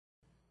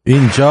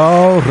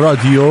اینجا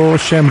رادیو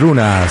شمرون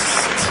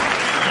است.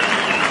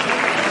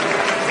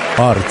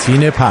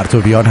 آرتین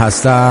پرتویان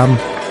هستم،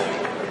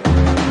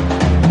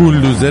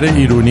 بولدوزر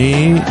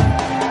ایرونی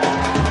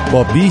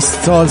با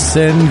 20 سال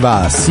سن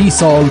و 30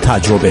 سال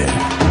تجربه.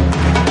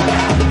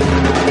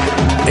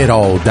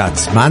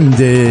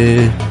 ارادتمند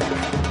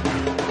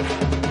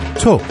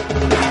تو.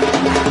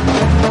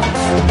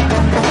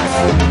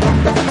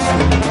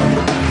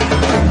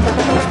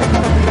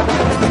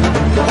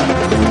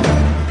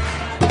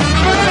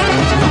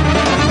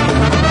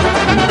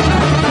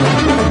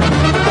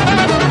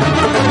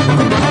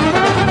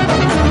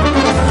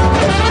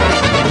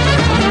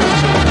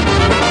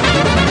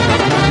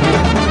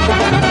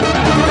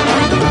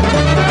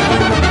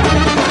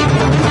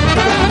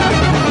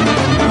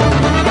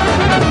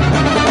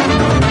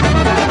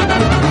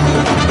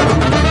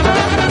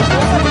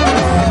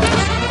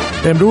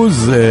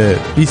 امروز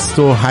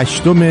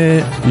 28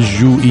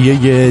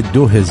 ژوئیه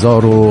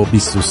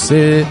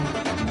 2023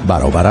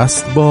 برابر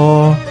است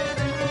با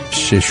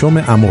 6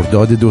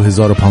 مرداد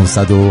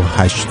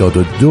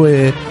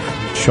 2582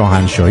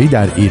 شاهنشاهی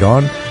در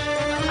ایران.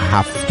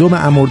 7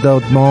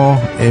 مرداد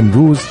ماه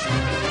امروز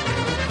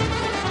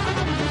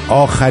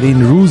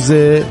آخرین روز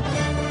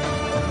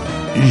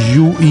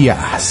ژوئیه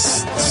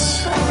است.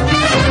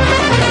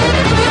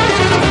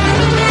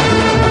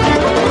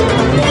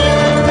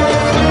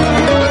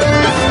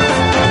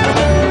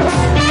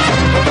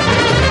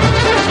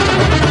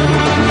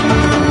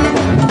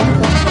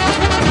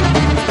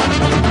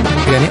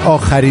 یعنی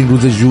آخرین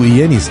روز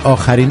ژوئیه نیست،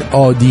 آخرین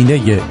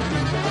آدینه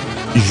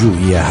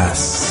ژوئیه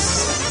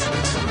هست.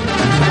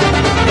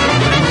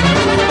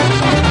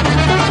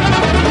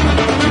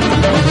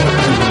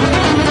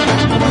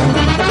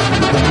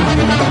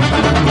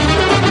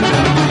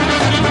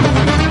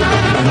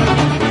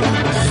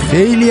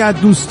 خیلی از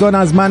دوستان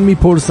از من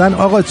میپرسن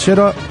آقا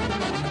چرا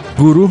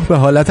گروه به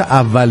حالت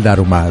اول در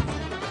اومد؟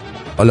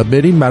 حالا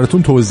بریم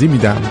براتون توضیح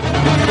میدم.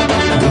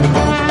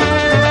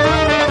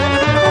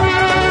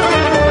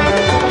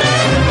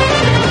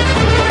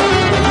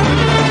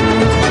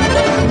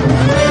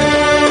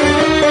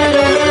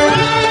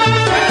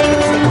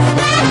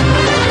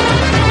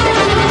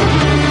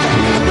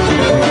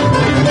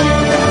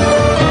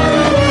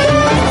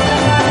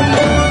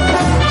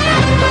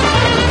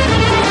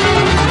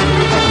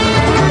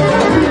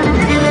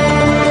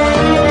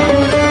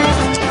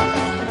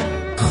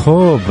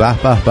 خب به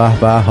به به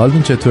به،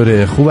 حالتون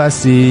چطوره؟ خوب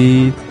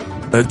هستید؟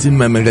 آرتین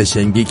مامان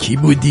قشنگه کی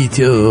بودی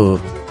تو؟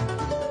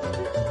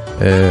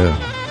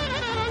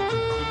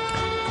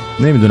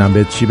 نمیدونم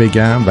بهت چی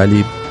بگم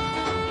ولی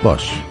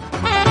باش.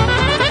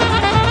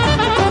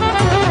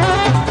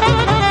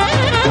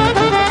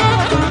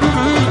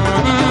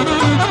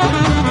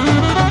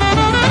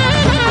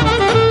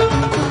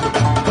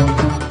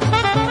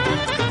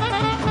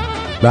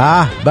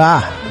 به به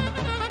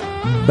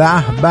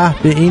به به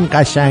به این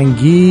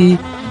قشنگی،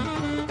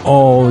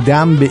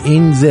 آدم به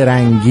این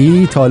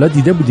زرنگی تا حالا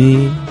دیده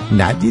بودی؟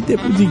 ندیده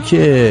بودی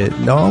که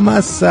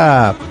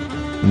لامصب،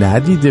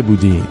 ندیده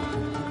بودی.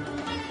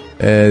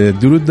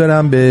 درود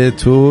دارم به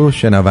تو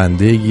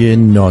شنونده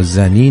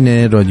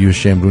نازنین رادیو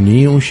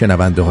شمرونی، اون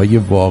شنونده های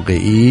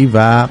واقعی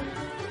و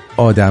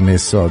آدم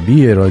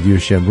حسابی رادیو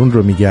شمرون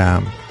رو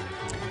میگم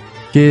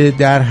که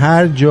در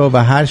هر جا و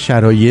هر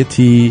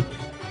شرایطی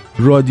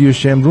رادیو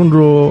شمرون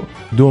رو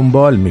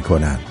دنبال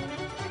میکنن.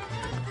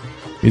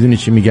 میدونی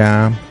چی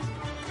میگم؟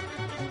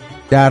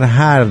 در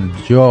هر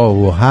جا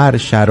و هر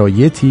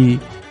شرایطی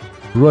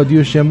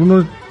رادیو شمرون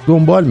رو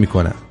دنبال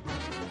میکنن.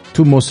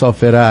 تو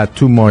مسافرت،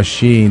 تو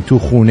ماشین، تو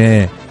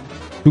خونه،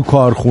 تو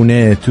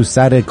کارخونه، تو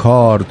سر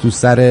کار، تو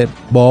سر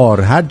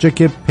بار، هر جا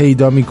که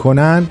پیدا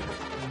میکنن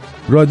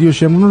رادیو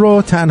شمرون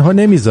رو تنها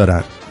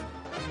نمیذارن.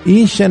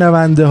 این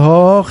شنونده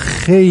ها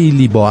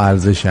خیلی با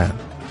ارزشن،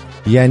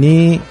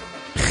 یعنی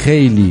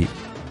خیلی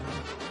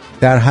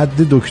در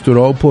حد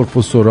دکترا و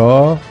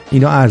پروفسورا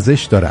اینا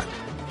ارزش دارن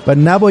و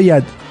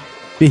نباید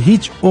به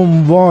هیچ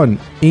عنوان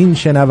این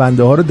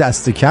شنونده ها رو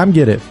دست کم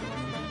گرفت،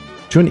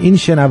 چون این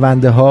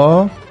شنونده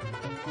ها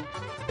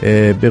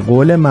به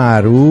قول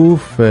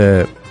معروف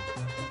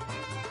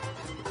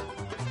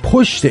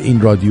پشت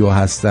این رادیو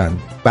هستن،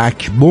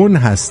 بکبون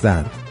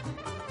هستن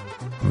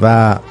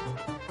و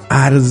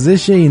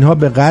ارزش اینها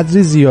به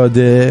قدری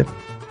زیاده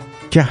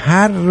که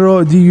هر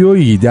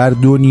رادیویی در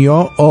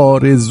دنیا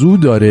آرزو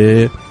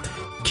داره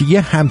که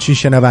یه همچین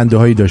شنونده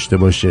هایی داشته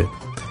باشه.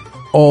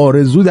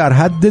 آرزو در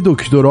حد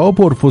دکترا و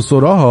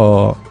پروفسورا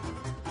ها.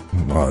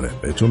 آره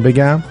بهتون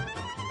بگم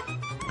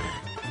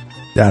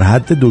در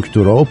حد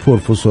دکترا و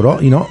پروفسورا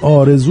اینا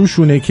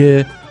آرزوشونه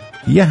که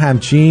یه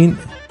همچین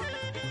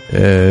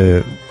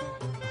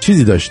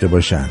چیزی داشته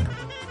باشن،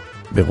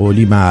 به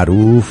قولی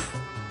معروف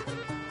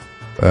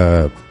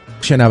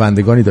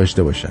شنوندگانی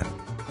داشته باشن.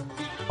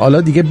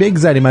 حالا دیگه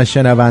بگذاریم از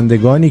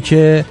شنوندگانی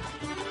که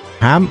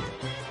هم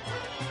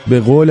به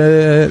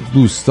قول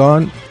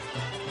دوستان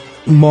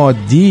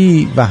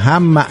مادی و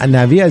هم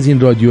معنوی از این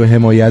رادیو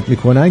حمایت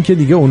میکنن که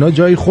دیگه اونا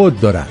جای خود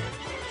دارن،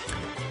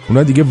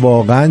 اونا دیگه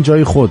واقعا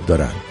جای خود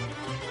دارن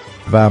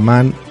و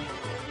من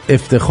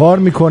افتخار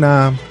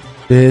میکنم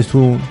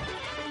بهتون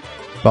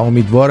و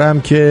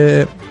امیدوارم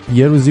که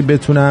یه روزی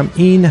بتونم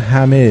این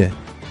همه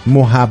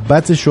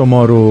محبت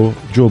شما رو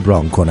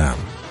جبران کنم.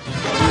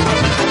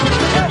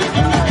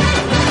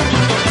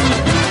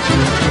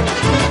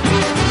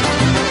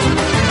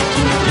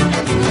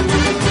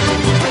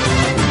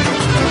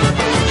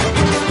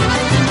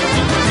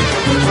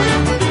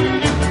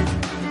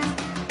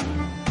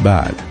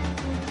 بله،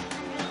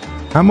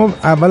 اما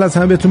اول از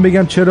همه بهتون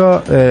بگم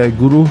چرا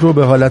گروه رو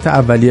به حالت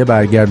اولیه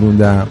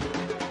برگردوندم.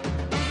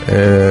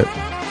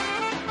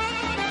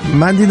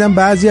 من دیدم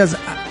بعضی از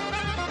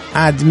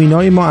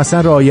ادمینای ما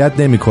اصلا رعایت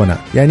نمی‌کنن.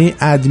 یعنی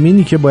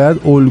ادمینی که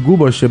باید الگو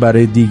باشه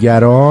برای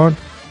دیگران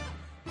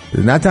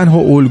نه تنها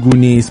الگو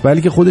نیست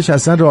بلکه خودش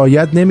اصلا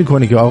رعایت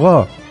نمی‌کنه که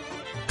آقا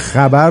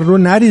خبر رو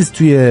نریز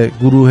توی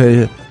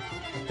گروه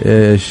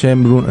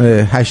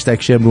شمرون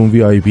 #شمرون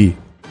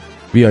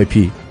VIP.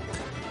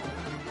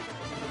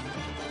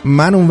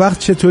 من اون وقت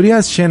چطوری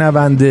از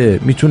شنونده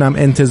میتونم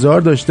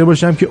انتظار داشته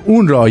باشم که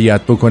اون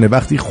رعایت بکنه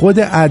وقتی خود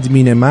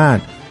ادمین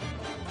من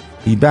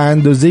به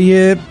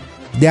اندازه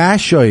 10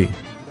 شای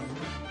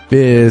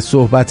به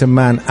صحبت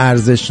من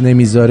ارزش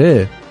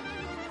نمیذاره؟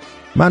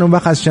 من اون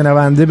وقت از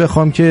شنونده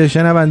بخوام که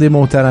شنونده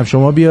محترم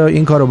شما بیا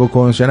این کارو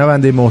بکن،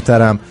 شنونده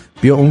محترم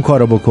بیا اون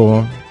کارو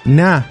بکن؟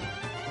 نه،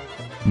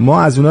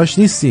 ما از اوناش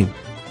نیستیم.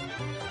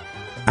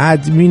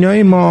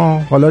 ادمینای ما،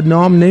 حالا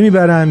نام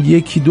نمیبرم،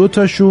 یکی دو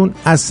تاشون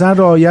اصلا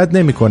رعایت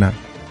نمیکنن.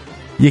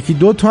 یکی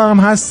دو تا هم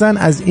هستن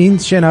از این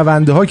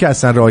شنونده ها که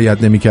اصلا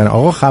رعایت نمیکنن.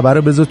 آقا خبر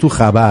رو بذار تو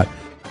خبر،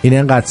 این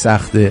انقدر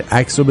سخته،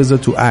 عکس رو بذار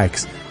تو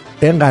عکس،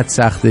 اینقدر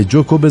سخته،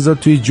 جوک رو بذار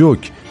توی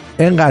جوک،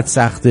 اینقدر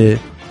سخته.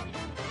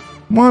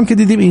 ما هم که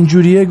دیدیم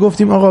اینجوریه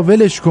گفتیم آقا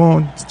ولش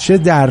کن، چه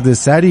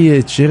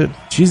دردسریه، چه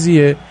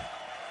چیزیه.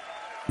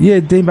 یه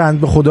عده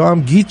بند به خدا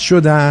هم گیج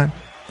شدن،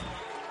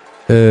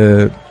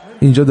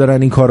 اینجا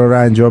دارن این کارا رو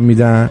انجام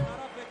میدن.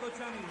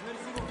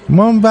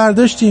 ما هم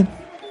برداشتیم.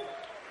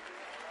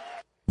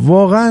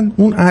 واقعا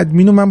اون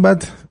ادمینو من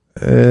باید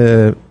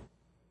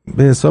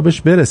به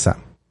حسابش برسم،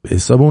 به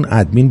حساب اون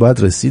ادمین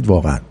باید رسید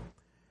واقعا.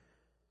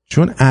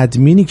 چون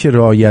ادمینی که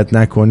رعایت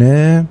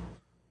نکنه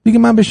دیگه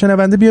من به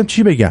شنونده بیام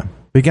چی بگم؟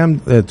 بگم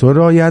تو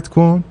رعایت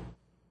کن؟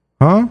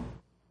 ها؟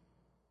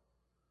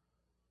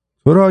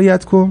 تو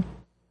رعایت کن؟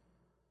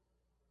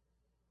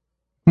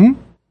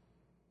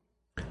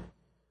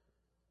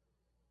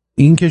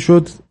 این که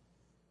شد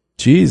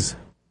چیز،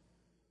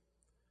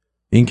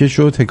 این که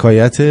شد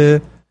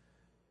حکایت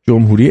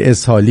جمهوری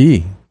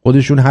اسحالی.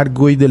 خودشون هر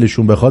گوی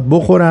دلشون بخواد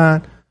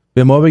بخورن،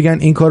 به ما بگن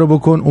این کارو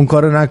بکن، اون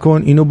کارو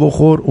نکن، اینو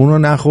بخور، اونو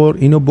نخور،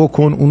 اینو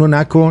بکن، اونو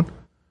نکن.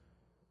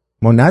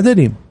 ما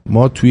نداریم.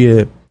 ما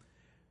توی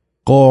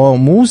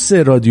قاموس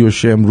رادیو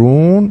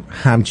شمرون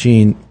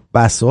همچین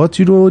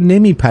بساطی رو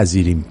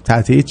نمیپذیریم.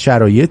 تحت هیچ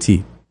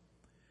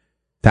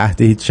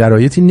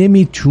شرایطی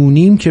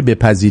نمیتونیم که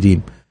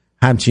بپذیریم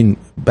همچین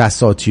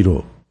بساطی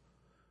رو.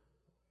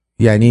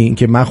 یعنی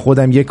اینکه من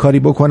خودم یه کاری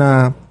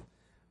بکنم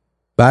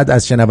بعد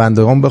از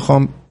شنوندگان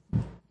بخوام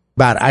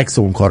برعکس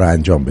اون کار رو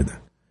انجام بدن.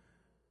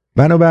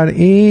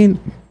 بنابراین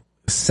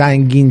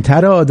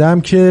سنگین‌تر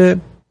آدم که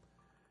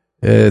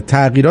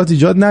تغییرات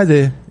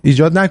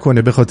ایجاد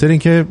نکنه، به خاطر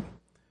اینکه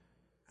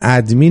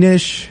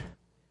ادمینش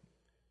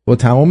با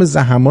تمام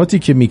زحماتی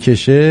که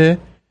میکشه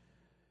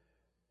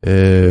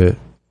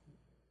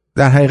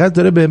در حقیقت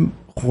داره به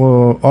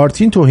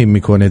آرتین توهین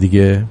میکنه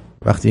دیگه.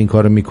 وقتی این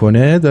کارو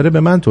میکنه داره به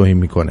من توهین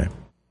میکنه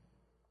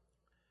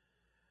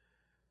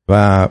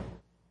و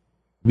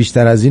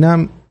بیشتر از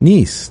اینم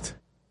نیست.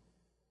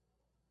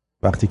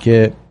 وقتی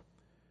که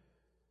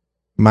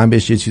من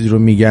بهش یه چیزی رو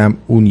میگم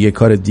اون یه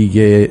کار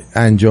دیگه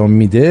انجام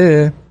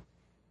میده،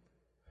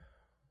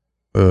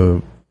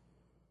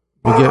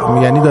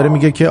 یعنی داره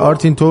میگه که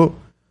آرتین تو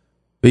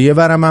به یه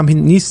ورم هم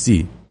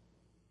نیستی،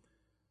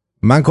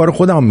 من کار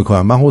خودم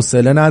میکنم، من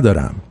حوصله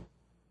ندارم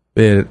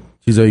به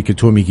چیزایی که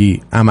تو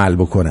میگی عمل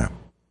بکنم.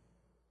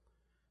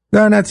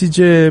 در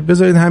نتیجه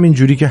بذارید همین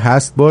جوری که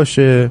هست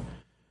باشه.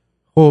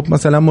 خب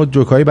مثلا ما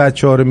جوکای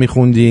بچه‌ها رو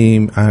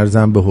میخوندیم،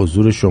 عرضم به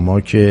حضور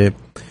شما که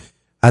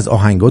از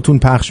آهنگاتون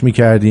پخش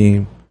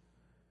میکردیم.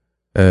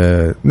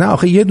 نه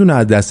آخه یه دونه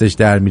از دستش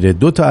در میره،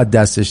 2 تا از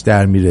دستش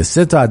در میره،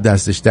 3 تا از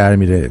دستش در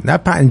میره، نه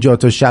 50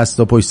 تا 60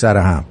 تا پشت سر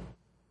هم.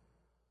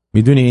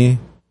 میدونی؟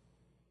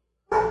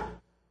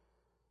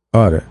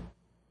 آره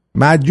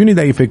مدیونید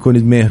اگه فکر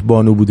کنید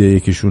مهربانو بوده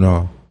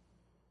یکیشونا.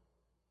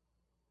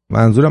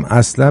 منظورم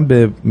اصلا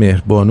به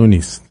مهربانو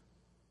نیست.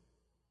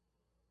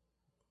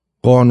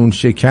 قانون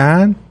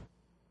شکن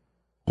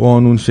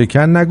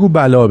نگو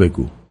بلا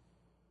بگو.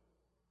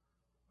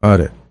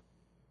 آره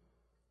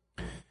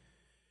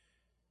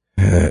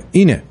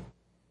اینه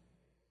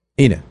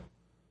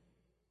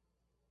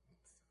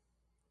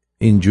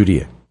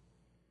اینجوریه.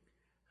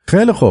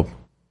 خیلی خوب.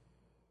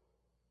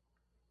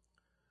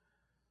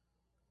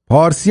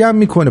 پارسی هم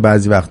میکنه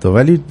بعضی وقتا،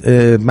 ولی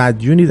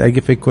مدیونید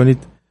اگه فکر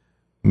کنید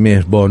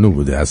مهربانو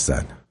بوده.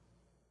 اصلا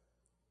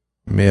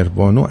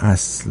مهربانو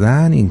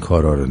اصلا این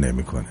کارا رو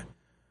نمیکنه.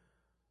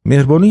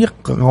 مهربانو یه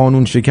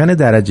قانون شکن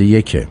درجه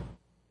 1.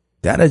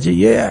 درجه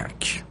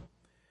 1.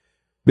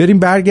 بریم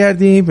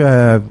برگردیم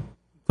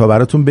تا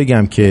براتون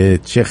بگم که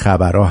چه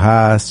خبرها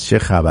هست چه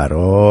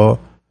خبرها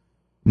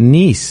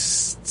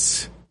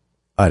نیست.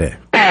 آره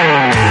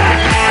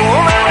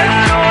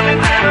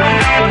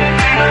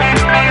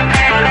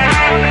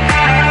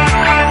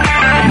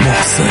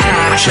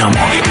محسن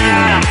جمالی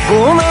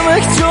با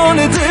نمک جان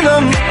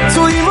دلم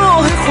توی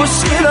ماه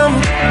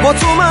خوشگلم، با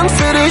تو من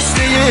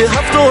فرشته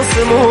 7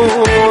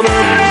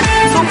 آسمانم.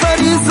 تو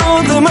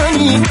پریزاد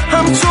منی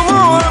همچو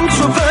ما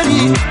همچو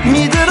پری،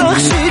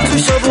 میدرخشی تو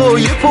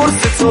شبای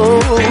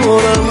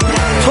پرستارم.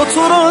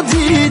 تو را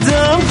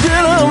دیدم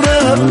دلم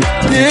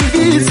رفت، دل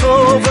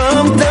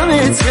بیتابم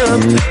دمت گرم.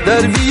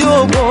 در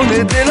بیابان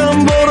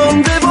دلم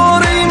باران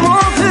بباره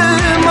ماه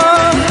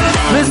من،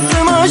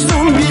 مثل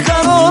مجنون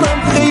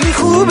بیقرارم. خیلی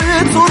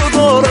خوبه تو رو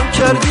دارم،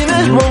 کردی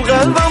مهمان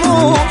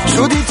قلبمو،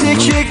 شدی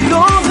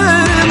تکیه‌گاه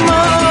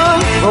من.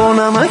 با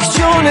نمک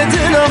جان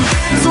دلم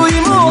توی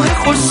ماه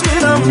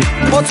خوشگلم،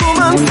 با تو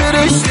من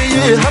فرشته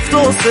 7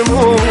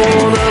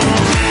 آسمانم.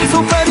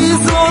 تو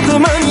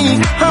پریزاد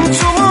منی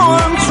همچو ما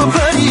همچو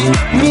پری،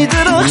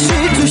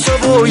 میدرخشی تو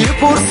شبای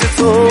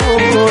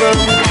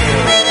پرستارم.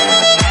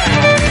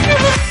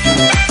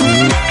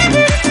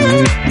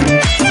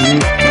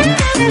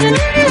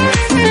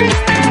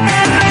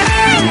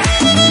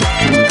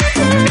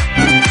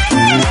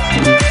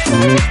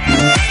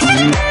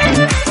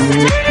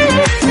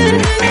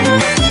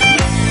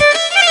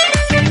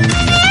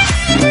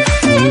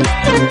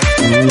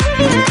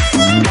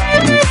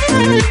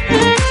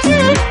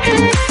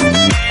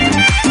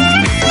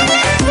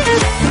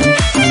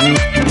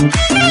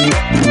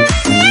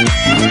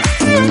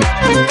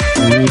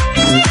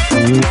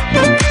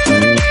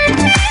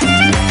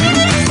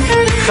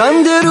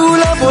 خنده رو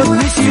لبات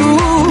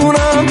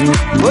میشونم،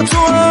 با تو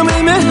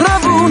همه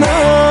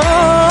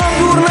مهربونم.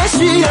 دور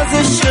نشی از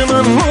عشق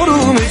من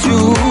مروم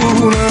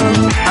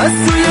جونم، از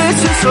توی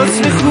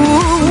چشات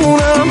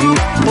میخونم.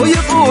 با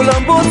یه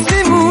قولم باز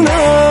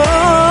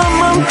میمونم،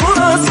 من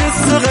پر از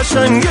حس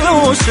قشنگ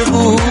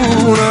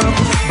عاشقونم.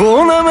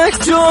 با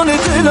نمک جان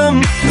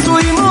دلم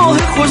توی ماه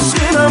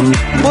خوشگلم،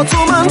 با تو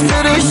من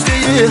فرشته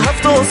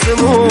 7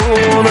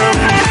 آسمانم.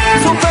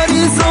 تو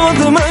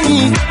پریزاد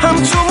منی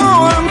همچو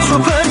ما همچو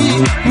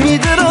پری،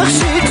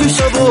 میدرخشی تو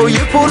شبای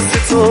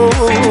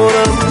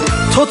پرستارم.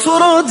 تو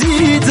را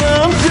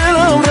دیدم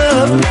دلم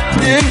رفت،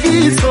 دل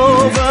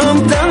بیتابم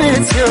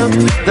دمت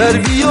گرم. در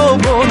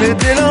بیابان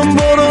دلم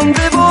باران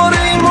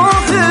بباره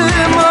ماه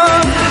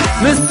من،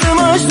 مثل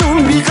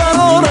مجنون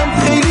بیقرارم.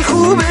 خیلی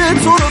خوبه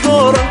تو رو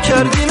دارم،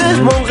 کردی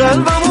مهمان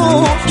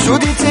قلبمو،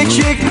 شدی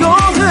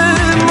تکیه‌گاه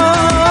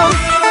من.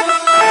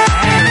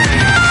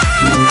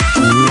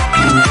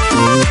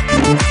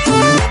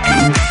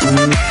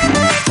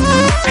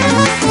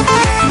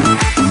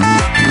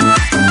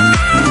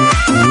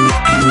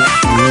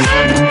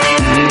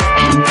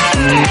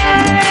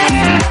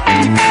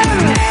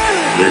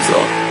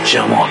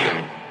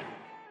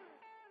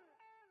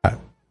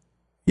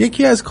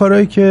 یکی از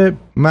کارهایی که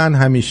من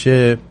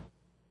همیشه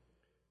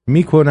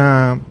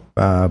میکنم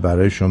و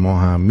برای شما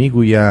هم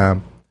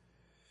میگویم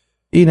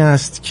این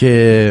است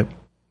که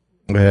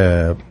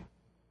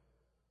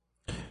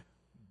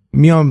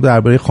میام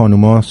درباره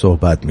خانوما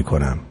صحبت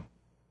میکنم.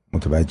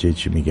 متوجه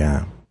چی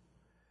میگم؟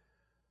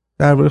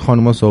 درباره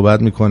خانوما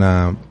صحبت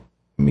میکنم،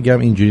 میگم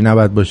اینجوری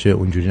نباید باشه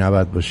اونجوری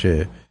نباید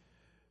باشه،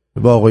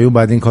 با آقایون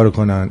باید این کارو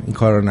کنن این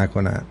کارو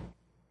نکنن.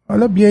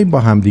 حالا بیاییم با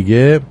هم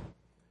دیگه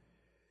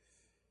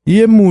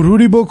یه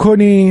مروری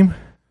بکنیم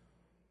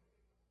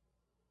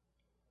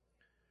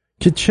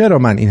که چرا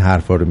من این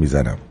حرفا رو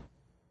میزنم.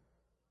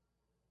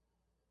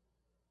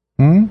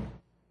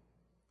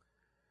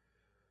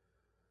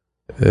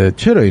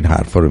 چرا این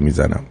حرفا رو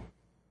میزنم؟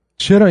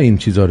 چرا این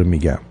چیزا رو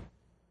میگم؟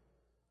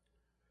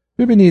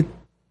 ببینید،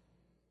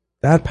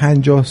 در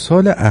 50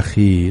 سال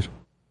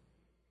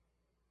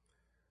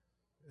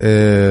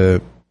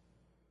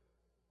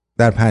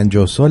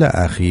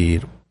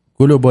اخیر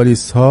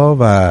گلوبالیست ها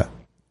و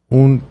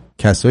اون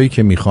کسایی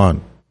که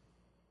میخوان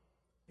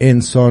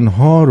انسان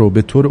ها رو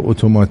به طور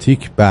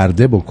اتوماتیک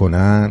برده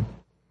بکنن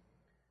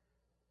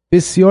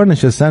بسیار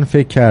نشستن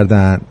فکر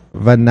کردن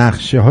و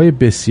نقشه های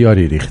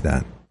بسیاری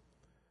ریختن.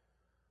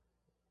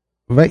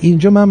 و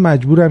اینجا من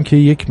مجبورم که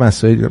یک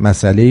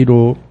مسئله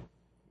رو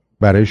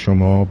برای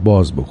شما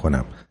باز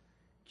بکنم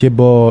که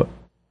با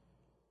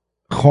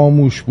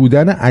خاموش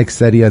بودن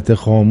اکثریت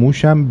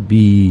خاموشم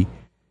بی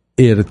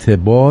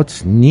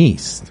ارتباط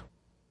نیست.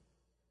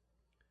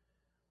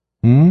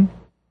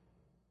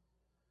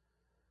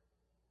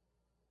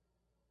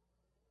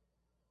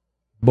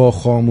 با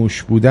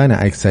خاموش بودن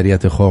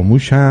اکثریت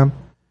خاموشم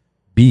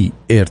بی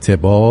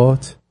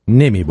ارتباط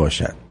نمی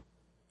باشد.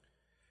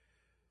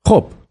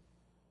 خب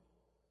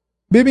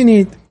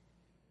ببینید،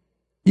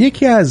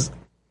 یکی از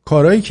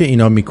کارهایی که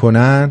اینا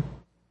میکنن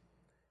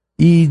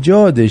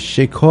ایجاد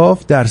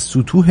شکاف در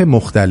سطوح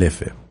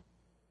مختلفه.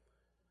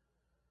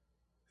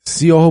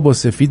 سیاهو با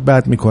سفید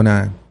بد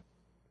میکنن،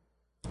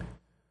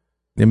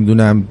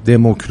 نمیدونم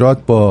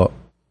دموکرات با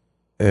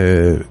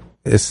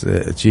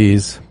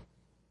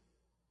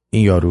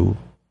این یارو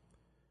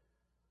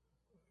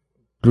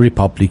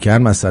ریپابلیکن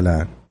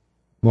مثلا،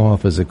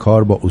 محافظه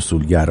کار با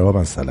اصولگرا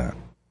مثلا،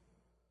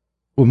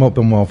 ما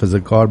به محافظه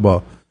کار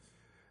با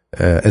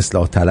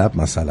اصلاح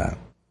طلب مثلا،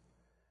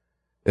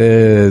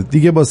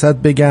 دیگه باست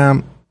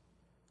بگم،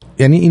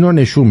 یعنی اینو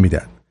نشون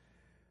میدن.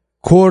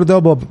 کردا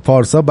با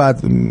فارسا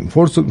بعد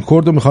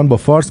کردو میخوان با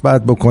فارس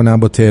بعد بکنن،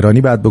 با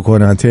تهرانی بعد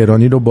بکنن،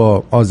 تهرانی رو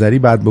با آذری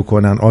بعد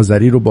بکنن،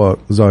 آذری رو با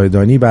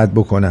زاهدانی بعد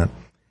بکنن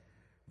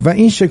و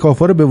این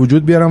شکافا رو به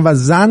وجود بیارن و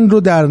زن رو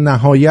در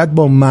نهایت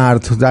با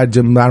مرد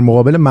در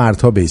مقابل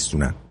مردها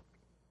بیستونن.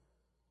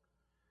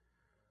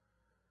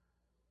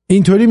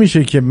 اینطوری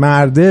میشه که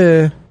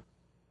مرده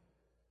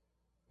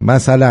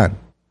مثلا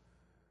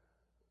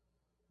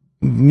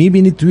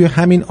میبینید توی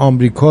همین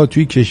آمریکا،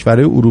 توی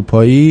کشورهای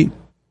اروپایی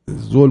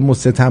ظلم و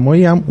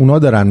ستمایی هم اونا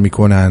دارن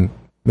میکنن،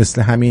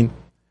 مثل همین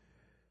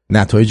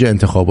نتایج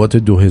انتخابات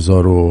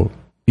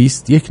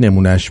 2020 یک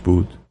نمونهش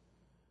بود،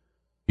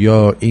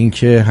 یا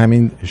اینکه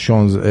همین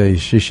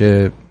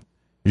 6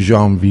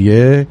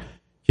 ژانویه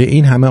که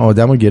این همه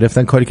آدم رو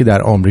گرفتن، کاری که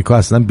در آمریکا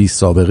اصلا بی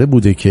سابقه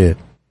بوده که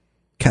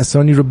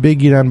کسانی رو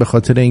بگیرن به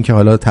خاطر اینکه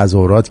حالا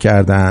تظاهرات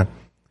کردن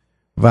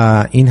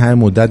و این همه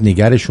مدت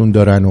نگرشون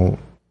دارن و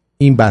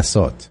این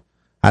بساط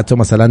حتی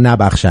مثلا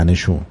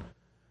نبخشنشون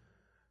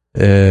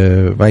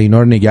و اینا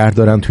رو نگه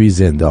دارن توی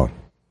زندان.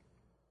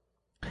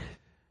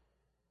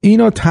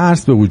 اینا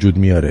ترس به وجود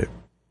میاره.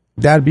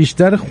 در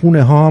بیشتر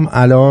خونه ها هم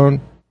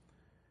الان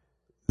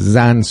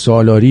زن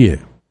سالاریه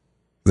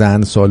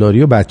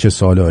و بچه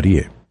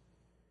سالاریه.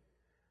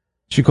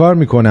 چی کار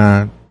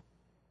میکنن؟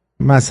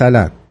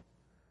 مثلا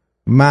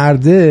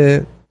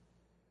مرده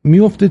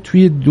میفته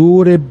توی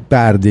دور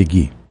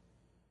بردگی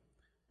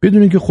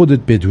بدون که خودت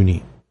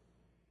بدونی.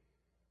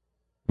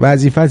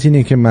 وظیفت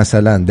اینه که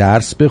مثلا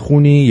درس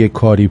بخونی، یه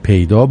کاری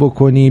پیدا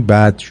بکنی،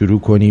 بعد شروع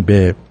کنی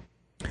به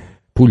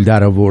پول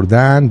در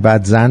آوردن،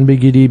 بعد زن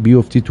بگیری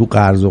بیفتی تو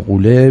قرض و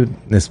قوله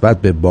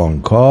نسبت به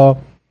بانکا،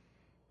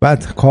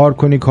 بعد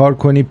کار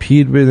کنی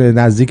پیر به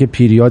نزدیک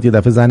پیریات یه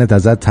دفعه زنت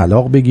ازت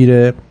طلاق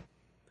بگیره،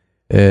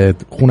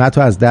 خونت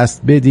رو از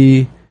دست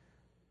بدی،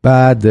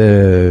 بعد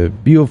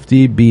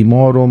بیفتی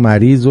بیمار و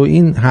مریض و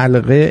این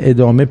حلقه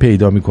ادامه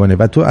پیدا میکنه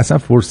و تو اصلا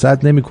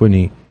فرصت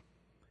نمیکنی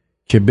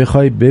که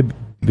بخوای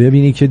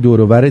ببینی که دور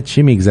و برت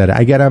چی میگذره.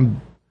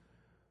 اگرم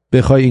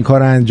بخوای این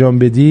کار انجام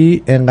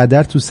بدی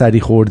انقدر تو سری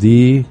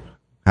خوردی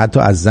حتی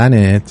از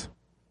زنت،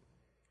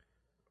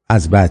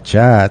 از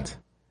بچت،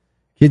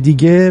 که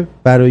دیگه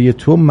برای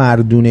تو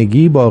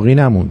مردونگی باقی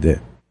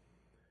نمونده.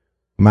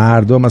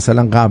 مردا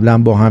مثلا قبلا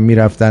با هم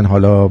میرفتن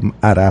حالا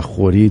عرق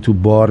خوری تو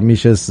بار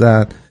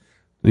میشستن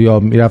یا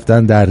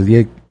میرفتن در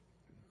یک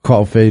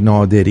کافه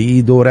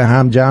نادری دور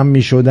هم جمع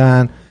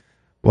میشدن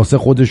واسه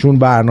خودشون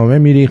برنامه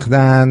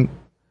میریختن.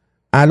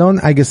 الان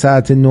اگه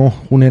ساعت 9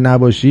 خونه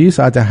نباشی،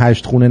 ساعت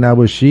 8 خونه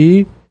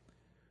نباشی،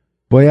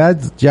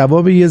 باید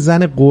جواب یه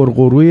زن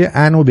قرقروی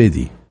انو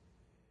بدی.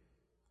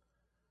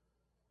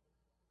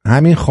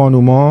 همین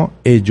خانوما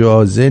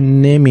اجازه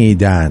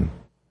نمیدن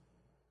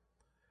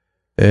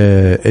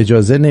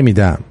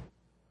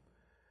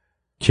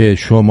که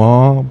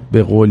شما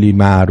به قولی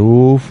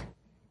معروف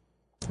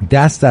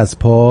دست از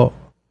پا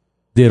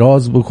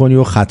دراز بکنی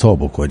و خطا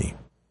بکنی.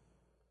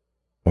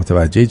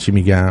 متوجه چی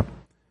میگم؟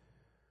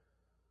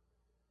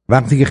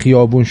 وقتی که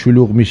خیابون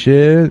شلوغ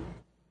میشه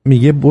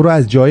میگه برو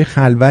از جای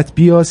خلوت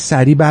بیا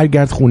سری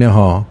برگرد خونه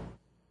ها،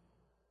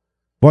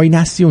 وای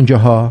نستی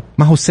اونجاها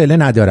من حوصله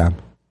ندارم.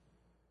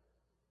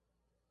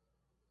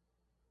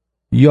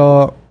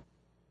 یا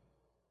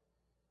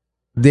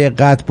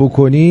دقت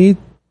بکنید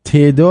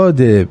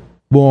تعداد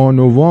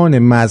بانوان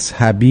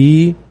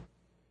مذهبی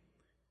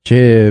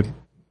که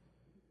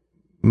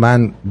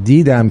من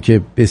دیدم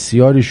که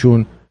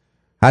بسیاریشون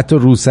حتی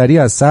روسری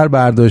از سر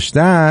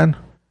برداشتن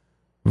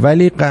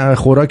ولی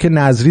خوراک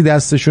نظری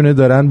دستشونه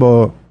دارن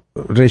با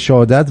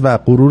رشادت و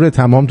غرور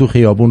تمام تو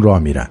خیابون راه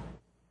میرن.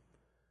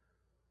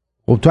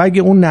 خب تو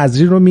اگه اون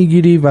نظری رو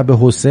میگیری و به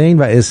حسین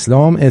و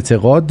اسلام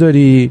اعتقاد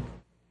داری،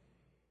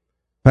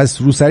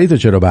 پس روسری تو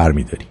چرا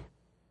برمیداری؟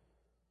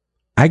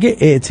 اگه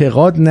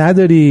اعتقاد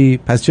نداری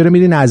پس چرا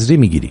میری نظری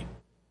میگیری؟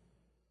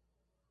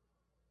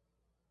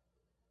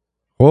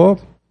 خب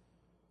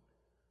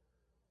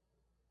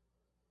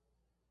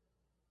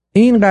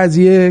این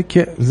قضیه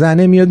که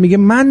زنه میاد میگه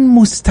من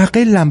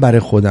مستقلم برای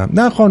خودم.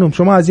 نه خانم،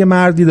 شما از یه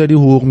مردی داری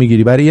حقوق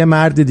میگیری، برای یه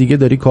مرد دیگه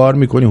داری کار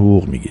میکنی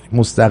حقوق میگیری،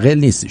 مستقل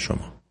نیستی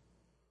شما.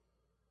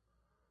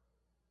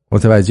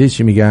 متوجه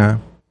چی میگم؟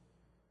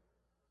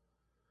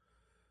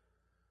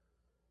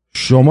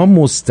 شما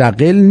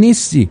مستقل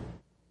نیستی.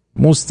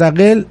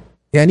 مستقل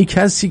یعنی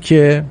کسی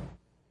که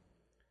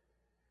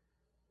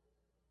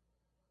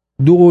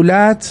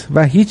دولت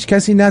و هیچ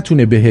کسی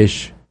نتونه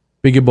بهش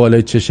بگه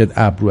بالای چشت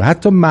ابرو.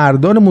 حتی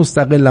مردان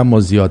مستقل هم ما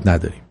زیاد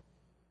نداریم.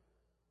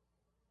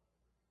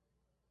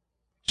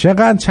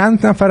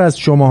 چند نفر از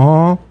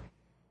شماها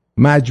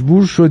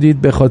مجبور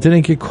شدید به خاطر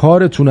اینکه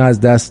کارتون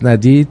از دست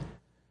ندید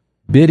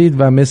برید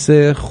و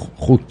مثل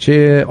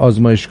خوکچه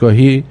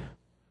آزمایشگاهی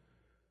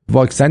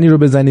واکسنی رو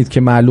بزنید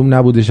که معلوم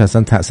نبودش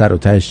اصلا سر و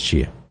تهش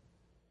چیه.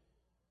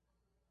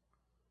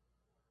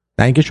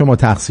 نه اینکه شما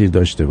تقصیر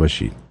داشته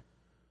باشید،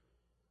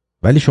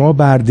 ولی شما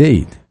برده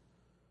اید.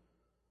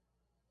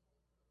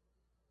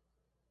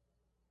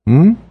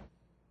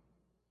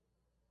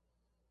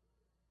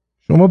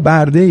 شما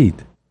برده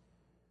اید.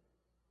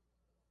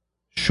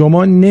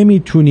 شما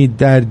نمیتونید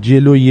در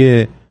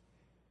جلوی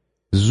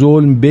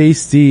ظلم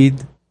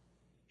بیستید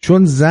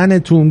چون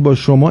زنتون با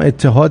شما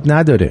اتحاد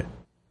نداره.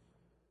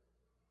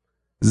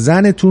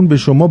 زنتون به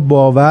شما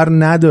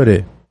باور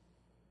نداره.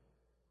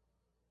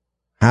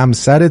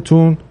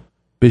 همسرتون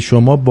به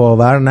شما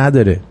باور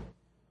نداره.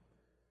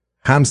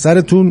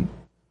 همسرتون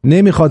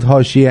نمیخواد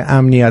حاشیه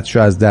امنیتشو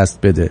از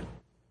دست بده.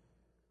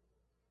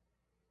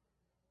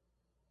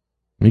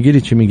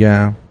 میگیری چی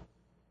میگم؟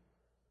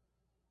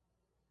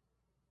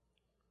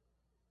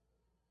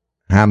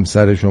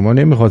 همسر شما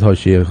نمیخواد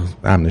حاشیه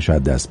امنشو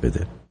از دست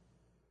بده.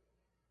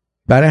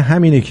 برای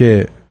همینه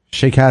که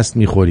شکست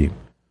میخوریم.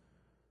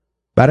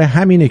 برای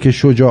همینه که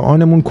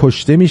شجاعانمون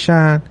کشته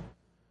میشن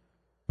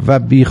و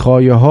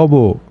بیخایه ها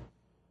و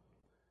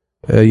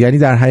یعنی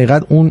در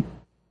حقیقت اون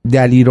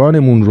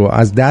دلیرانمون رو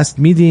از دست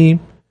میدیم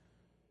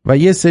و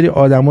یه سری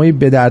آدمای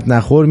به درد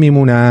نخور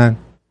میمونن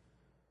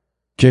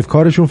که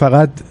کارشون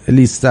فقط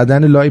لیست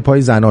زدن لای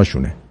پای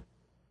زناشونه.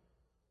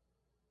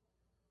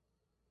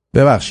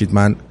 ببخشید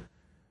من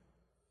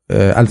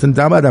البته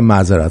نبایدم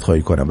معذرت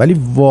خواهی کنم، ولی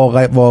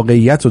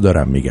واقعیت رو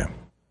دارم میگم.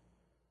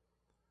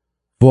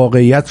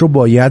 واقعیت رو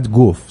باید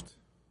گفت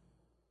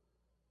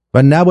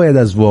و نباید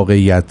از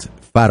واقعیت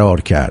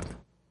فرار کرد.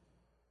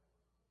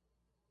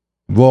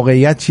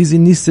 واقعیت چیزی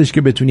نیستش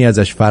که بتونی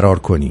ازش فرار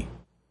کنی.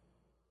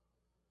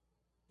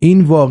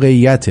 این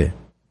واقعیته.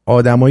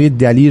 آدمای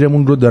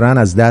دلیرمون رو دارن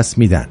از دست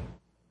میدن.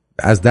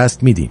 از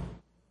دست میدیم.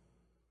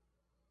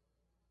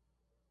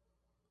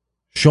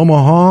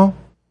 شماها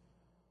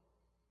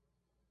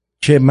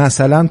که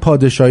مثلا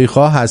پادشاهی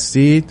خواه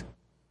هستید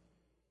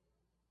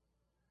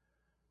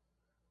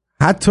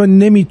حتی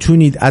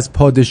نمیتونید از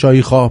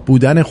پادشاهی خواه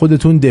بودن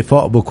خودتون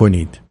دفاع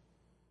بکنید.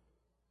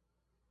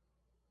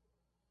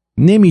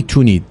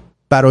 نمیتونید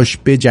براش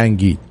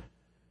بجنگید.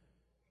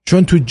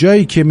 چون تو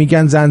جایی که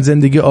میگن زن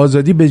زندگی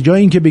آزادی، به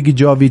جای اینکه بگی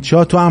جاوید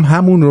شاه تو هم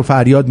همون رو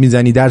فریاد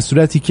میزنی، در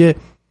صورتی که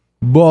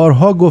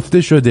بارها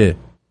گفته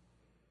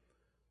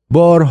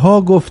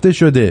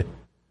شده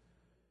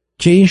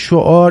که این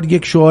شعار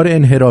یک شعار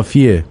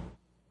انحرافیه.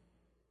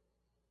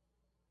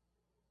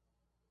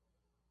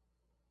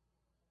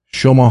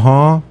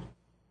 شماها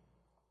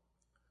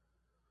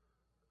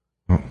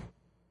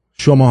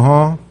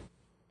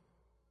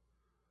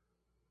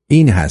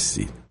این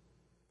هستید.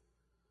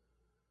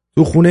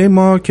 تو خونه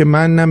ما که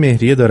من نه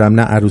مهریه دارم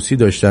نه عروسی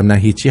داشتم نه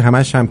هیچی،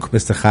 همش هم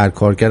مثل خر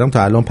کار کردم،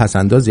 تا الان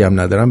پسندازی هم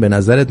ندارم. به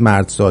نظرت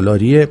مرد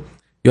سالاریه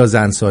یا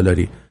زن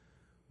سالاری؟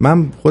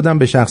 من خودم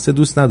به شخصه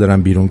دوست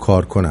ندارم بیرون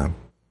کار کنم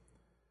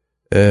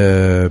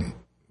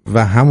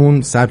و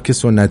همون سبک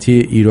سنتی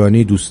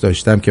ایرانی دوست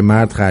داشتم که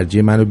مرد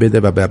خرجی منو بده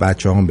و به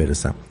بچه‌هام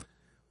برسم.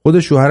 خود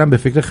شوهرم به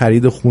فکر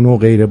خرید خونه و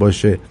غیره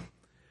باشه،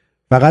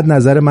 فقط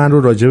نظر من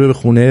رو راجع به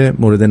خونه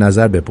مورد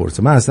نظر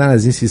بپرسه. من اصلا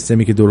از این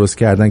سیستمی که درست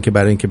کردن که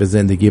برای اینکه به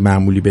زندگی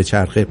معمولی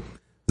بچرخه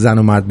زن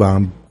و مرد با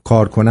هم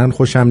کار کنن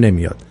خوشم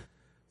نمیاد.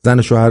 زن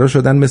و شوهرها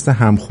شدن مثل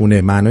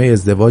همخونه، معنای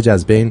ازدواج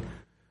از بین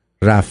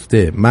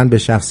رفته. من به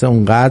شخصه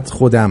اونقدر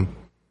خودم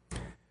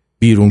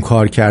بیرون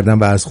کار کردم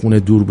و از خونه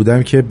دور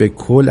بودم که به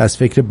کل از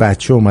فکر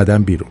بچه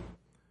اومدم بیرون.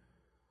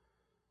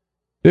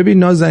 ببین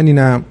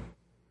نازنینم،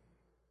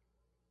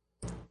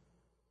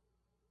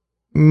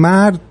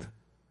 مرد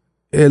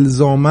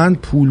الزاماً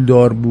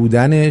پولدار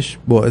بودنش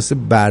باعث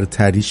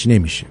برتریش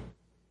نمیشه.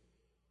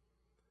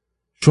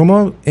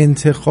 شما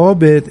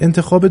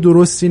انتخاب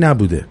درستی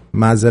نبوده.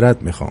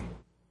 معذرت میخوام.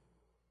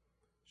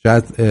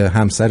 شاید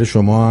همسر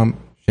شما هم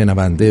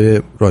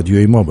شنونده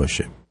رادیوی ما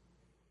باشه.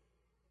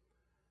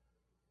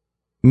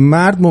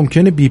 مرد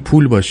ممکنه بی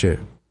پول باشه،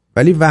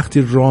 ولی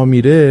وقتی راه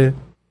میره،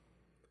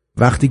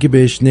 وقتی که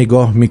بهش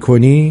نگاه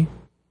میکنی،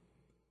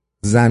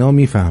 زنا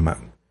میفهمن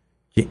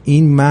که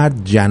این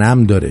مرد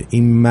جنم داره،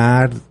 این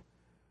مرد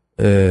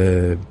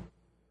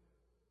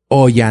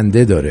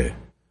آینده داره.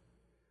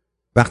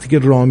 وقتی که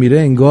راه میره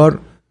انگار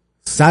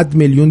 100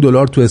 میلیون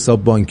دلار تو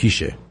حساب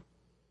بانکیشه.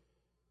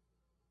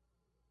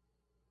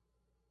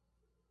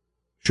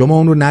 شما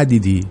اون رو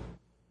ندیدی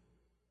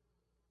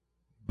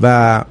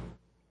و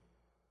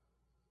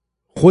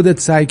خودت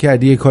سعی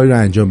کردی یه کاری رو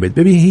انجام بدی.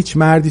 ببین هیچ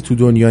مردی تو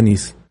دنیا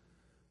نیست.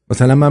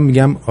 مثلا من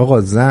میگم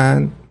آقا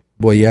زن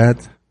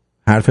باید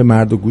حرف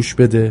مرد رو گوش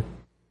بده،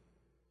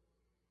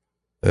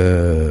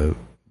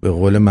 به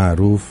قول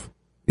معروف،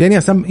 یعنی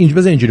اصلا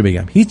اینجوری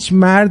بگم، هیچ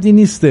مردی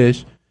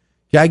نیستش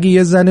که اگه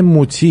یه زن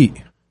مطیع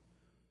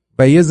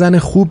و یه زن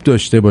خوب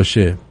داشته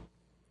باشه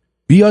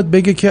بیاد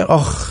بگه که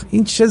آخ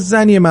این چه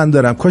زنی من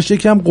دارم، کاش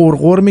یکم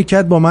قرقر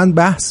میکرد با من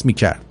بحث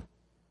میکرد.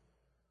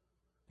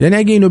 یعنی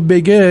اگه اینو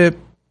بگه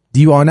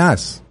دیوانه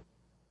است.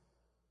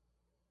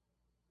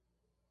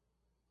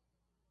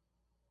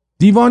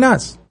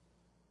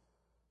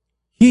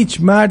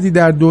 هیچ مردی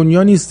در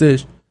دنیا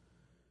نیستش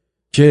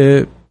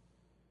که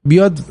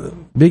بیاد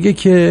بگه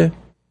که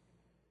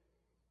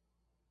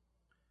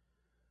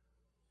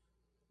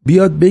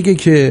بیاد بگه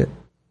که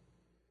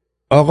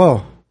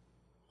آقا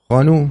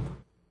خانوم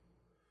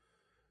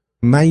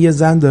من یه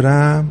زن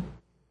دارم،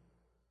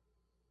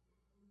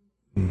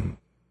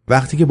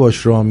 وقتی که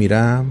باش راه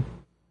میرم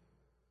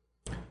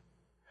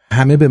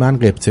همه به من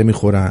غبطه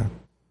میخورن،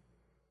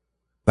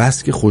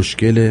 بس که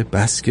خوشگله،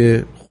 بس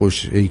که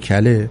خوش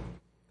هیکله،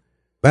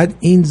 بعد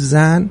این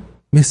زن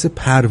مثل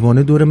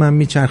پروانه دور من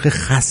میچرخه،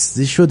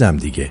 خسته شدم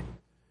دیگه،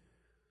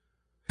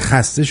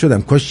 خسته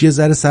شدم، کاش یه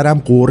ذره سرم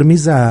قُر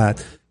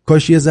میزد،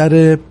 کاش یه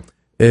ذره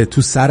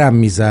تو سرم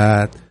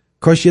میزد،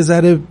 کاش یه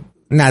ذره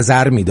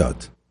نظر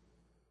میداد.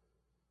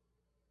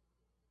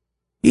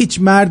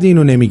 هیچ مرد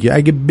اینو نمیگه،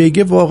 اگه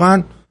بگه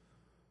واقعا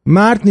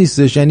مرد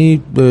نیستش،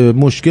 یعنی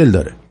مشکل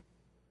داره.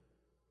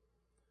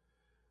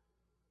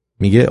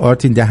 میگه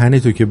آرتین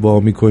دهنتو که با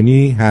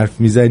میکنی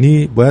حرف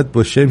میزنی باید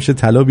با شمش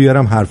طلا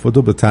بیارم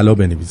حرفاتو به طلا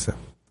بنویسم.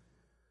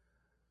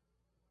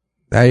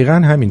 دقیقا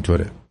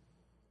همینطوره.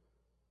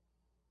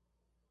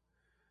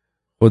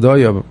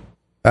 خدایا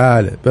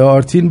بله به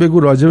آرتین بگو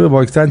راجع به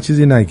واکسن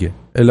چیزی نگه،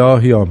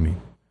 الهی آمین.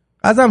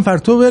 ازم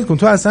تو ول کن،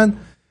 تو اصلا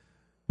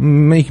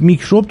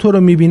میکروب تو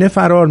رو میبینه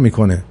فرار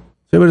میکنه،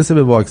 چه برسه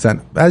به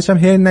واکسن. بعدش هم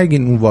هر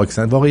نگین اون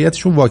واکسن،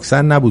 واقعیتشون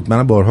واکسن نبود.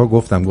 من بارها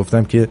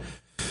گفتم که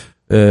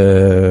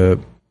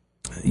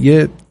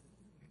یه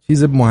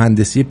چیز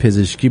مهندسی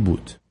پزشکی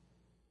بود.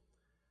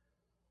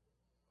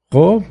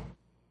 خب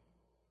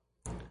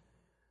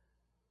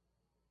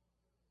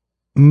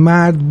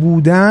مرد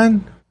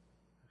بودن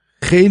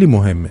خیلی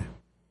مهمه.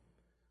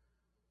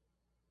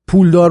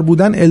 پولدار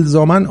بودن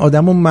الزاماً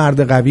آدمو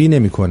مرد قوی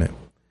نمیکنه.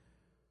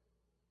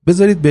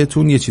 بذارید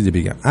بهتون یه چیزی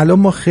بگم. الان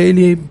ما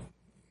خیلی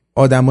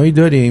آدمایی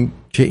داریم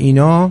که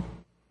اینا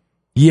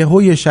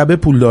یه شبه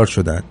پولدار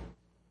شدن،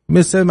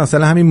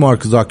 مثلا همین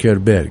مارک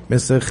زاکربرگ،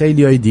 مثل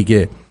خیلی های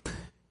دیگه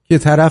که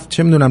طرف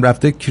چه میدونم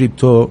رفته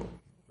کریپتو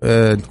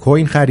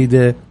کوین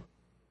خریده،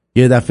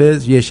 یه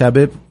دفعه یه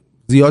شبه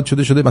زیاد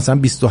شده مثلا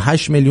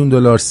 28 میلیون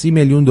دلار 30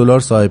 میلیون دلار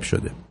صاحب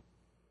شده.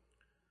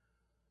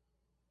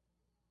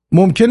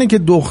 ممکنه که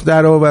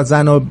دخترها و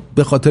زنها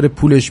به خاطر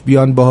پولش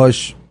بیان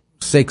باهاش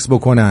سکس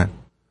بکنن،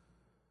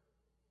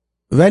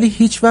 ولی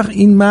هیچ وقت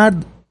این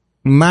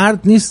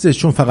مرد نیسته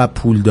چون فقط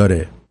پول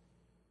داره.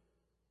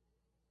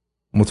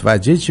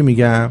 متوجه چی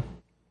میگم؟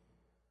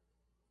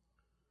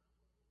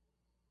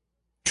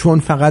 چون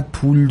فقط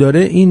پول داره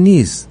این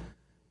نیست.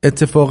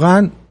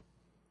 اتفاقا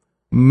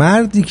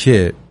مردی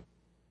که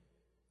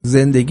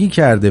زندگی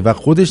کرده و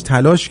خودش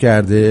تلاش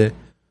کرده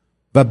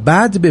و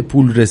بعد به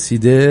پول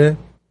رسیده،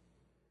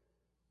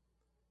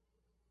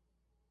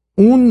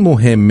 اون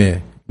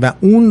مهمه و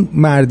اون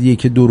مردیه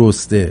که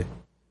درسته.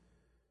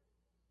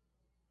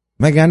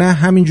 مگه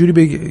همینجوری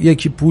به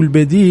یکی پول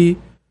بدی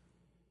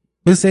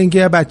مثل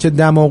اینکه بچه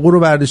دماغو رو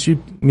برداشتی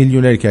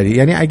میلیونر کردی.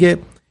 یعنی اگه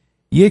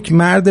یک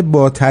مرد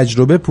با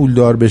تجربه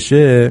پولدار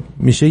بشه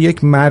میشه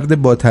یک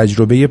مرد با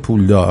تجربه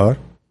پولدار،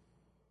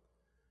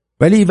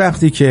 ولی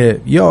وقتی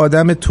که یه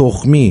آدم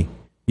تخمی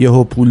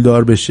یهو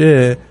پولدار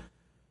بشه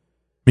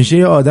میشه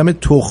یه آدم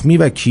تخمی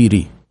و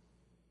کیری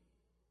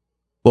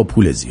با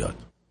پول زیاد.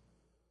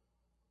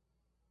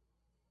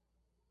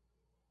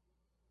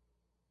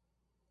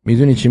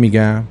 میدونی چی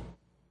میگم؟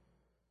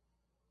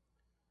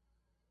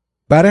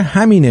 برای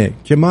همینه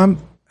که من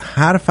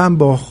حرفم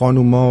با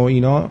خانوما و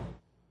اینا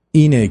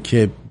اینه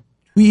که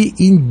توی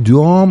این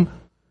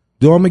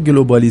دام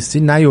گلوبالیستی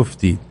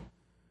نیفتید،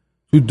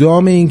 تو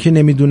دام این که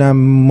نمیدونم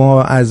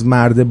ما از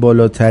مرد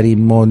بالاتریم،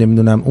 ما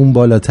نمیدونم اون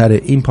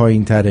بالاتره این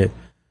پایین تره.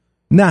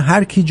 نه،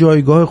 هر کی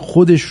جایگاه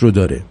خودش رو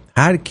داره،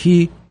 هر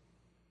کی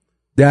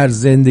در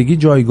زندگی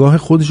جایگاه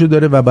خودش رو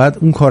داره و بعد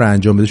اون کار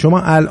انجام بده.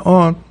 شما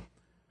الان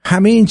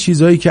همه این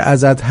چیزهایی که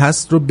ازت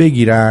هست رو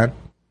بگیرن،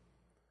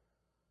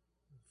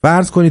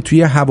 فرض کنید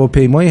توی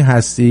هواپیمایی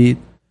هستید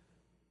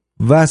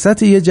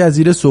وسط یه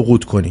جزیره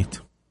سقوط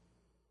کنید،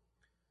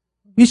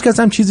 هیچ کس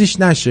هم چیزیش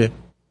نشه،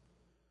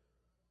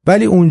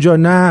 ولی اونجا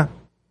نه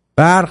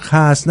برق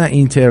هست، نه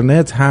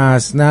اینترنت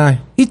هست،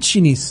 نه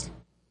هیچی نیست.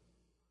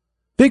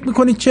 فکر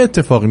میکنید چه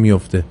اتفاقی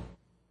میفته؟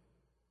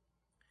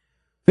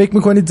 فکر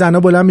میکنید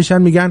زنها بلند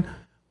میشن میگن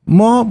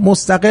ما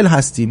مستقل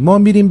هستیم، ما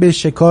میریم به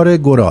شکار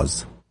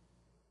گراز؟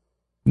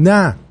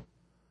 نه،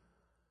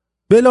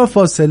 بلا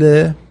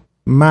فاصله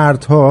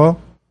مردها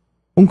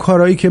اون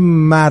کارهایی که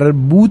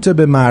مربوط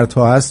به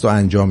مردها هست رو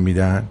انجام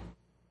میدن.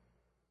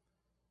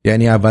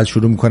 یعنی اول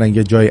شروع میکنن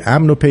یه جای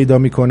امن رو پیدا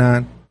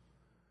میکنن،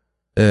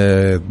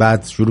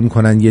 بعد شروع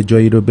میکنن یه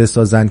جایی رو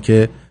بسازن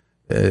که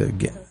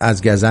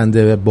از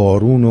گزند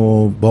بارون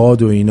و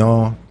باد و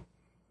اینا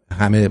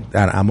همه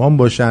در امان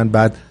باشن،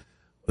 بعد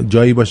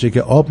جایی باشه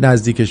که آب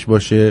نزدیکش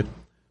باشه،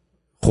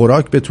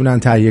 خوراک بتونن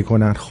تهیه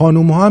کنن.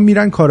 خانوم ها هم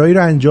میرن کارهایی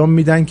رو انجام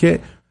میدن که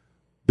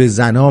به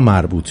زنا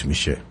مربوط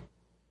میشه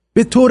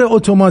به طور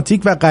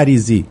اتوماتیک و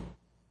غریزی.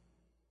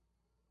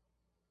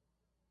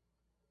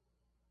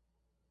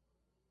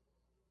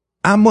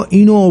 اما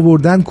اینو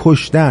آوردن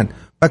کشتن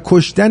و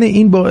کشتن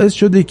این باعث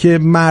شده که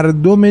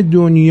مردم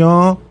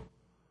دنیا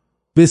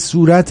به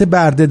صورت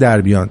برده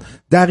در بیان.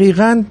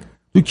 دقیقاً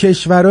تو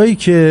کشورهایی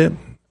که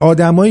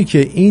آدمایی که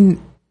این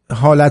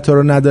حالت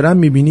رو ندارن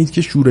میبینید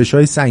که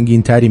شورش‌های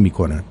سنگین تری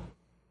میکنن.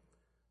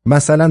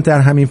 مثلا در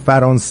همین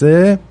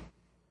فرانسه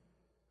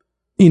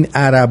این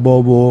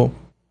عربا و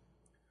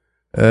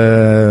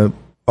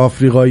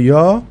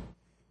آفریقایی‌ها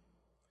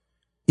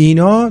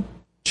اینا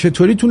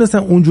چطوری تونستن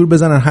اونجور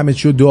بزنن همه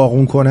چی رو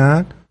داغون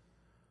کنن؟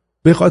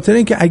 به خاطر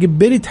اینکه اگه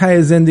بری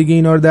ته زندگی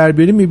اینا رو در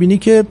بیاری میبینی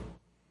که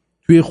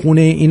توی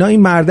خونه اینا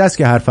این مرد است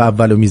که حرف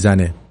اولو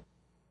میزنه.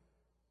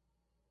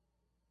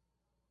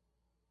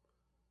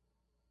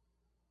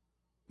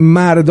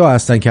 مردا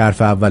هستن که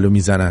حرف اولو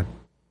میزنن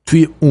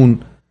توی اون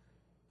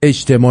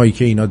اجتماعی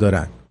که اینا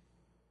دارن.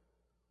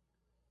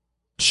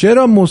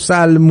 چرا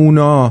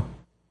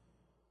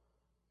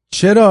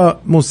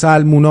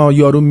مسلمونا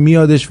یارو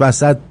میادش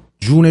وسط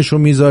جونشو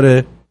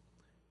میذاره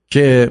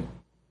که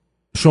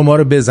شما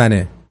رو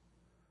بزنه؟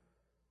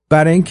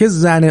 برای اینکه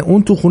زنه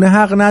اون تو خونه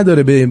حق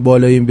نداره به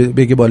بالای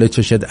بگه بالای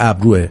چشت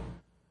ابروه.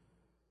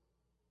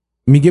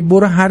 میگه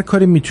برو هر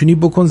کاری میتونی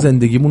بکن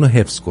زندگیمونو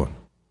حفظ کن.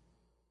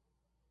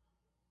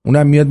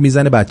 اونم میاد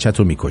میزنه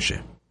بچه‌تو میکشه.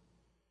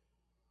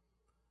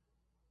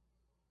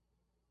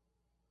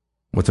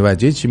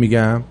 متوجه چی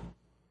میگم؟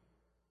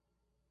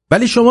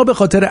 ولی شما به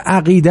خاطر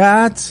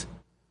عقیدت،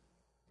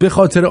 به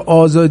خاطر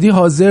آزادی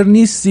حاضر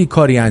نیستی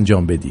کاری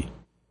انجام بدی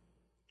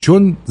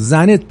چون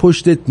زنت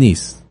پشتت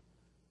نیست.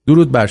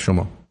 درود بر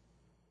شما.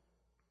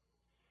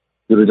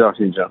 درود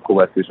آرتین جان،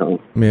 خوب هستی شما؟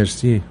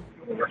 مرسی.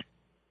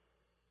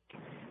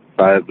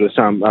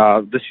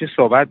 داشتی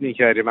صحبت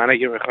میکردی، من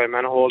اگه میخوای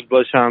من هولد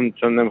باشم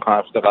چون نمیخوام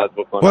حرف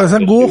قطع بکنم.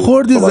 اصلا گو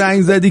خوردی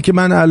زنگ زدی که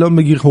من الان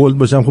بگی هولد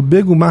باشم. خب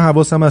بگو، من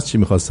حواسم از چی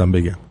میخواستم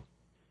بگم.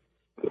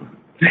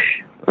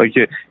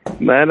 اوکی،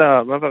 من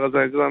فقط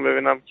زنگ زدم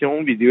ببینم که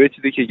اون ویدیو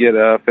چیزی که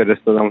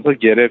فرستادم تو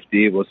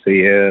گرفتی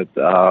واسه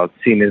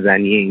سینه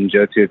زنی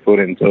اینجا توی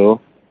تورنتو؟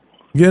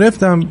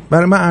 گرفتم.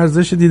 برای من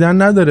ارزش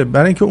دیدن نداره،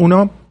 برای اینکه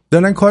اونا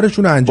دارن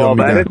کارشون رو انجام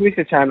میدن. باورت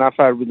میشه چند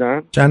نفر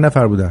بودن؟ چند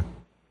نفر بودن؟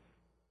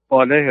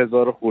 بالای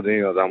 1000 خورده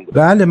این آدم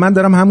بودن. بله، من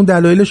دارم همون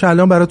دلایلش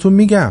الان براتون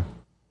میگم.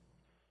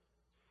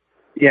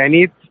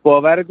 یعنی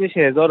باورت میشه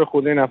 1000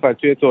 خورده نفر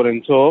توی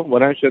تورنتو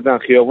بلند شدن،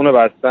 خیابونو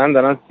بستن،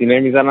 دارن سینه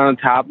میزنن،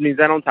 تبل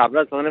میزنن. اون تبل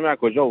اصلا نمیدونم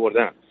کجا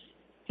آوردن.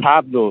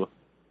 تبل و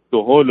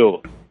دهل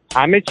و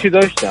همه چی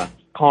داشتن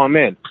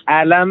کامل،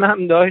 علم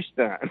هم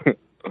داشتن.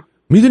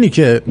 میدونی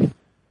که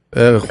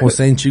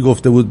حسین چی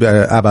گفته بود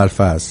به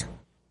ابوالفضل؟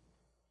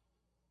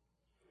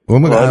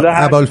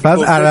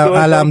 ابوالفضل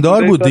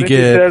علمدار بود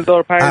دیگه.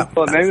 3500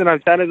 سال نمیدونم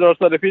چند هزار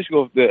سال پیش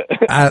گفته.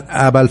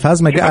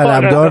 ابوالفضل مگه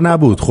علمدار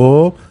نبود؟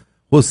 خب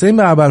حسین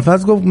به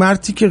ابوالفضل گفت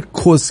مرتی که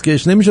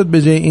کسکش نمیشد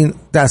به جای این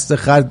دست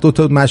خرد 2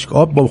 تا مشک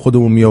آب با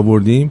خودمون می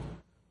آوردیم.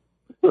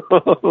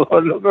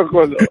 والله به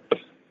خدا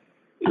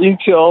این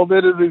چه آب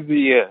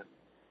ریزیه.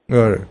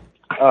 آره.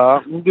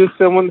 اون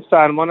دوستمون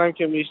سلمان هم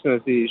که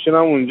میشناسی، ایشون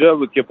هم اونجا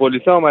بود که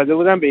پلیس آمده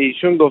بودن به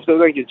ایشون گفته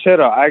بودن که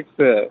چرا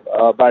عکس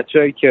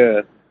بچه‌ای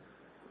که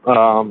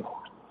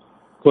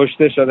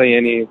کشته شده،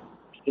 یعنی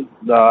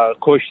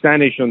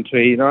کشتنشون تو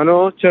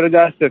ایرانو، چرا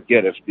دستت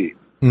گرفتی؟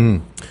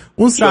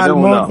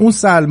 اون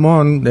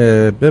سلمان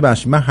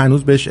ببخشید من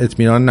هنوز بهش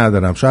اطمینان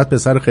ندارم، شاید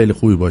پسر خیلی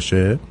خوبی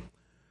باشه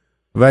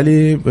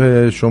ولی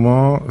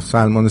شما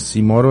سلمان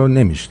سیما رو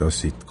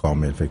نمیشناسید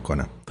کامل فکر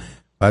کنم.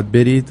 باید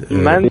برید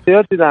من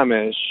زیاد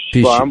دیدمش،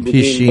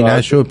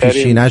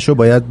 پیشینشو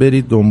باید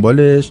برید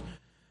دنبالش.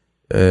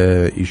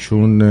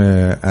 ایشون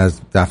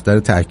از دفتر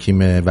تحکیم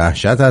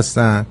وحشت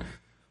هستن.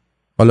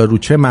 حالا رو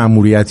چه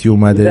مأموریتی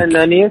اومده؟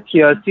 زندانی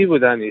سیاسی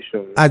بودن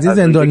ایشون. از این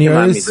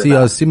زندانی‌های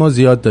سیاسی ما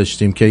زیاد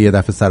داشتیم که یه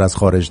دفعه سر از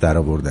خارج در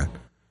آوردن.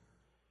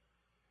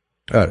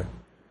 آره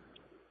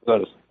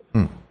درست.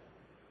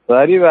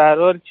 ولی به هر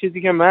حال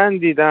چیزی که من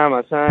دیدم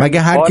مثلا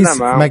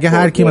مگه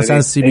هر کی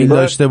مثلا سیبیل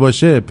داشته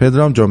باشه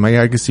پدرام جان، مگه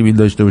هر کی سیبیل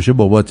داشته باشه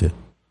باباته؟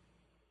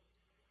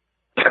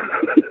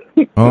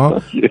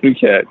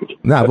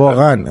 نه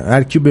واقعا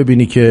هر کی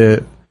ببینی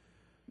که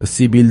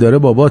سیبیل داره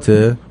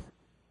باباته؟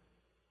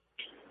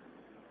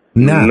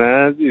 نه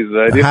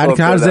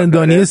هر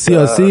زندانی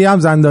سیاسی هم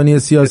زندانی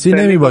سیاسی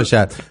نمی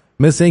باشد.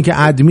 مثل اینکه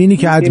ادمینی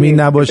که ادمین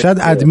نباشد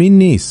ادمین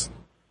نیست.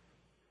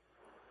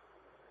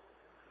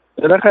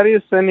 بالاخره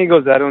یه سنی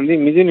گذروندی،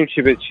 میدونیم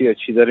چی به چیه،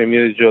 چی داره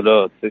میره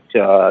جلو،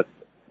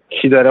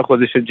 کی داره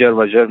خودشو جر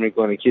و جر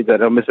میکنه، کی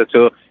داره مثل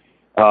تو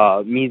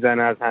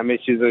میزنه از همه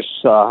چیزش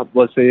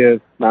واسه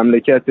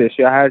مملکتش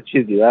یا هر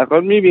چیزی. در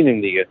حال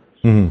میبینیم دیگه.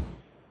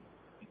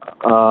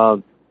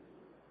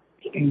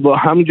 با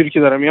همونجوری که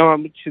دارم میام،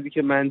 همون چیزی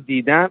که من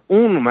دیدم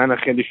اون من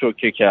خیلی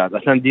شوکه کرد.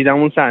 اصلا دیدم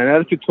اون صحنه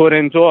رو تو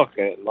تورنتو،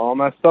 آخه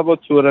لامصب با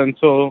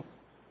تورنتو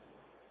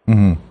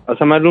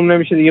اصلا من روم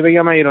نمیشه دیگه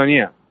بگم من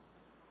ایرانیم.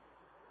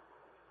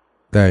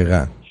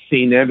 دقیقاً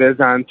سینه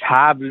بزن،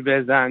 تبل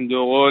بزن،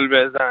 دوغل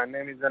بزن،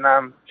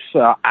 نمیزنم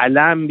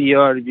علم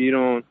بیار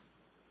بیرون.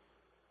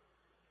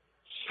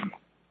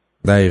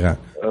 دقیقاً.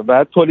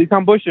 بعد پلیس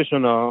هم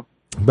پشتشون ها.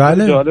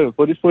 بله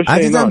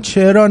عزیزم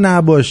چرا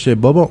نباشه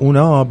بابا،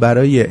 اونا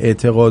برای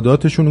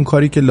اعتقاداتشون اون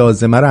کاری که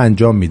لازمه رو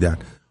انجام میدن.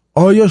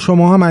 آیا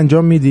شما هم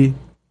انجام میدی؟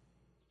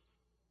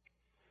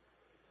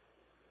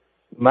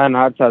 من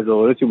هر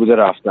تظاهراتی بوده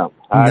رفتم،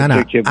 هر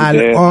نه که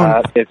بوده،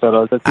 هر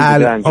اعتراضاتی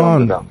بوده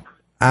انجام دادم.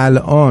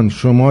 الان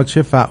شما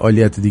چه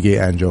فعالیت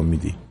دیگه انجام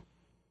میدی؟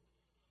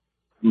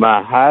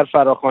 من هر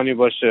فراخوانی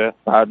باشه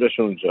فرداش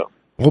اونجا.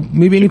 خب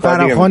میبینی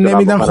فراخوان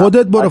نمیدن،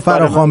 خودت برو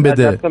فراخوان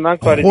بده.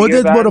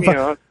 خودت برو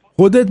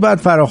خودت باید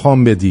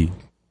فراخوان بدی.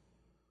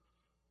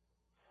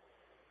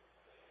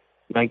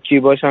 من کی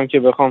باشم که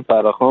بخوام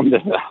فراخوان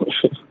بدم؟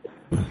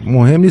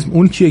 مهم نیست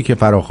اون کیه که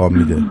فراخوان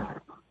میده.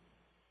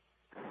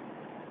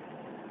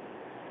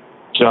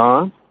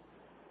 جان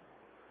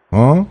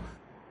ها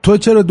تو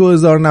چرا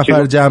 2000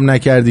 نفر جمع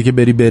نکردی که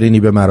بری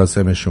به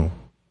مراسمشون؟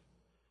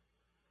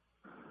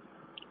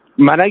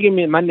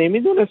 من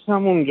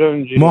نمیدونستم اونجا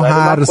اینجوری. ما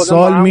هر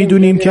سال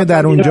میدونیم که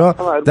در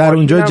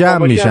اونجا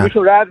جمع میشن.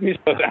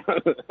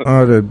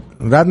 آره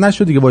رد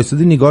نشدی که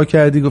وایسادی نگاه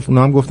کردی،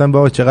 اونا هم گفتن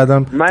بابا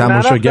چقدرم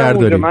تماشاگر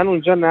داری. من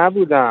اونجا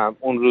نبودم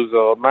اون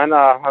روزا، من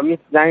همین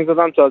زنگ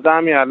زدم تازه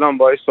همین الان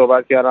باهاش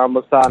صحبت کردم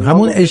با سلام.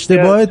 همون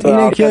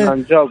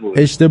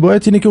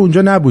اشتباهت اینه که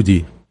اونجا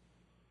نبودی.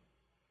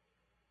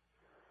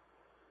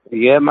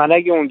 من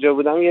اگه اونجا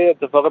بودم یه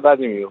اتفاق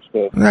بدی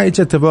میفته. نه هیچ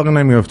اتفاقی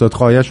نمیافتاد،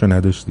 خواهشو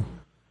نداشتی.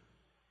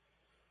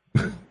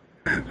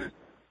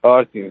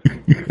 آرتین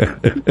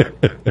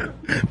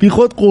بی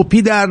خود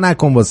قپی در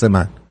نکن واسه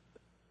من.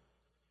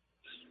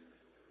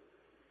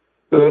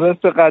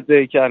 درست قد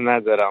کر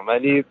ندارم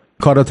ولی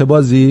کارات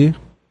بازی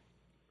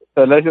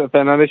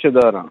فنالشو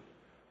دارم.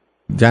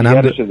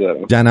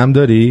 جنم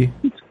داری؟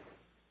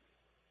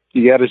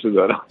 جیگرشو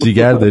دارم.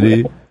 جیگر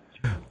داری؟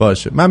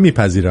 باشه من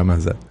میپذیرم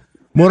ازت.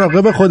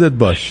 مراقب خودت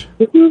باش.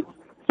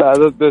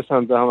 سعادت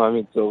بسم تو هم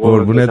همینطور.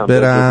 قربونت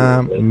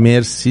برم.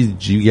 مرسی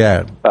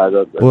جیگر.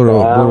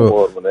 برو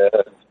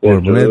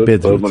قربونت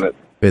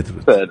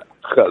بدرود.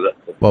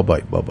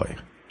 بابای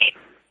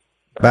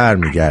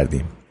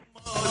برمیگردیم.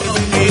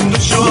 ببین دو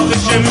شاخ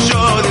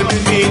شمشاده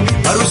ببین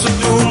عروس و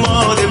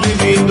دوماده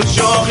ببین دو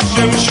شاخ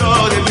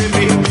شمشاده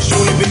ببین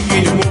بشون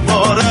بگین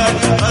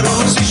مبارک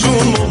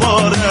عروسیشون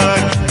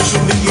مبارک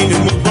بشون بگین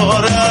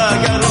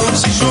مبارک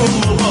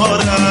عروسیشون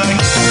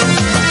مبارک.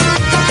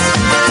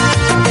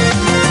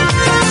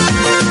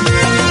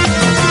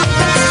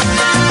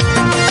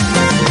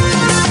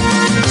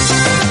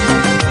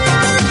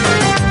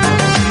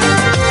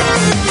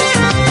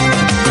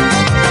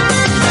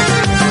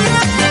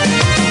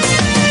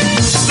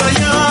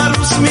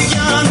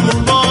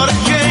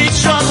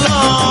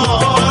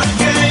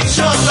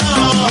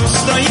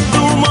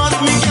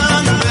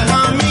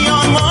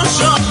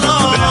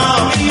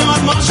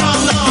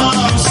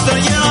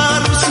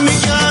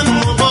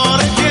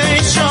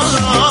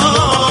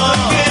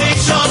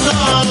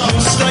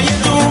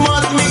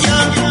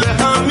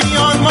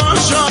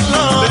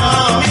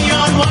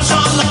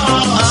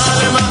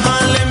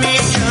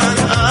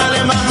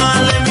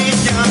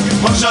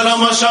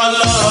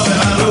 ماشاءالله به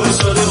عروس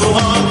و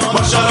دومان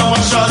ماشاءالله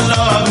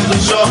ماشاءالله به دو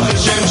شاخ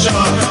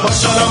شمشاد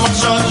ماشاءالله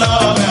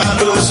ماشاءالله به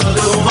عروس و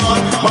دومان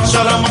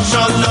ماشاءالله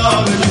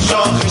ماشاءالله به دو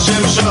شاخ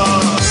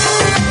شمشاد.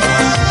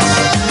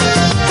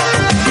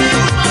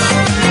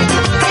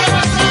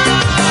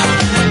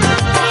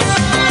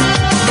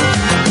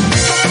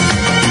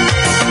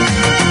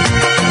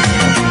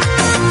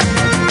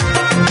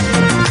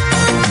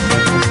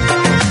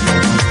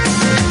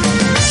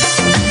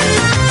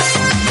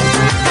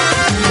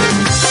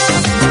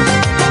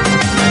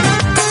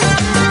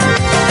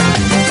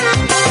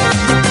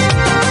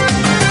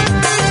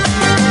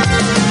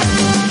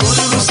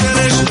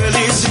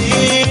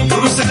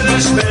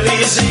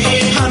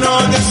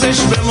 دستش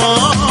به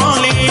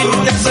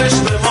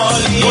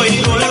مالی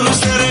وای گل رو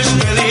سرش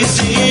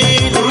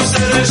بریزی رو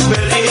سرش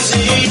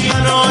بریزی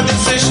هنو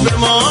دستش به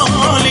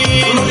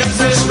مالی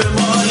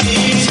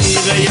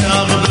تیغه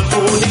عقل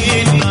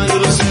خونین من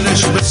رو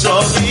سرش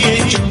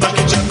بسازی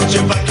چپک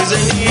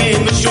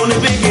زنین بشون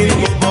بگین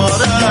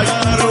مبارک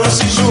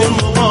عروسیشون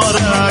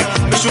مبارک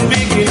بشون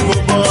بگین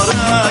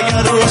مبارک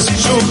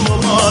عروسیشون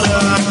مبارک.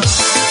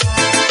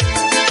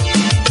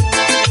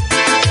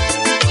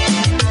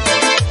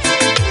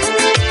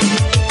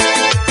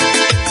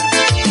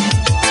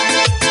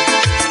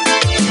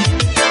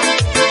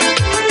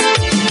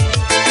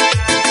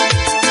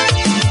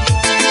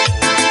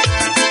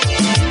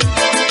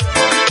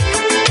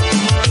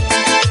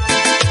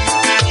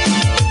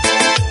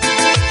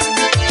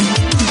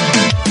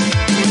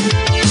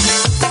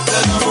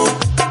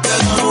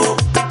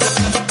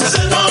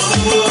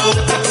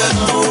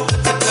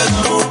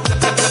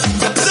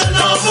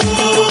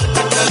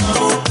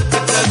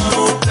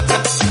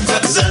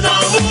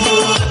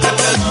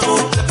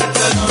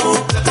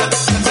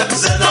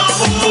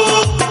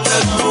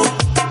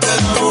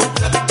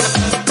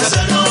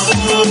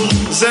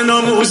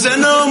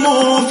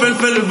 زنامو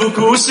فلفل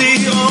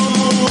بکوسی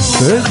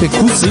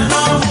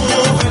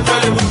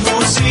فلفل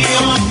بکوسی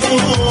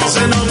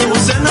زنامو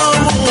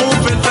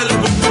فلفل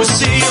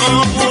بکوسی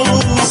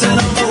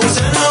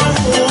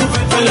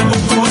فلفل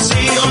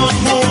بکوسی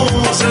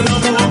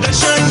زنامو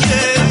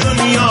قشنگه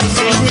دنیا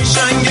زیش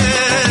میشنگه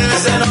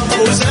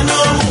زنامو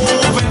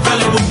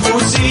فلفل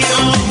بکوسی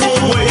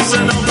وای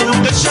زنامو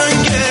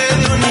قشنگه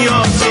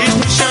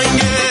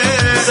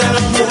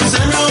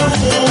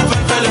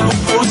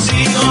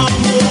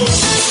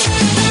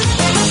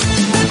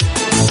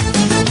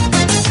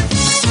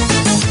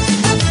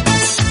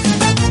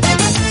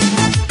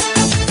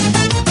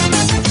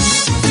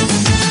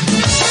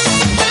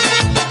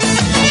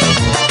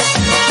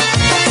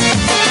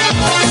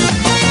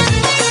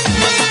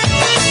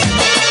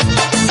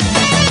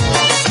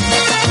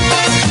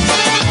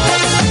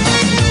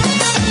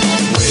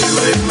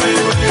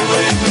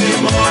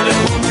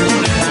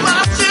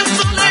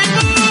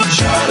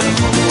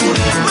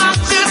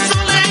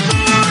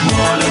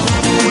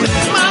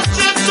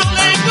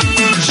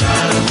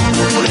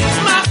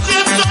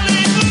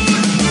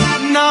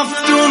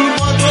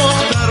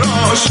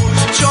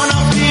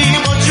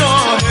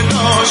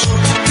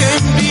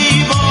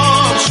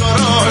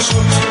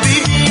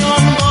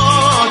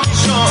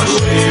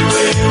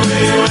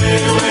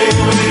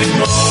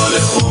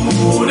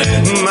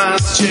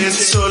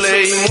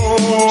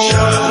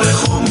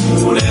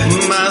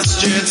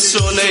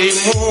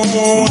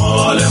سلیمون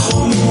مال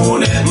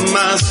خمونه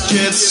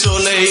مسجد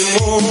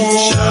سلیمون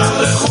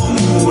شهر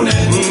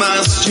خمونه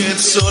مسجد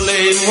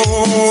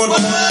سلیمون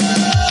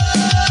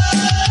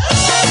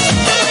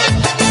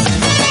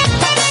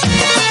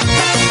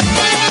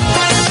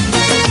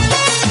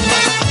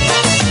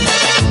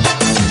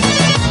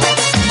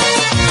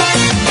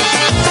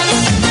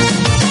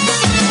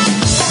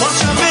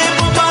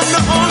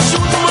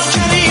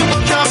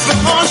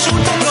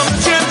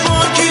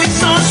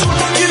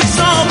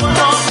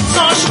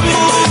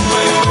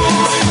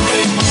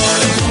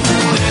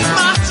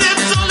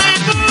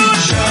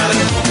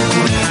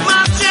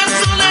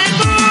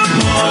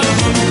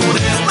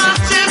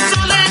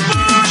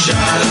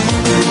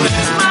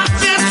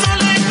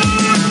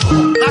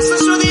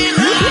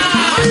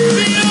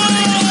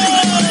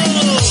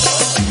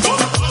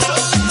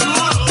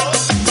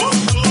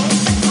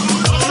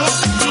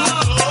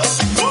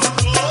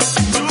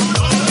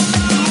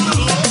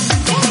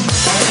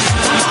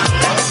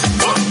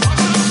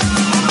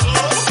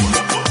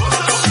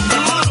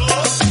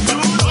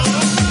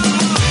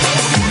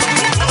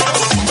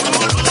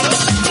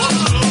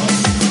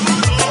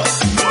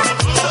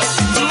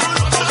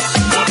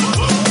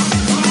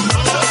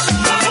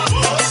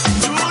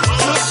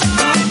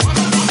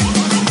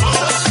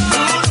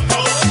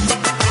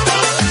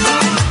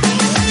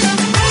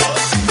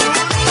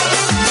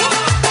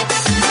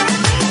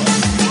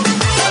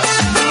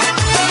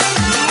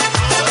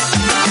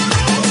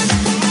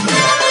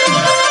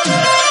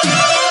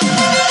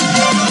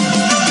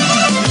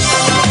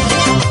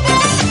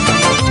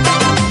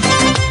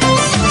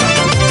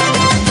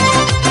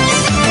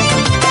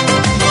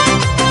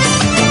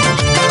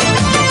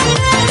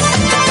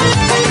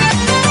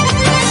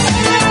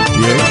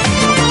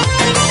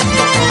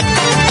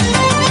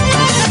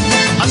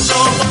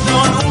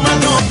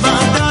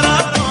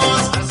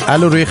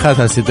الو روی خط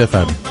هستید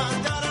بفرمایید.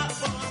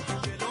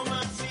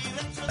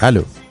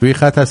 الو روی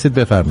خط هستید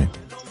بفرمایید.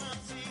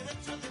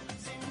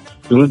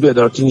 درود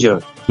به آرتین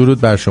جان.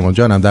 درود بر شما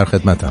جانم، در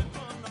خدمتم.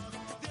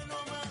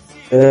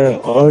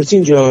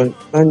 آرتین جان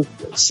من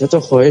 3 تا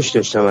خواهش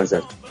داشتم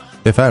ازت.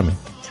 بفرمایید.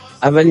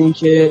 اول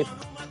اینکه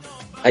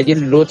اگه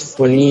لطف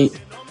کنی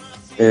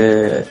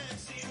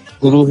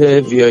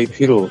گروه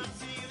VIP رو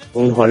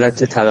اون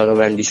حالت طبقه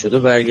بندی شده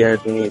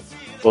برگردونید،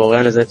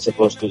 واقعا ازت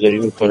سپاسگزاری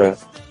میکنم.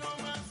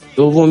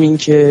 دوم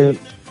اینکه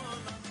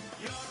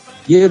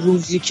یه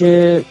روزی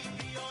که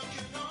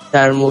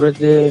در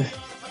مورد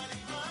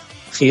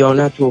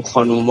خیانت و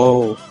خانوما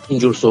و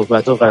اینجور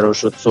صحبت ها قرار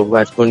شد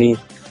صحبت کنی،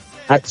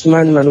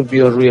 حتما منو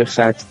بیار روی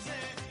خط.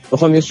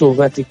 بخوام یه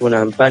صحبتی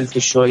کنم، بلکه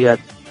شاید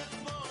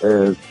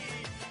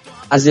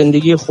از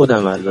زندگی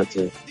خودم،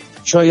 البته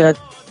شاید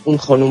اون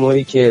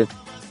خانومایی که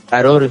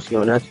قرار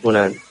خیانت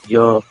کنن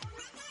یا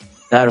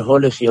در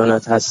حال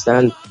خیانت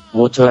هستن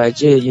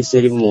متوجه یه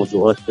سری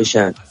موضوعات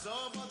بشن.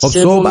 خب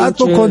صحبت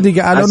بکن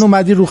دیگه. الان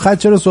اومدی رو خط،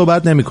 چرا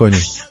صحبت نمی کنی؟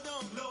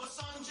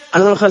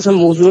 الان خواستم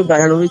موضوع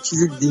برنامه چیز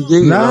دیگه.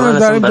 نه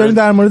داریم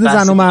در مورد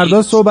زن و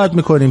مردا صحبت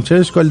میکنیم، چه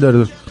اشکالی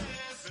داره؟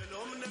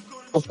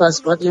 خب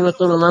پس باید یه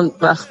مقدار من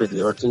وقت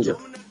بدی آرتین جان.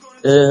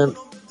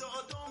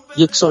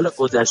 1 سال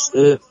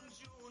گذشته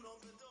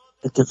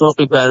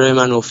اتفاقی برای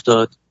من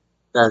افتاد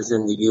در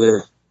زندگی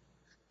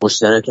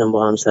مشترکم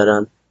با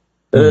همسرم.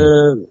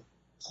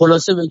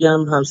 خلاصه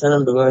بگم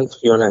همسرم به من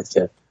خیانت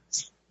کرد.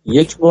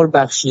 1 بار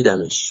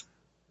بخشیدمش.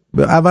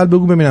 اول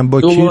بگو ببینم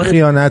با کی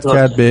خیانت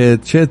کرد، به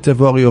چه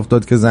اتفاقی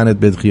افتاد که زنت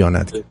بهت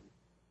خیانت کرد؟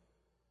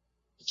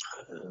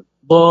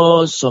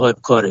 با صاحب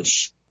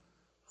کارش.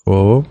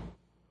 خب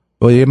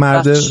با یه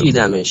مرد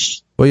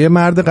بخشیدمش. با یه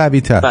مرد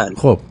قوی تر. بله.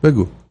 خب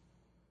بگو.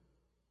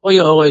 با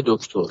یه آقای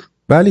دکتر.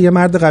 بله یه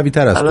مرد قوی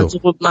تر از تو.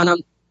 خب منم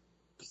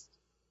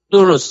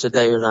درسته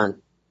دقیقاً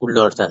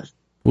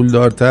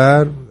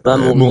پولدارتر و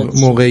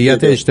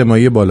موقعیت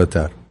اجتماعی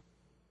بالاتر.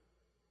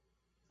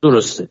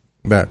 درسته.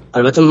 بله.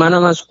 البته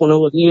منم از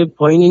خانواده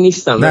پایینی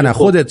نیستم. نه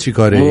خودت چی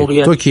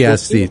کاره؟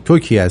 تو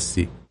کی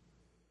هستی؟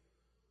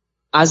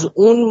 از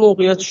اون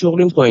موقعیت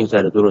شغلیم پایین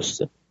تره.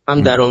 درسته.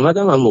 هم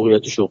درآمدم هم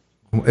موقعیت شغل.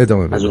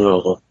 ادامه بده. از اون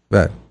آقا.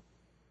 بله.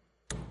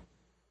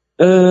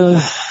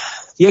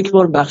 1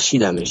 بار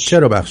بخشیدمش.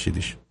 چرا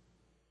بخشیدیش؟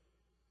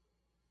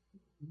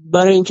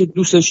 برای اینکه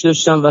دوستش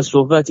داشتم و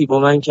صحبتی با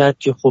من کرد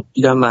که خب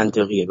دیدم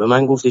منطقیه. به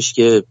من گفتش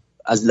که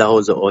از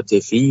لحاظ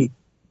عاطفی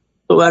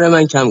تو برای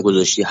من کم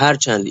گذاشتی،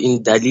 هرچند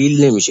این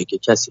دلیل نمیشه که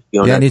کسی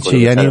خیانت کنه. یعنی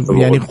چی؟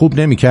 یعنی خوب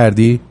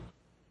نمی‌کردی؟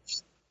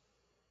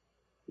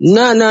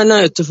 نه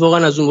اتفاقا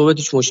از اون بابت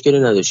هیچ مشکلی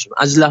نداشتیم.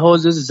 از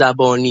لحاظ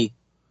زبانی.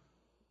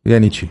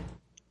 یعنی چی؟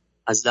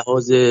 از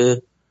لحاظ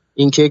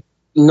اینکه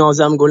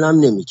نازم گلم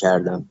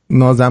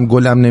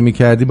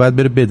نمی‌کردی باید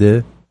بره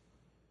بده؟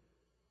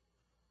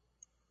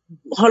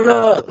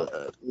 حالا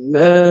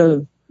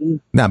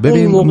نه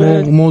ببین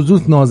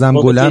موضوع نازم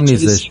گلم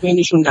نیستش.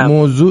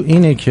 موضوع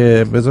اینه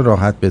که بذار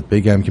راحت بهت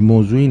بگم که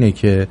موضوع اینه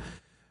که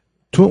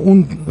تو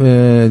اون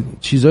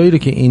چیزایی رو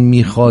که این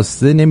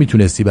میخواسته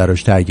نمیتونستی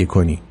براش تهیه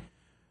کنی،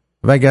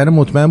 وگرنه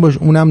مطمئن باش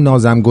اونم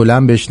نازم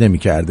گلم بهش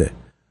نمیکرده.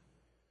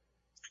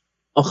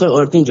 آخه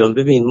آرتین جان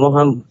ببین،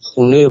 ما هم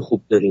خونه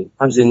خوب داریم،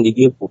 هم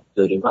زندگی خوب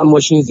داریم، هم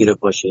ماشین زیر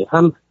پاشه،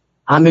 هم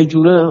همه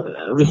جوره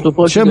ریخت و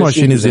پاش. چه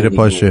ماشینی زیر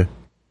پاشه؟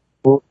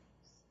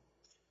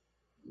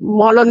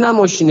 حالا نه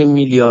ماشین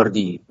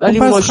میلیاردی، ولی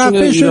پس ماشین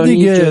خفه شو ایرانی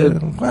دیگه، که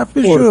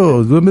خفه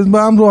شو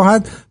با هم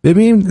راحت.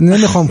 ببین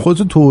نمیخوام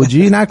خودتو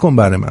توجیه نکن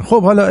برای من.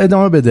 خب حالا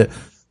ادامه بده.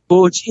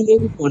 توجیه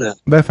نمی‌کنم.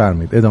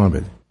 بفرمایید ادامه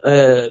بده.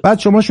 بعد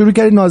شما شروع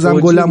کردی نازم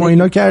گلم و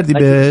اینا کردی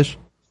بهش؟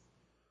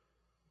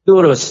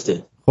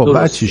 درسته. خب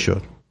بعد چی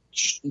شد؟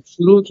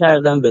 شروع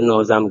کردم به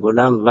نازم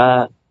گلم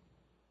و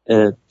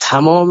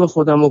تمام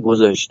خودم رو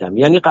گذاشتم،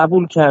 یعنی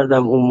قبول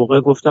کردم. اون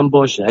موقع گفتم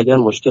باشه اگر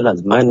مشکل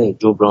از من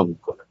جبران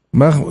میکنم.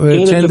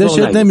 چندشت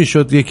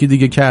نمیشد یکی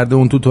دیگه کرده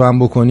اون تو هم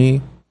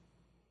بکنی؟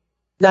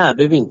 نه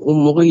ببین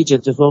اون موقع هیچ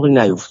اتفاقی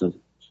نیفتاد.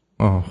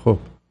 خب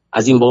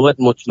از این بابت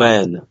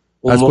مطمئنم.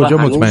 از کجا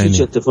مطمئنی؟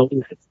 هیچ اتفاقی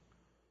نیفتاد.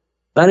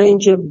 برای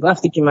اینکه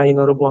وقتی که من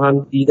اینا رو با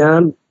هم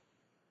دیدم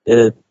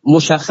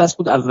مشخص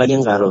بود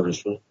اولین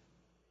قرارشون.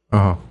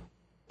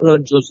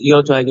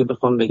 جزئیات رو اگه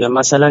بخوام بگم،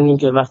 مثلا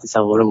اینکه وقتی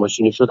سوار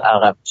ماشینی شد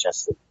عقب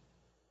نشسته.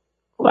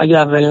 خب اگه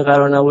اولین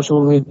قرار نباشه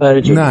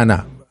میپره جلو.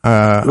 نه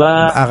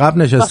عقب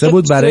نشسته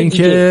بود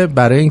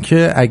برای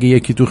اینکه اگه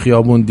یکی تو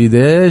خیابون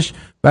دیدش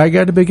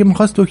برگرده بگه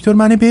میخواست دکتر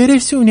منو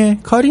برسونه،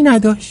 کاری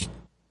نداشت.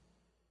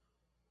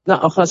 نه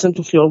آخه اصلا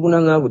تو خیابون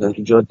هم نبودن،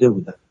 تو جاده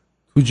بودن.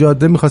 تو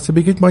جاده میخواسته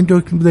بگه ما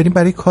دکتر داریم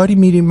برای کاری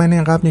میریم، من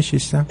عقب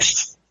نشستم.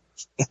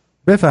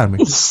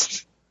 بفرمایید.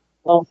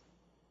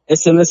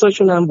 اس ام اس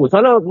هاشون هم بود،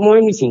 حالا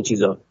مهم نیست این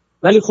چیزا،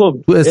 ولی خب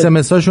تو اس ام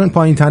اس هاشون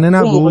پایین تنه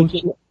نبود؟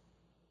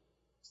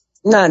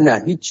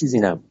 نه هیچ چیزی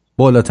نبود.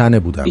 بالا تنه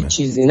بودم. هیچ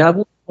چیزی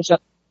نبود.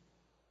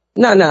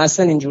 نه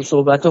اصلا اینجور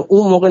صحبت ها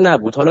اون موقع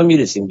نبود. حالا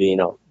میرسیم به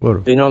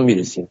اینا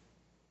میرسیم.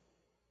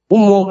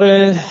 اون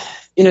موقع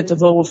این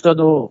اتفاق افتاد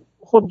و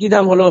خب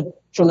دیدم حالا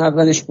چون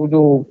اولش بود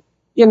و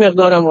یه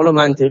مقدارم حالا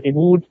منطقی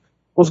بود،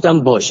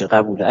 گفتم باشه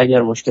قبوله،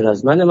 اگر مشکل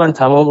از من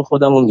تمام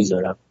خودم رو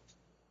میذارم.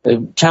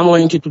 کما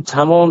اینکه تو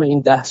تمام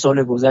این 10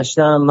 سال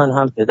گذشتم من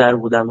هم پدر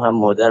بودم، هم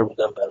مادر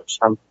بودم براش،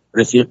 هم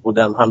رفیق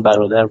بودم، هم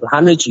برادر بودم،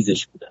 همه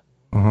چیزش بودم.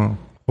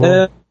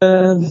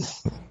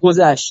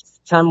 گذشت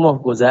چند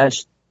ماه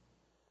گذشت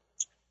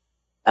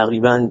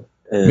تقریبا.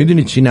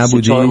 میدونی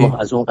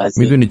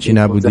چی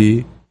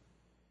نبودی؟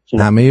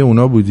 همه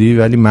اونا بودی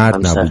ولی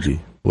مرد نبودی.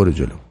 برو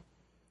جلو.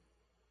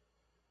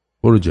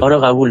 آره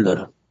قبول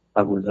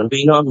دارم به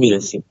اینا هم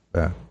میرسیم.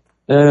 3-4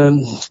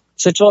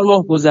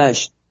 ماه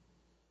گذشت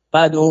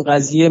بعد اون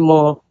قضیه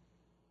ما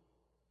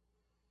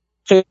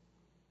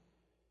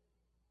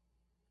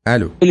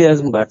خیلی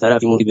از اون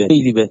برطرفیم،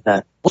 خیلی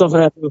بهتر،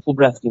 مسافرت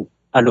خوب رفتیم.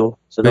 الو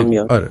صدا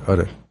میاد؟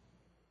 آره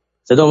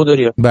صدامو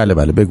داری؟ بله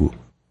بگو.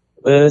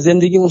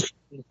 زندگیمون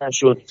بهتر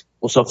شد،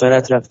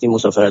 مسافرت رفتیم،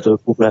 مسافرت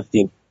خوب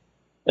رفتیم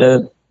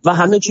و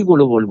همه چی گل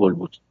و بلبل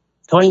بود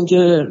تا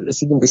اینکه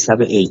رسیدیم به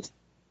شب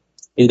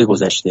عید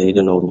گذشته، عید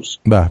نوروز.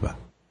 به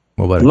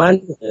مبارک.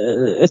 من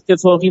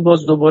اتفاقی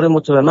باز دوباره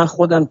من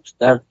خودم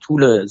در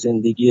طول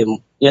زندگی،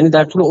 یعنی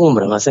در طول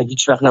عمرم مثلا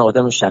هیچ وقت نه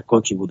آدم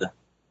شکاکی بودم،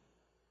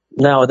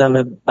 نه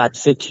آدم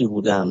بدفکری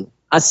بودم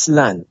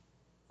اصلا،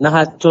 نه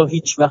حتی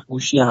هیچ وقت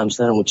گوشی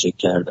همسرمو چک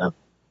کردم،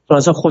 چون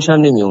اصلا خوشم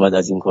نمی اومد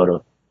از این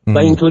کارا و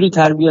اینطوری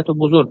تربیت رو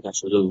بزرگ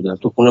نشده بودم.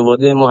 تو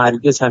خانواده ما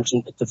هرگز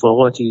همچین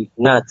اتفاقاتی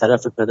نه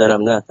طرف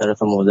پدرم نه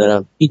طرف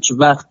مادرم هیچ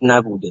وقت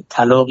نبوده،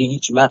 طلاقی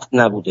هیچ وقت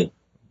نبوده،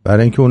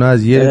 برای اینکه اونا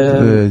از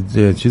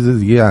یه چیز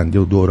دیگه اند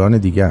یا دوران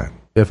دیگه اند.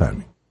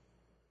 بفرمایید.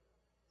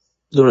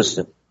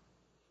 درسته.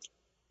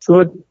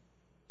 شد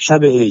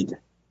شب عید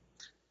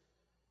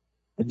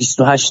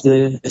 28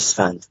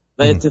 اسفند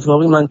و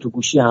اتفاقی من تو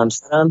گوشی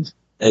همسرم،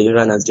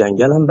 ایران از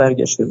جنگلم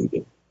برگشته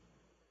بودیم،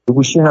 تو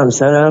گوشی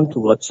همسرم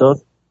تو واتساپ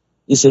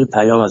یه سری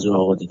پیام از اون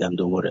آقا دیدم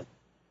دوباره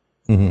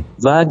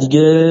و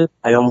دیگه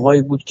پیام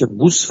هایی بود که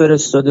بوس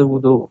فرستاده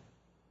بود و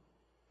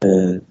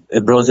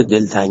ابراز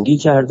دلتنگی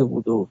کرده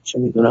بود و چه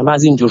میدونم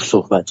از این جور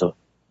صحبت ها.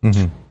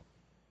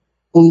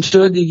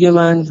 اونجا دیگه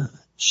من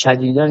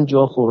شدیداً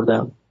جا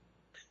خوردم.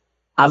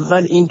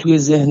 اول این توی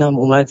ذهنم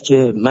اومد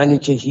که منی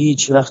که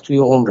هیچ وقت توی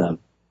عمرم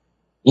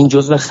این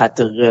جزو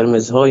خط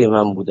قرمزهای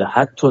من بوده،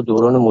 حتی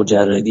دوران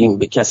مجردیم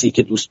به کسی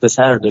که دوست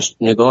پسر داشت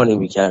نگاه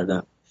نمی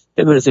کردم،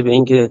 به برسه به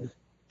این که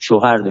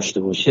شوهر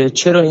داشته باشه،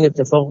 چرا این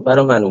اتفاق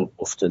برای من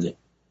افتاده.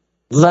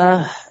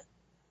 و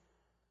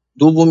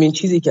دومین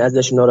چیزی که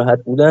ازش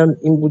ناراحت بودم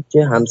این بود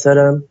که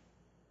همسرم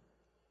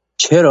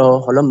چرا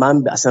حالا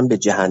من اصلا به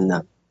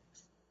جهنم،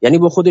 یعنی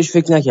با خودش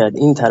فکر نکرد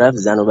این طرف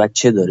زن و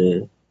بچه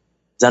داره،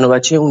 زن و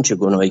بچه اون چه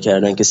گناهی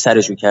کردن که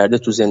سرشو کرده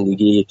تو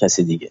زندگی یک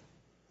کسی دیگه.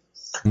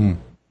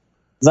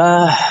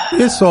 و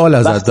یه سوال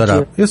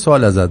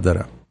ازت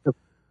دارم.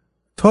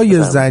 تا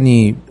یه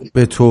زنی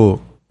به تو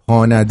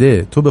پا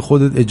نده تو به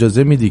خودت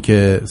اجازه میدی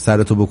که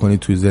سرتو بکنی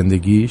توی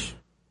زندگیش؟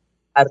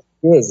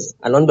 هرگز.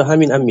 الان به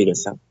همین هم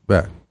میرسم.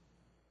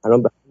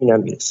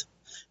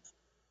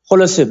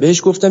 خلاصه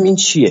بهش گفتم این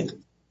چیه؟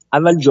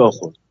 اول جا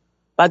خورد،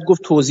 بعد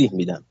گفت توضیح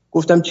میدم.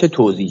 گفتم چه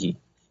توضیحی؟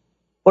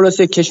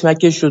 خلاصه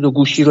کشمکش شد و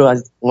گوشی رو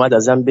اومد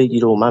ازم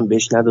بگیره و من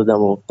بهش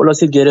ندادم و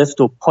خلاصه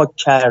گرفت و پاک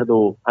کرد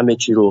و همه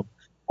چی رو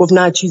گفت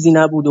نه چیزی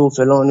نبوده و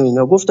فلان و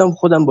اینا. گفتم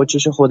خودم با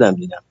چش خودم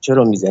دیدم،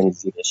 چرا میزنی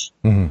زیرش؟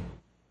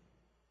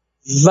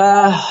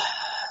 و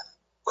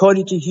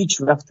کاری که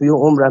هیچ وقت توی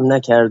عمرم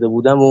نکرده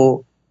بودم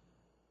و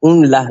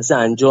اون لحظه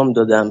انجام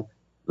دادم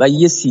و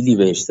یه سیلی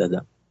بهش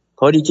زدم،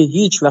 کاری که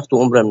هیچ وقت تو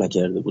عمرم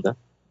نکرده بودم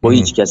با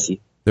هیچ کسی.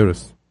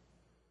 درست.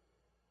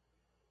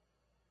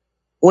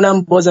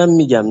 اونم بازم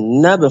میگم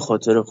نه به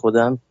خاطر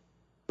خودم،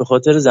 به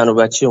خاطر زن و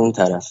بچه اون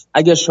طرف.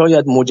 اگر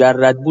شاید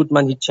مجرد بود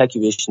من هیچ چکی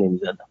بهش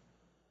نمیزدم،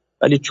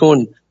 ولی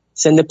چون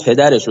سن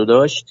پدرشو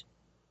داشت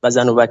و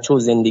زن و بچه و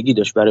زندگی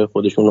داشت برای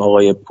خودشون،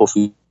 آقای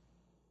پوفی.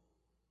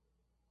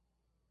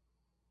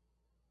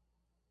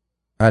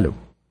 الو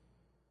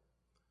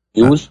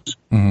یوز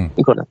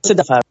میکنم سه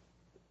دفعه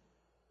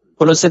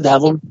خلاصه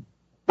دوام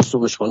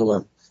صبحش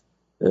خانومم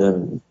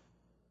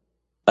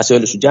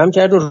وسایلشو جمع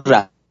کرد و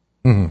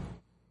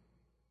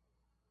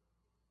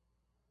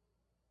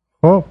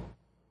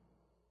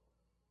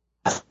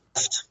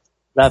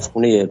رفت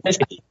خونه.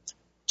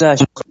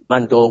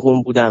 من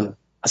داغون بودم،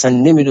 اصلا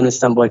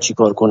نمیدونستم باید چی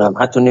کار کنم،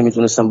 حتی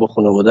نمیدونستم با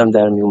خانوادم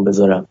در میون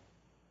بذارم.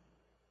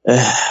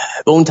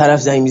 به اون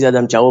طرف زنگ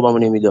میزدم جوابمو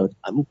نمیداد،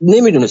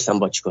 نمیدونستم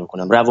باید چی کار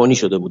کنم، روانی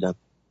شده بودم.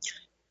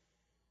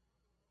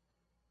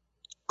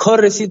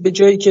 کار رسید به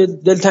جایی که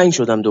دلتنگ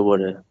شدم،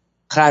 دوباره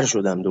خر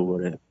شدم.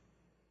 دوباره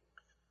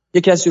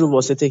یک کسی رو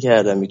واسطه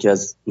کردم، یکی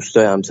از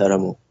دوستای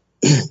همسرمو.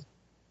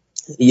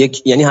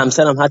 یعنی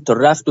همسرم حتی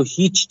رفت و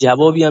هیچ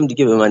جوابی هم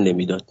دیگه به من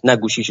نمیداد، نه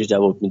گوشیش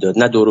جواب میداد،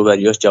 نه دور و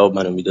بریاش جواب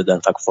منو میدادن،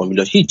 فک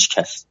فامیلاش، هیچ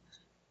کس.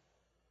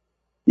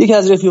 یکی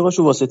از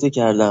رفیقاشو واسطه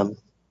کردم،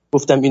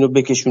 گفتم اینو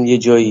بکشون یه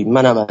جایی،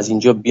 منم از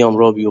اینجا بیام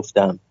راه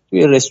بیفتم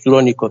توی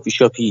رستورانی، کافی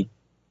شاپی،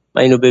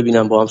 من اینو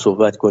ببینم، با هم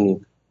صحبت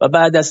کنیم. و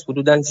بعد از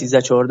حدوداً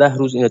 13-14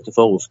 روز این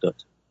اتفاق افتاد.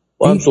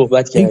 با هم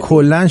صحبت کردیم. این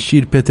کلاً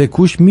شیرپته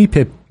کوش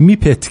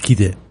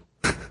میپتکیده.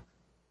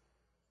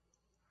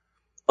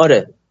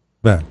 آره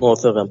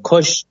موافقم.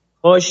 کاش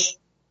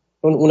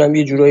چون اونم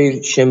یه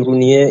جورایی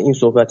شمرونیه این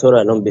صحبت‌ها رو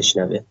الان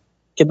بشنوه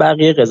که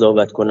بقیه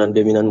قضاوت کنن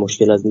ببینن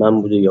مشکل از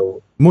من بوده یا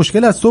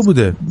مشکل از تو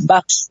بوده.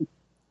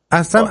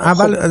 اصلا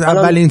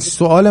اولین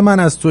سوال من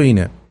از تو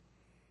اینه،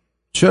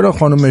 چرا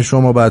خانم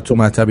شما باید تو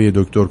مطب یه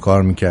دکتر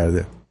کار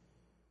میکرده؟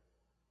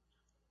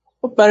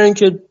 خب برای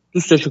اینکه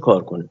دوستشو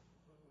کار کنه.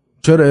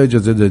 چرا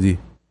اجازه دادی؟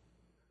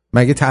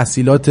 مگه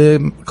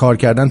تحصیلات کار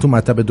کردن تو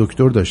مطب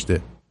دکتر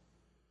داشته؟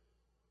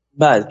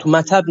 بله تو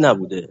مطب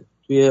نبوده،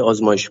 توی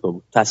آزمایشگاه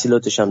بود،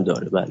 تحصیلاتش هم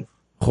داره. بله.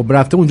 خب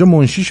رفته اونجا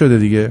منشی شده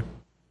دیگه؟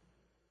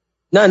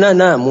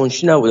 نه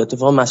منشی نبود،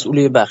 اتفاقا مسئول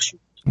یه بخشی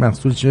بود.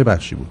 مسئول چه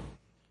بخشی بود؟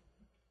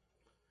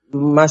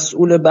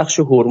 مسئول بخش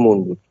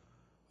هورمون بود.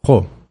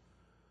 خب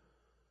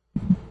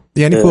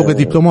یعنی فوق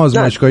دیپلم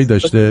آزمایشگاهی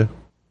داشته؟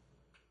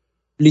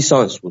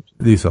 لیسانس بود.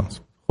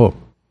 خب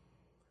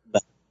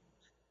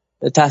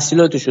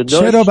تحصیلاتشو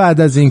داشت. چرا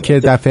بعد از این که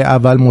دفعه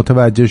اول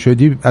متوجه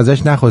شدی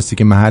ازش نخواستی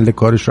که محل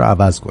کارش رو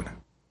عوض کنه؟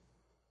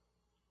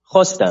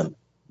 خواستم،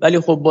 ولی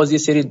خب باز یه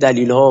سری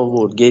دلیل ها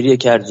آورد، گریه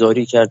کرد،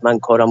 زاری کرد. من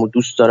کارمو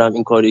دوست دارم،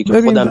 این کاری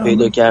که خودم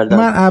پیدا کردم.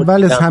 من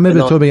اول از همه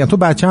به تو بگم، تو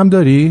بچه هم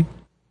داری؟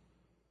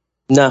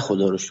 نه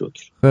خدا رو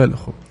شکر. خیلی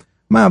خوب.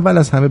 من اول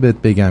از همه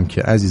بهت بگم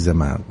که عزیز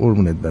من،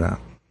 قربونت برم،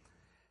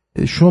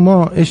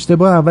 شما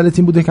اشتباه اولت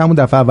این بوده که همون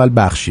دفعه اول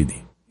بخشیدی.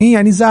 این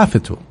یعنی ضعف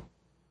تو.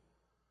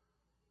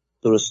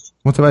 درست.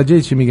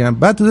 متوجه چی میگم؟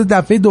 بعد تو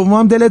دفعه دوم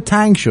هم دلت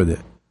تنگ شده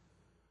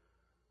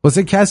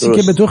واسه کسی درست.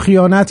 که به تو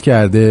خیانت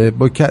کرده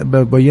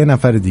با یه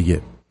نفر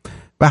دیگه،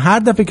 و هر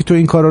دفعه که تو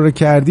این کارا رو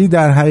کردی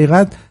در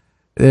حقیقت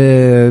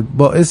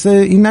باعث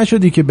این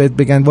نشدی که بهت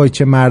بگن وای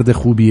چه مرد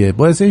خوبیه،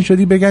 باعث این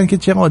شدی بگن که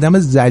چه آدم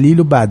ذلیل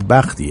و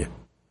بدبختیه.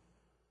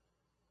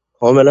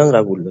 کاملا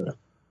قبول دارم.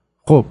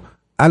 خب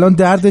الان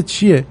دردت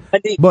چیه؟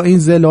 با این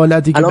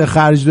ذلالتی که به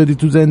خرج دادی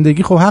تو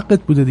زندگی، خب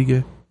حقت بوده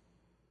دیگه.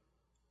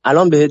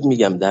 الان بهت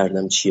میگم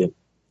دردم چیه.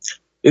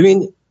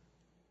 ببین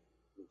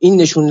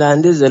این نشون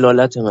دهنده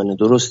ذلالت منه،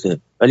 درسته،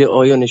 ولی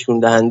آیا نشون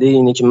دهنده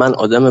اینه که من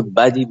آدم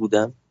بدی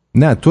بودم؟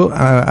 نه تو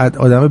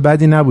آدم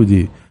بدی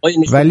نبودی،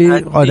 ولی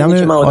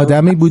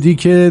آدمی بودی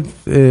که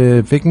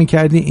فکر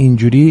میکردی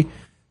اینجوری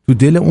تو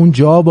دل اون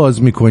جا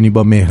باز میکنی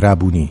با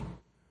مهربونی.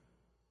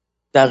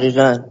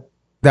 دقیقاً.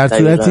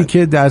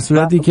 در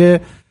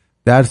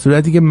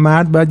صورتی که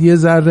مرد باید یه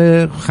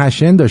ذره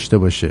خشن داشته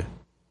باشه،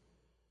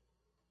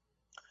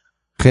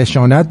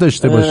 خشانت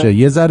داشته باشه،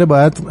 یه ذره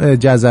باید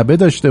جذبه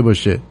داشته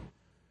باشه.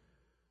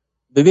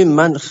 ببین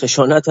من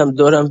خشانتم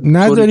دارم.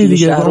 نداری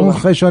دیگه، اون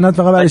خشانت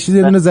فقط برای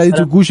چیزی دونه زدی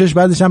تو گوشش،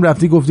 بعدش هم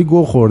رفتی گفتی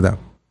گو خوردم.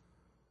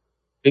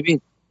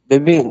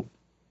 ببین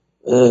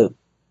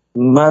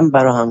من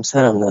برای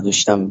همسرم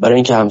نداشتم، برای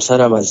اینکه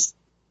همسرم از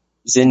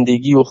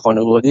زندگی و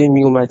خانواده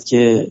می اومد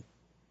که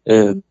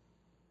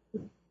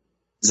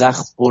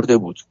زخم خورده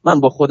بود. من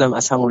با خودم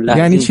از همون لحظه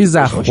یعنی چی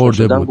زخم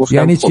خورده بود؟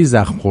 یعنی چی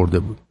زخم خورده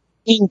بود؟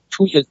 این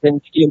توی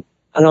زندگی،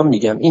 الان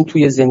میگم، این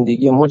توی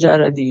زندگی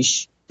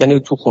مجردیش، یعنی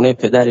تو خونه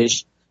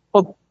پدرش،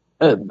 خب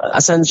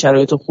اصلا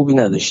شرایط خوبی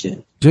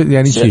نداشته.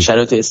 یعنی چی؟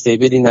 شرایط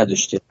استیبلی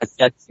نداشته،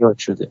 اذیت زیاد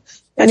شده،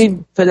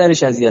 یعنی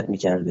پدرش اذیت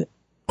میکرده.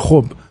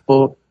 خب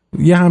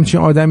یه همچین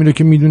آدمی رو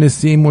که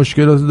میدونستی این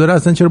مشکلات داره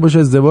اصلا چرا باش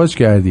ازدواج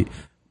کردی؟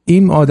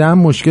 این آدم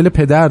مشکل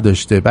پدر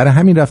داشته، برای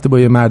همین رفته با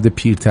یه مرد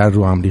پیرتر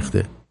رو هم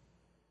ریخته.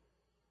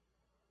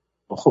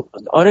 خب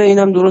آره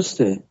اینم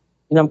درسته،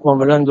 اینم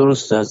کاملا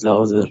درسته از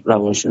لحاظ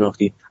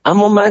روانشناختی،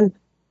 اما من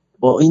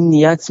با این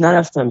نیت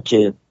نرفتم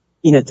که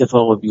این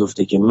اتفاق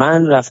بیفته، که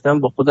من رفتم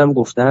با خودم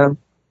گفتم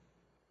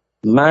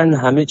من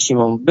همه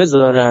چیمو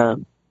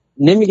بذارم،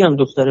 نمیگم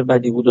دختر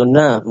بدی بود و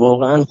نه،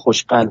 واقعا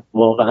خوشقلب،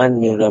 واقعا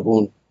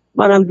مهربون،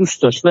 منم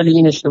دوست داشت، ولی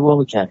این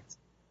اشتباهو کرد.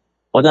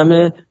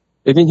 آدم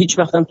ببین هیچ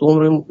وقتم تو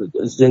عمر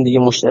زندگی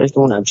مشترک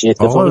اون همچین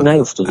اتفاقی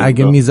نیفتاده.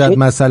 اگه میزد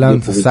مثلا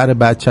سر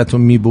بچه‌تو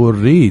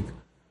میبرید،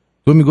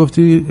 تو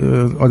میگفتی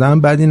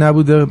آدم بدی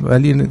نبوده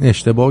ولی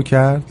اشتباه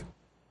کرد؟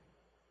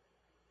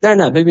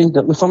 نه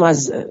ببین میخوام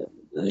از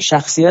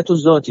شخصیت و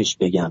ذاتش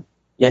بگم،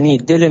 یعنی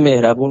دل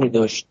مهربونی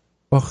داشت،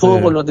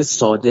 فوق‌العاده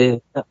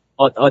ساده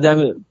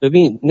آدم.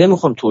 ببین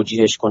نمیخوام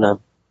توجیهش کنم،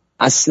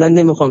 اصلا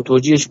نمیخوام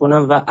توجیهش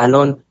کنم و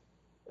الان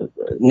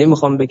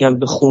نمیخوام بگم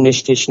به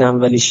خونش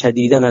تشنم، ولی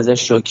شدیداً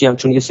ازش شاکیم،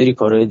 چون یه سری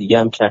کارهای دیگه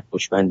هم کرد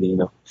پشمنده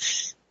اینا.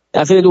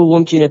 دفعه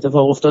دوم که این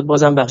اتفاق افتاد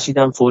بازم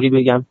بخشیدم، فوری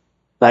بگم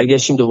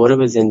برگشتیم دوباره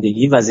به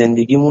زندگی و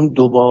زندگیمون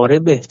دوباره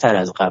بهتر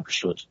از قبل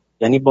شد،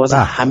 یعنی باز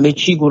همه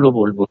چی گل و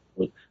بلبل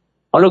بود.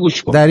 حالا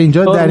گوش کن، در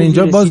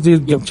اینجا باز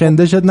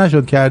چندشت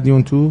نشد کردی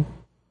اون تو،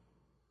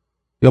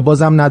 یا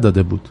بازم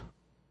نداده بود؟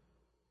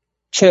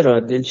 چرا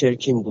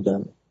دلچرکین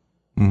بودم.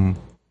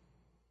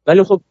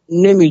 ولی خب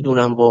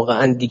نمیدونم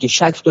واقعا، دیگه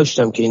شک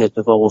داشتم که این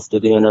اتفاق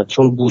افتاده یا نه،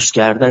 چون بوس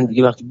کردن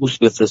دیگه وقتی بوس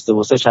بفرسته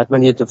واسه حتما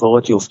یه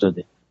اتفاقاتی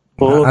افتاده.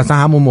 اصلا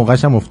همون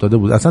موقعش هم افتاده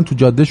بود. اصلا تو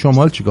جاده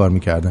شمال چیکار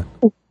میکردن؟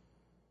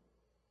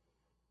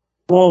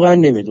 واقعا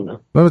نمیدونم.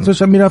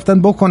 مثلا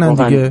میرفتن بکنن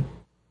واقعا. دیگه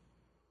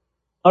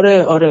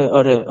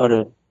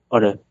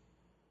آره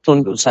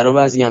چون سر و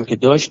وضعی هم که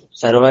داشت،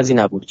 سر و وضعی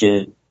نبود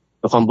که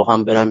بخوام با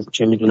هم برم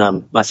چه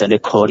میدونم مسئله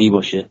کاری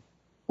باشه،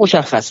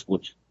 مشخص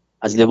بود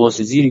از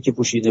لباس زیری که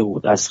پوشیده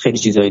بود، از خیلی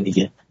چیزهای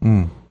دیگه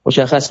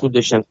مشخص بود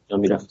داشتم کجا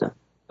میرفتن.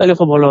 ولی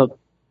خب حالا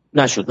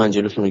نشد، من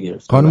جلوشون رو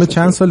گرفتم. خانم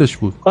چند سالش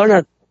بود؟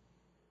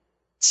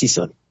 30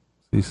 سال.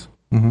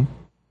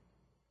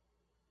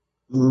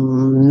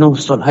 9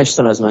 سال 8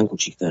 سال از من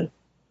کوچیک‌تره.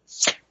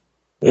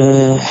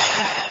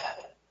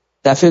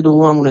 دفعه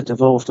دوم اون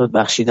اتفاق افتاد،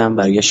 بخشیدم،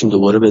 برگشتیم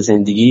دوباره به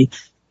زندگی.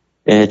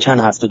 چند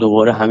هفته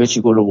دوباره همه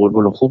چی گل و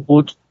بلبل و خوب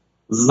بود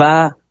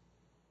و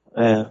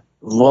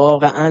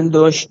واقعا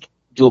داشت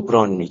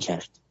جبران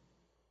میکرد.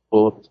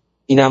 خب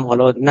اینم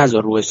حالا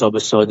نذار رو حساب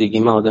سادگی،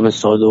 من آدم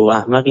ساده و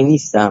احمقی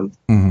نیستم،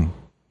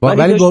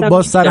 ولی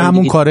با سر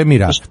همون کاره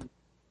میرفت.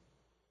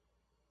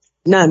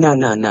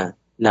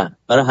 نه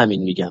برای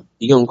همین میگم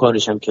دیگه اون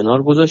کارش هم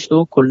کنار گذاشت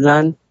و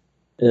کلن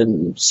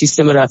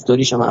سیستم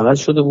رفتاریش هم عوض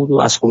شده بود و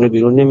از خونه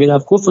بیرون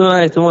نمیرفت. گفت من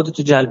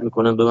اعتمادتو جلب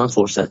میکنم، به من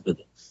فرصت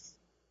بده.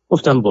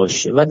 گفتم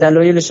باشه و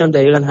دلایلش هم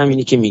دقیقاً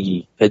همینی که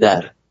میگی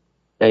پدر،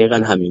 دقیقاً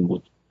همین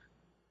بود.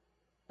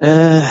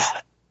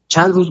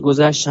 چند روز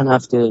گذشت، چند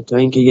هفته، تا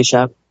اینکه یه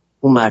شب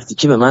اون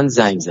مرتیکه به من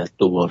زنگ زد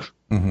دوبار.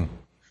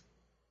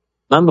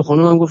 من به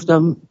خانومم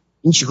گفتم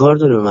این چیکار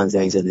داره به من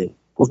زنگ زده؟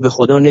 گفت به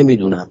خدا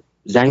نمیدونم،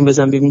 زنگ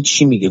بزن ببین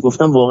چی میگه.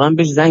 گفتم واقعا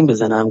بهش زنگ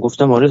بزنم؟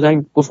 گفتم آره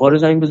زنگ. گفت آره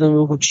زنگ بزن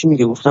ببین چی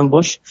میگه. گفتم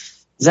باش.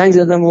 زنگ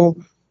زدم و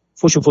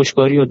فوش و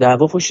فوشکاری و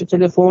دعوا پشت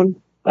تلفن.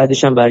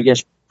 بعدش هم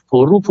برگشت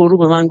پرو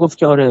به من گفت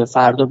که آره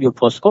فردا بیا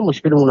پاسکار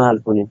مشکلمون رو حل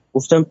کنیم.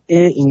 گفتم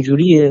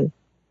اینجوریه؟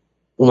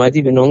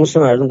 اومدی به ناموس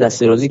مردم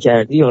دست درازی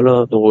کردی،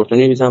 حالا دو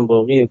قرتونی میزن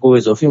باقی گو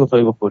اضافی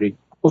میخوای بخوری.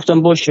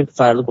 گفتم باشه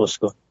فردا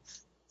پاسکار.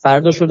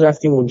 فردا شد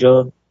رفتیم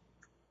اونجا.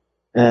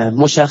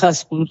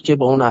 مشخص بود که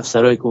با اون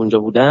افسرایی که اونجا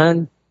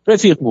بودن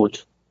رفیق بود.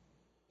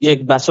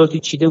 یک بساطی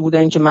چیده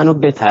بودن که منو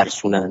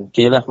بترسونن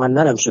که یه وقت من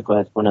نرم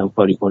شکایت کنم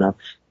کاری کنم.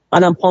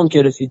 منم پام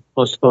که رسید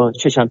پاسکار،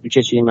 چشم تو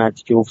چش این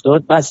مردی که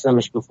افتاد،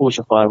 بستمش به فوش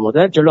خواهر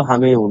مادر جلو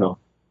همه اونا.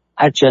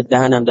 هرچی از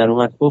دهنم در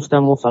اومد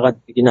گفتم و فقط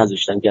دیگه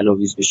نذاشتن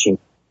گلاویز بشیم.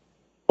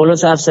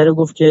 خلاص افسر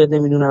گفت که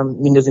نمیدونم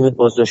میندازیمت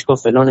بازداشتگاه،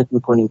 فلانت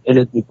میکنیم،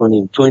 الت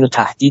میکنیم، تو اینو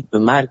تهدید به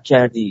مرگ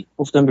کردی.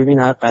 گفتم ببین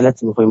هر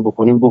غلطی میخوایم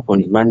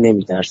بکنیم، من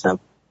نمیترسم.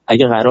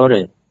 اگه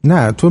قراره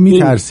نه تو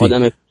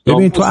میترسی.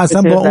 ببین تو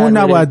اصلا با اون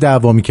نباید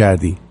دعوا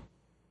میکردی.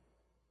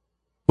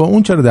 با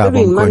اون چرا دعوا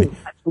میکنی؟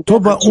 تو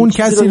با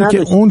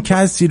اون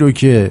کسی رو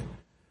که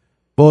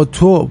با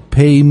تو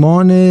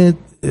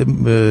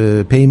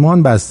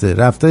پیمان بسته،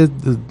 رفته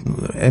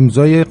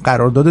امضای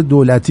قرارداد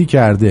دولتی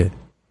کرده،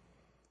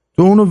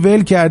 تو اونو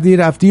ول کردی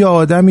رفتی یه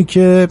آدمی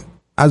که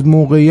از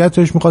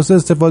موقعیتش میخواسته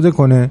استفاده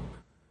کنه،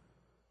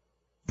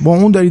 با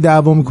اون داری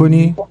دعوا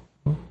میکنی؟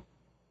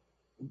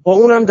 با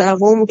اونم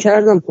دعوا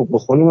میکردم. خب با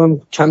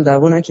خانومم کم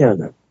دعوا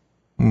نکردم،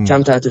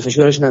 کم تحت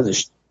فشارش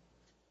نذاشتم.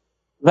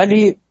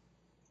 ولی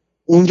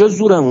اونجا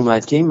زورم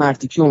اومد که این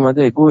مرتیکی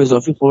اومده گو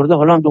اضافی خورده،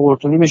 حالا هم دو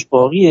قرتونیمش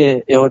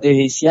باقیه، اعاده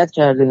حیثیت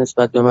کرده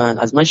نسبت به من،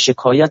 از من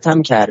شکایت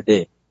هم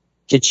کرده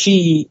که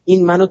چی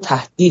این منو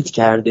تهدید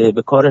کرده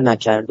به کار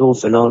نکرده و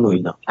فلان و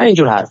اینا،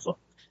 اینجور حرفا.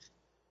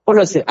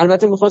 خلاصه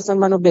البته میخواستن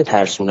منو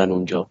بترسونن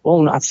اونجا، با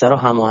اون افسرها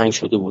هماهنگ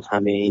شده بود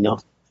همه اینا.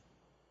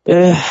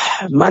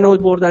 منو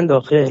بردن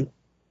داخل.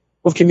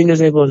 گفت که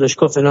می‌نازه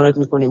بازداشتگاه فلانت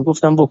میکنیم.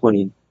 گفتم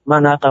بکنین،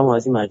 من حقمو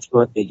از این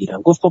مجبورات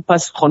بگیرم. گفت خب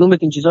پس خانومت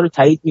این چیزا رو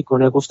تایید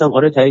میکنه؟ گفتم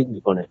آره تایید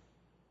میکنه.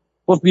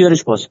 گفت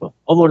بیارش پاسگاه.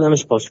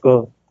 آوردمش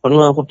پاسگاه.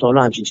 خانومم خب تا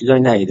حالا همچین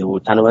چیزایی ندیده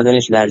بود، تن و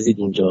بدنش لرزید،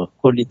 اونجا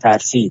کلی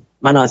ترسید.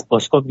 منو از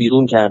پاسگاه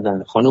بیرون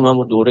کردن،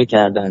 خانوممو دوره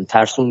کردن،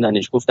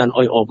 ترسوندنش، گفتن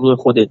آی آبروی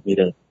خودت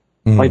میره،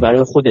 آی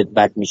برای خودت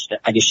بد میشه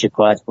اگه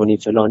شکایت کنی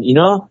فلان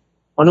اینا.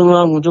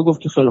 خانومم اونجا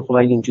گفت که خیلی خوب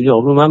اگه اینجوری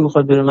آبرو من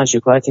میخواد بره، من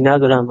شکایتی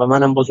ندارم. و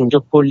منم باز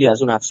اونجا کلی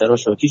از اون افسرها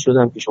شاکی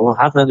شدم که شما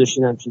حق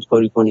نداشتین همچین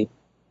کاری کنید.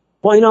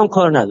 با اینا هم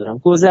کار ندارم.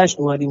 گذشت،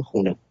 اومدیم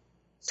خونه.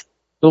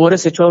 دوباره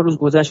 3-4 روز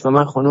گذشت و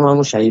من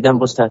خانوممو شدیداً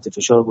باز تحت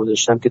فشار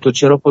گذاشتم که تو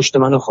چرا پشت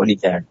منو خالی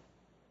کردی؟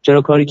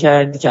 چرا کاری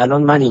کردی که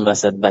الان من این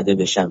وسط بده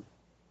بشم؟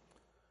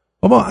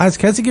 بابا از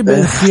کسی که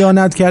به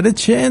خیانت کرده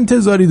چه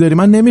انتظاری داری؟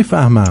 من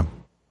نمیفهمم.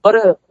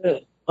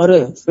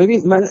 آره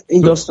ببین من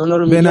این داستانا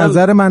رو میگم. به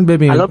نظر من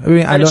ببین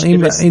الان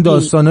این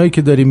داستانایی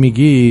که داری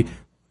میگی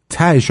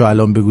تهشو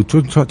الان بگو.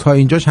 تا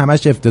اینجاش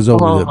همش افتضاح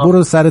بوده.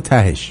 برو سر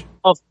تهش.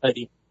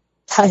 آفرین.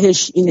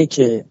 تهش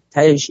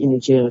اینه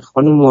که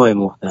خانومای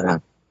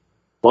محترم،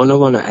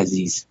 بانوان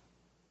عزیز،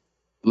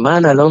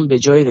 من الان به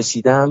جای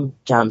رسیدم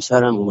که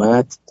همسرم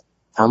اومد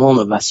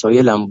تمام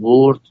وسایلم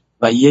برد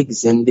و یک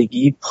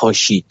زندگی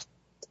پاشید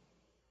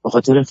به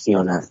خاطر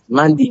خیانت.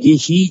 من دیگه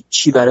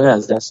هیچی برای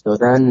از دست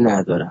دادن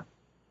ندارم.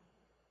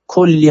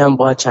 کلی هم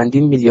باید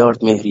چندین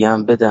میلیارد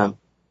مهریم بدم.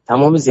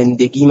 تمام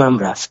زندگیم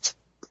رفت.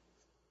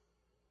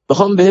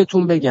 بخوام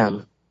بهتون بگم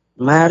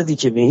مردی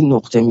که به این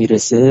نقطه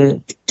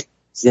میرسه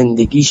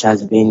زندگیش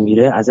از بین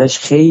میره، ازش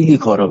خیلی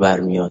کارا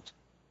برمیاد.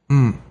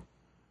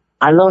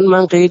 الان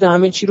من قید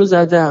همه چی رو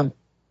زدم.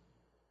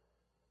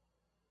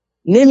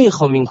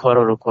 نمیخوام این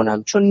کارا رو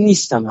کنم چون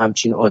نیستم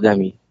همچین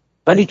آدمی،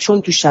 ولی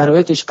چون تو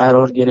شرایطش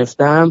قرار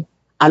گرفتم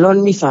الان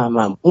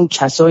میفهمم اون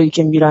کسایی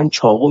که میرن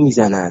چاقو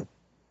میزنن،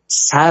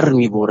 سر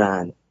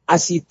میبرن،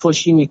 اسید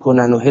پاشی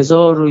میکنن و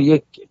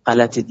 1001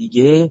 غلط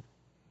دیگه،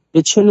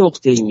 به چه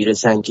نقطه‌ای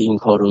میرسن که این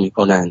کارو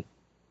میکنن.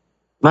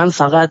 من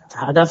فقط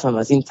هدفم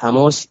از این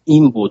تماس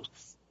این بود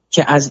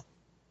که از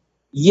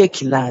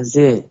یک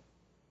لحظه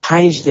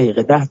 5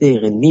 دقیقه 10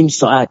 دقیقه نیم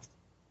ساعت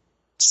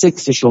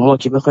سکس شما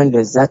که بخواین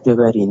لذت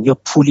ببرین یا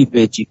پولی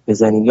به جیب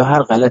بزنین یا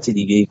هر غلط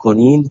دیگه ای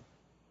کنین،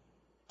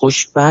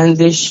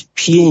 خوشبندش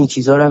پی این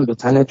چیزا رو هم به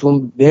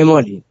تنتون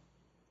بمالین.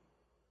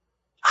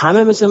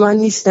 همه مثل من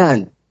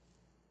نیستن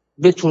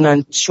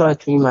بتونن شاید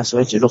توی این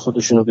مسائل جلو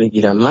خودشونو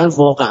بگیرن. من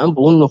واقعا به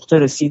اون نقطه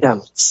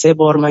رسیدم. 3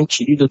 بار من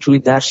کلیدو توی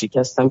در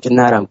شکستم که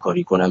نرم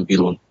کاری کنم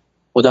بیرون،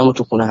 خودمو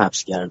تو خونه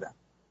حبس کردم.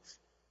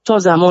 تا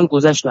زمان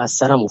گذشت و از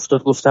سرم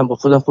افتاد، گفتم با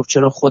خودم خب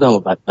چرا خودمو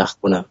بدبخت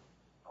کنم؟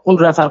 اون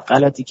رفر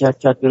غلطی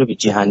کرد بره به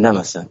جهنم.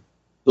 اصلا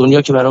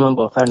دنیا که برای من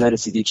با آخر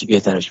نرسیدی که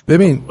بهترش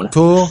ببین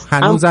تو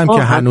هنوزم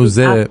که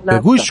هنوزه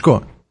گوش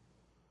کن،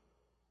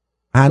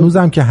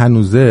 هنوزم که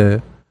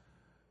هنوزه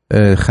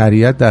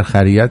خریت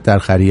در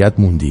خریت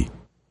موندی.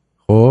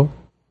 خب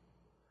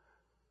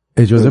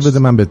اجازه بده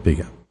من بهت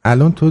بگم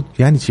الان تو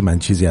یعنی چی من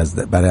چیزی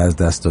برای از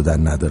دست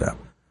دادن ندارم؟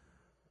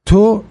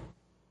 تو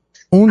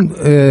اون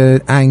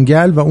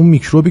انگل و اون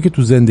میکروبی که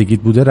تو زندگیت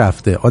بوده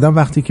رفته. آدم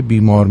وقتی که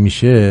بیمار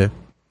میشه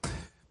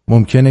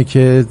ممکنه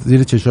که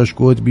زیر چشاش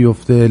گود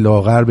بیفته،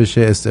 لاغر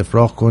بشه،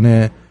 استفراغ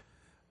کنه،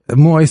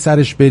 موهای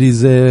سرش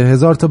بریزه،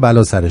 1000 تا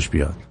بلا سرش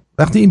بیاد.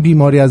 وقتی این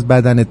بیماری از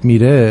بدنت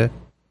میره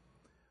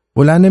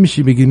بلند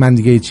نمیشی بگی من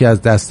دیگه هیچی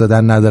از دست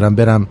دادن ندارم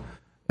برم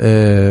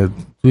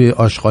توی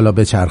آشغالا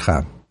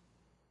بچرخم.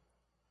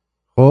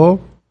 خب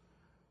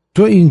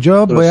تو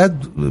اینجا باید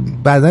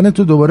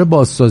بدنتو دوباره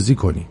بازسازی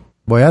کنی،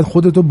 باید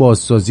خودتو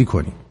بازسازی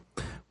کنی،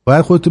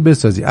 باید خودتو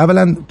بسازی.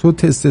 اولا تو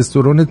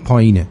تستوسترونت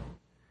پایینه،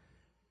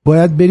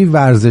 باید بری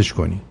ورزش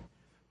کنی،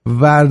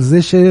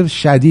 ورزش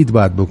شدید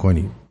باید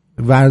بکنی،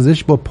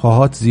 ورزش با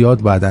پاهات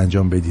زیاد باید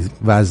انجام بدی،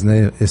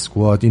 وزنه،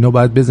 اسکوات اینا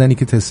باید بزنی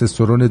که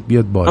تستوسترونت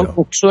بیاد بالا. من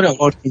دکترم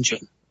آرتین جان،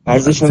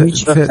 ورزشم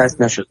هیچ وقت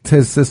خاص نشد.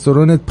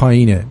 تستوسترونت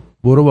پایینه،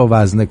 برو با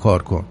وزنه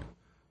کار کن.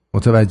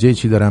 متوجه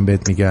چی دارم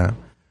بهت میگم؟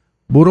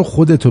 برو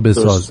خودتو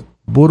بساز،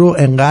 برو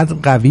انقدر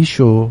قوی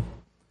شو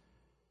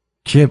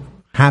که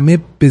همه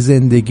به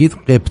زندگیت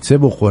قبطه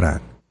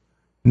بخورن،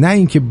 نه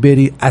اینکه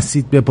بری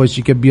اسید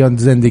بپاشی که بیان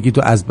زندگی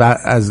تو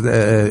از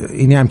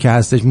اینی هم که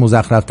هستش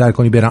مزخرفتر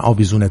کنی، برن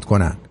آویزونت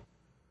کنن.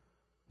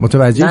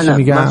 متوجه چی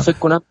میگم؟ من فکر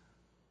کنم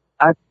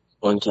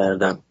ادوان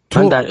کردم.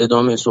 من در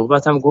ادامه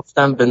صحبتم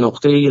گفتم به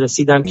نقطه‌ای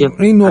رسیدم که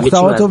این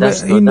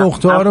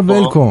نقطه ها رو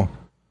ول کن.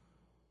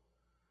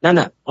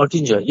 نه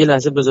آرتین جان یه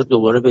لحظه بذار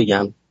دوباره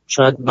بگم،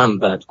 شاید من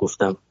بعد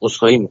گفتم،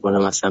 عذرخواهی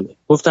میکنم اصلا.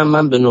 گفتم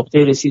من به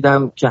نقطه‌ای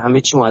رسیدم که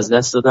همه چیمو از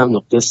دست دادم،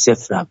 نقطه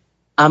صفرم،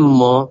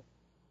 اما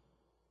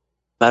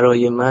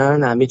برای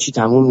من همه چی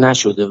تموم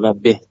نشده و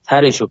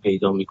بهترشو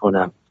پیدا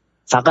میکنم.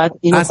 فقط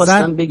اینو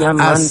خواستم بگم،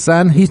 من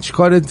اصلا هیچ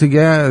کار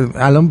دیگه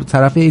الان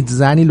طرف هیچ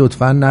زنی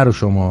لطفاً نرو.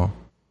 شما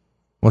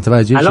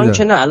متوجه الان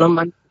که نه، الان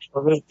من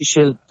پیش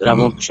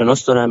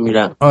روانشناس دارم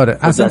میرم. آره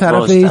اصلا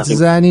طرف هیچ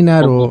زنی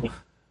نرو.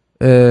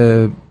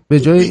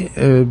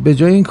 به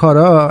جای این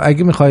کارا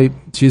اگه میخوای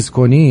چیز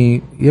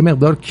کنی یه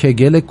مقدار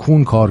کگل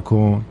کون کار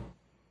کن،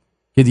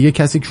 که دیگه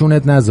کسی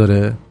کونت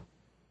نذاره.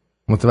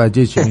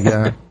 متوجه چی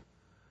میگم؟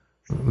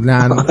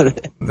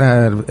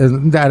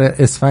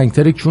 در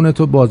اسفنکتر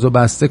کونتو باز و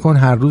بسته کن،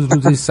 هر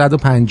روزی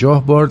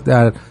 150 بار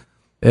در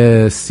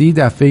 30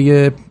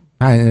 دفعه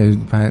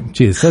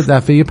 3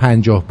 دفعه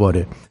 50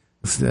 باره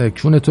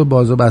کونتو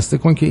باز و بسته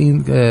کن که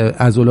این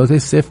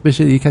عضلاتش صفر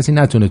بشه، دیگه کسی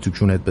نتونه تو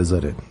کونت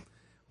بذاره.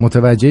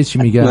 متوجه چی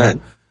میگم؟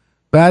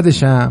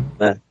 بعدش هم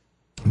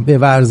به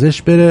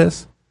ورزش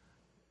برس،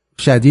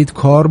 شدید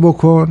کار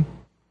بکن.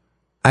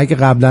 اگه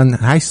قبلا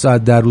 8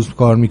 ساعت در روز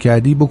کار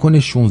میکردی بکنه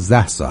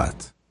 16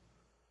 ساعت.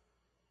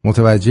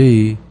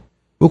 متوجهی؟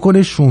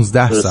 بکنه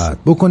 16 ساعت،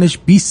 بکنش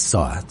 20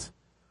 ساعت.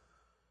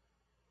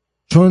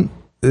 چون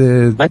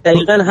من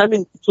دقیقا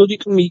همین طوری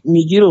که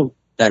میگی رو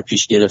در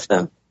پیش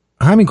گرفتم.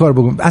 همین کار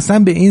بکن. اصلا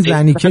به این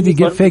زنی که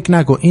دیگه فکر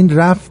نکن. این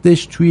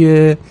رفتش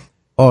توی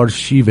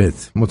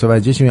آرشیوت.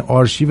 متوجه شدی؟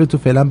 آرشیوتو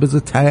فعلا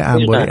بذار ته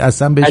انباره.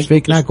 اصلا بهش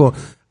فکر نکن.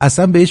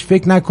 اصلا بهش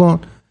فکر نکن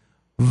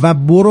و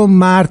برو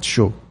مرد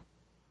شو.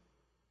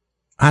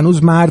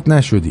 هنوز مرد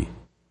نشدی.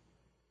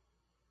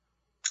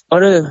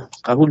 آره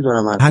قبول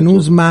دارم.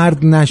 هنوز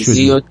مرد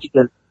نشدی.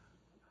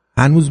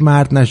 هنوز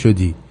مرد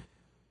نشدی.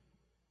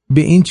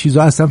 به این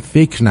چیزا اصلا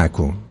فکر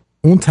نکن.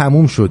 اون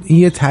تموم شد. این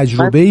یه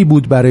تجربه‌ای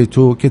بود برای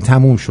تو که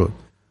تموم شد.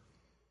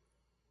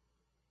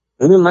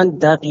 ببین من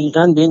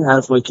دقیقاً به این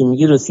حرفایی که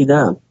میگی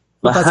رسیدم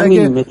و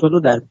همین متد رو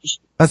در پیش.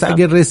 پس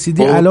اگه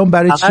رسیدی الان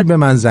برای چی به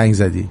من زنگ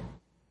زدی؟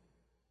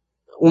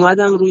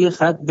 اومدم روی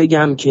خط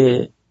بگم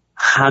که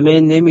همه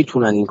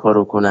نمیتونن این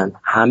کارو کنن.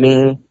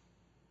 همه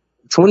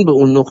چون به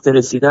اون نقطه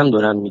رسیدم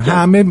دارم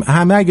میگم.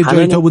 همه اگه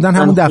جای تو بودن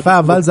همون دفعه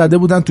اول زده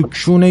بودن تو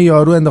کونه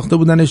یارو، انداخته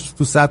بودنش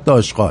تو سطل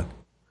آشغال.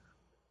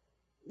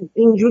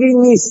 اینجوری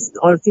نیست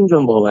آرتین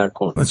جان، باور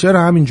کن.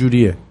 چرا همین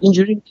جوریه؟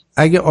 اینجوری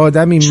اگه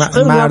آدمی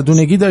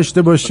مردونگی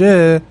داشته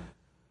باشه،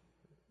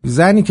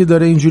 زنی که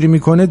داره اینجوری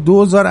میکنه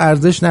 2000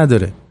 ارزش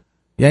نداره.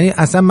 یعنی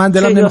اصلا من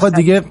دلم نمیخواد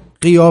دیگه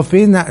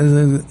قیافه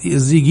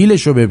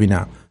زیگیلشو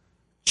ببینم.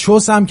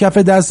 چوسم کف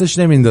دستش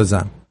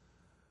نمیندازم،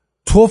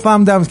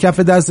 توفم دم کف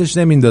دستش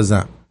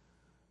نمیندازم.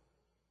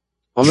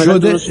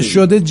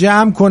 شده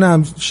جمع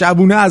کنم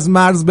شبونه از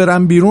مرز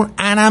برم بیرون،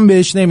 انم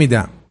بهش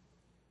نمیدم.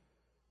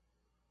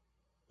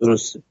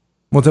 درسته.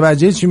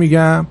 متوجه چی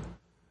میگم؟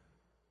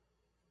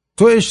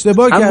 تو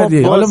اشتباه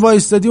کردی. حالا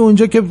وایستادی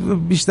اونجا که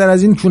بیشتر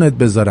از این کونت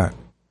بذارن.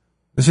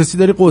 نشستی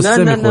داری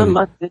قصه میخوری.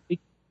 نه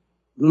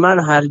من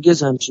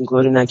هرگز همچین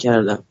کاری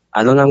نکردم.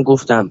 الانم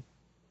گفتم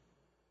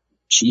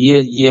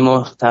یه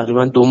ماه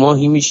تقریبا 2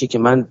 ماهی میشه که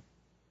من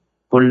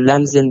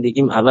کلا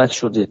زندگیم عوض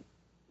شده.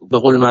 به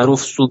قول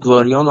معروف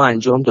سوگواریامو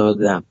انجام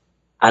دادم.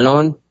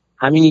 الان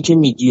همینی که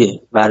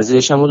میگیه،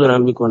 ورزشمو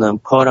دارم میکنم،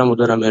 کارمو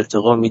دارم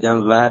ارتقا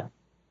میدم و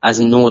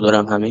از نو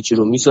دارم همه چی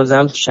رو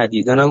میسازم.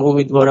 شدیدنم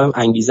امیدوارم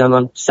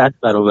انگیزم 100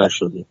 برابر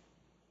شده.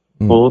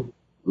 خب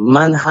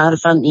من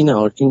حرفم اینه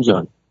آرتین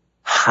جان،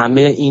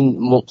 همه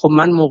این خب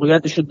من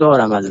موقعیتشو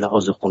دارم از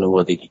لحاظ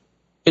خانوادگی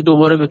که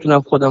دوباره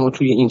بتونم خودم رو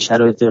توی این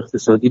شرایط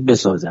اقتصادی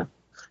بسازم،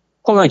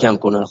 کمکم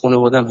کنن،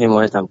 خانوادم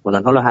حمایتم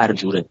کنن، حالا هر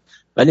جوره.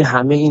 ولی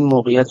همه این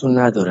موقعیت رو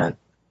ندارن.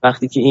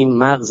 وقتی که این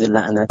مغز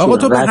لعنتی آقا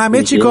تو به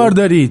همه چی کار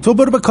داری؟ تو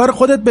برو به کار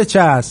خودت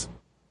بچسب.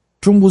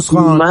 چون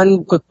بوسخان من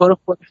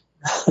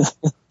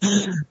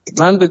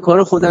به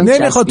کار خودم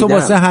نمیخواد تو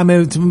واسه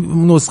همه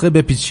نسخه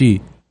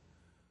بپیچی.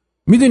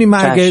 میدونی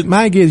من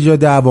اگه جا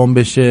دعوام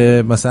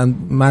بشه، مثلا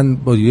من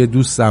با یه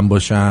دوستم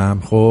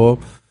باشم، خب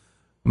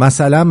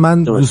مثلا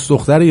من دوست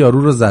دختر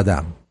یارو رو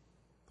زدم،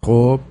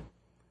 خب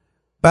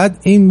بعد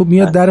این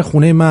میاد در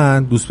خونه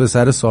من، دوست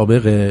پسر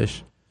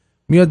سابقش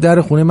میاد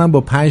در خونه من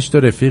با 5 تا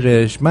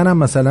رفیقش، منم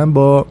مثلا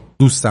با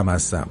دوستم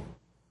هستم،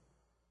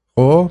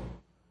 خب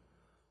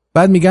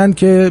بعد میگن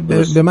که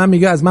به من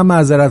میگه از من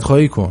معذرت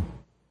خواهی کن.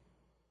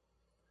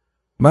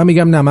 من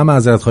میگم نه، من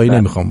معذرت خواهی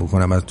نمیخوام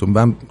بکنم از تو،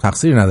 من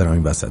تقصیری ندارم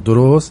این وسط،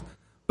 درست؟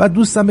 بعد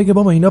دوستم بگه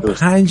بابا اینا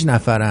 5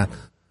 نفرن،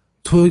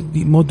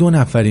 ما 2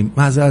 نفریم،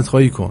 معذرت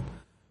خواهی کن.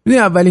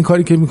 میدونی اولین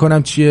کاری که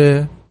میکنم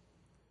چیه؟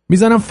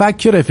 میزنم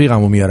فک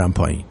رفیقمو میارم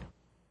پایین،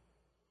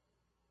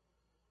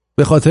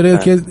 به خاطر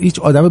که هیچ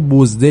آدم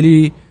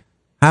بزدلی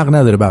حق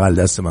نداره بغل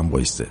دست من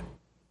بایسته.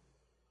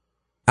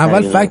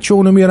 اول فک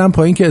اونو میارم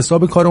پایین که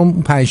حساب کار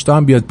اون 5 تا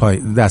هم بیاد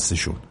پایین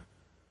دستشون،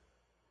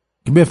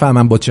 که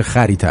بفهمم با چه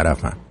خری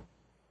طرفن.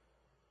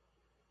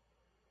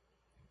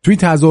 توی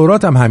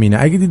تظاهرات هم همینه.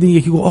 اگه دیدین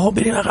یکی گفت آقا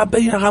برین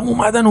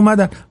عقب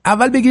اومدن،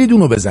 اول بگیرید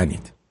اونو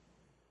بزنید.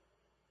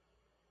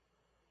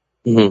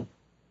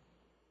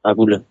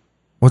 قبوله.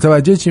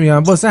 متوجه چی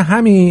میگم؟ واسه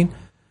همین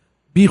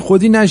بی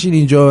خودی نشین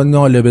اینجا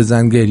ناله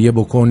بزن، گریه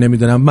بکن،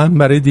 نمیدونم من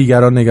برای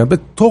دیگران نگران. به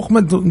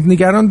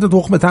نگران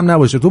تخمت هم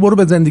نباشه. تو برو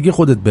به زندگی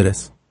خودت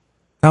برس.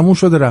 تموم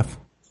شده رفت.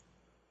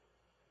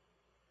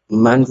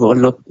 من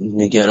والا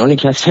نگران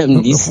کسی هم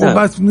نیستم.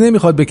 بس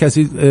نمیخواد به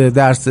کسی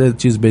درس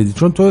چیز بدی،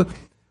 چون تو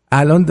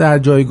الان در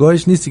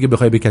جایگاهش نیستی که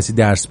بخوای به کسی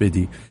درس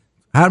بدی.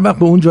 هر وقت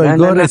به اون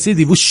جایگاه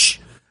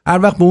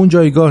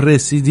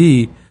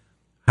رسیدی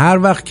هر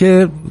وقت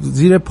که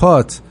زیر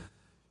پات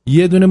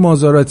یه دونه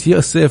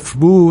مازاراتی 0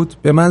 بود،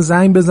 به من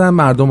زنگ بزن،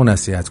 مردم رو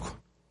نصیحت کن.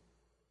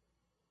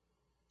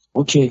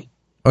 اوکی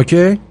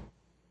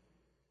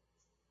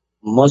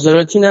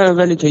مازراتی نه،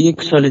 ولی تا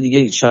 1 سال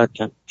دیگه شاید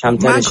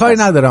کمترش. من کاری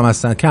ندارم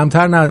اصلا،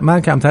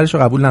 من کمترش رو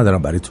قبول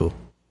ندارم برای تو.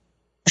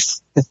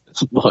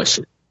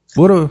 باشه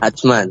برو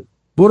حتما،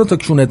 برو تا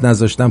کونت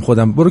نذاشتم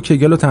خودم، برو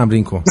کگل رو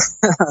تمرین کن.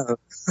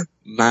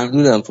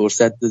 ممنونم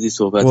فرصت دادی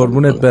صحبت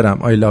قربونت برم.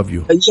 I love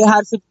you. یه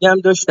حرف دیگه هم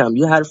داشتم،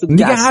 یه حرف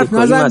دیگه حرف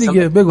نزن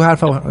دیگه. بگو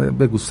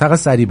بگو، فقط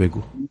سریع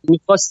بگو.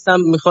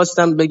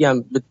 میخواستم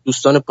بگم به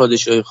دوستان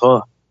پادشاهی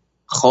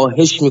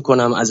خواهش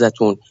میکنم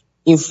ازتون،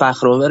 این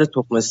فخرآور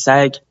تخم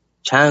سگ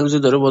چند روزه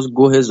داره باز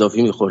گوه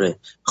اضافی میخوره.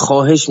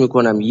 خواهش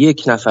میکنم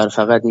 1 نفر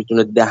فقط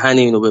میتونه دهن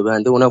اینو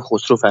ببنده، اونم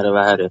خسرو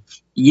فره‌بهره.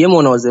 یه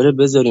مناظره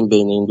بذاریم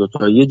بین این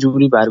دوتا، یه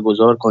جوری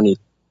برگزار کنید.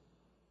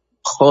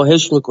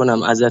 خواهش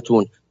میکنم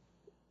ازتون.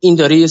 این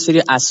داره یه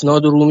سری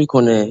اسناد رو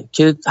میکنه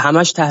که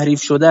همش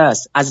تحریف شده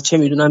است، از چه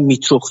میدونم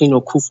میتروخین و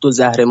کوفت و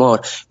زهرمار.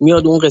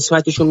 میاد اون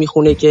قسمتشو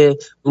میخونه که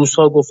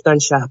روسا گفتن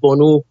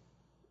شهبانو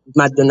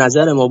مد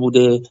نظر ما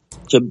بوده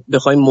که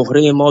بخوایم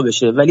مهره ما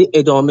بشه، ولی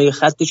ادامه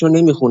خطشو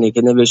نمیخونه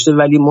که نوشته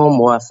ولی ما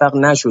موفق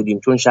نشدیم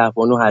چون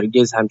شهبانو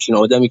هرگز همچین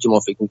آدمی که ما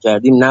فکر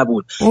میکردیم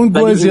نبود. اون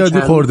گوه زیادی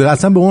خورده،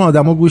 اصلا به اون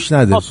آدما گوش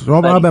نده.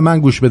 شما به من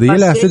گوش بده. یه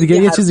لحظه دیگه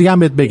یه چیز دیگه هم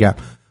بهت بگم.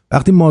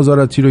 وقتی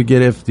مازاراتی رو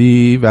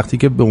گرفتی، وقتی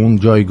که به اون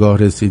جایگاه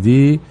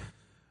رسیدی،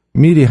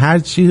 میری هر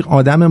چی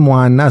آدم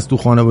مؤنث تو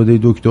خانواده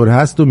دکتر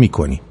هست و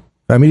میکنی.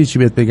 و میری چی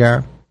بهت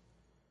بگم؟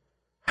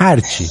 هر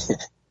چی.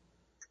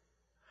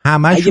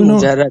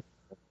 همشونو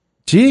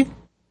چی؟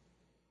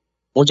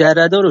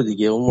 مجردا رو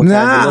دیگه، اون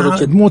نه رو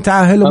که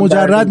متأهل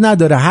مجرد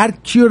نداره، هر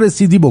کیو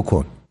رسیدی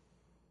بکن.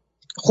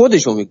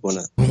 خودشو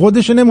میکنن،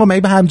 خودشو نمیگم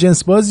به هم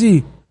جنس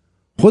بازی،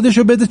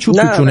 خودشو بده چوب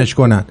تو چونش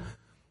کنن.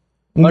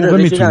 اون موقع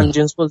میتونه هم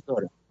جنس باز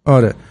داره.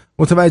 آره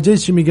متوجه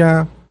چی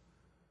میگم؟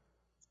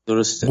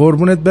 درسته.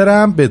 قربونت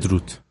برم.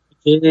 بدرود.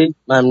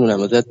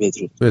 ممنونم ازت.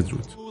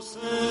 بدرود.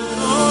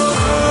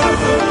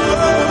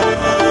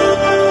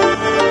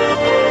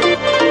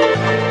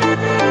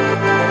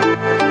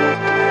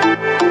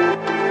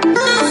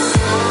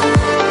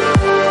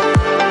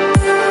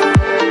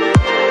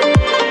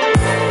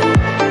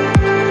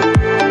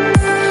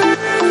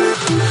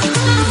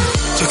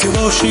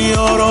 باشی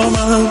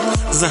آرامم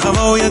ز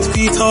هوایت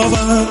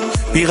بیتابم،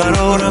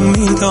 بیقرارم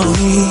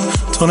میدانی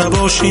تو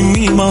نباشی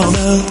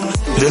میمانم.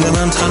 دل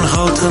من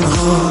تنها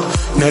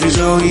نری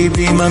جایی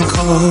بی من،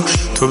 کاش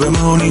تو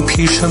بمانی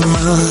پیش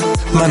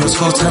من و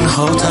تو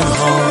تنها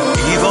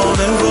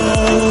دیوانه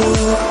را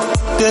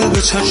دل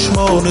به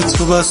چشمان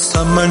تو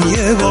بستم من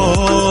یه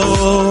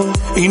بار.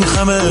 این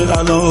همه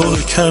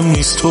علاقه کم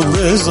نیست، تو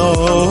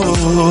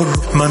بذار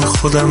من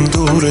خودم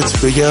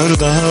دورت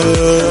بگردم.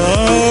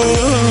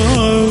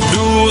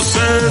 دوست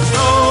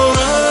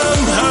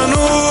دارم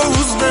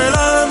هنوز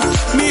دلم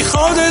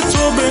میخواد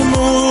تو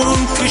بمون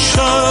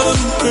پیشم،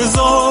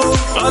 بذار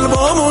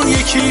قلبامون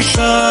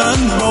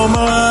یکیشن با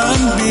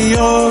من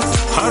بیا،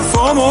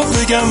 حرفامو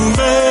بگم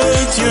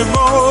بهت یه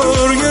بار.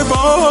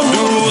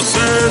 دوست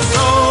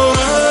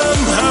دارم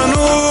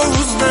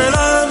هنوز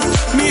دلم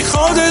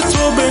میخواد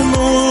تو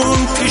بمون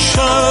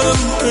پیشم،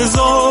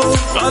 بذار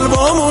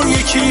قلبامون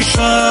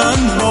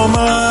یکیشن با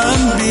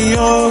من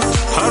بیا،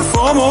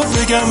 حرفامو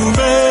بگم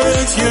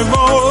بهت یه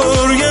بار.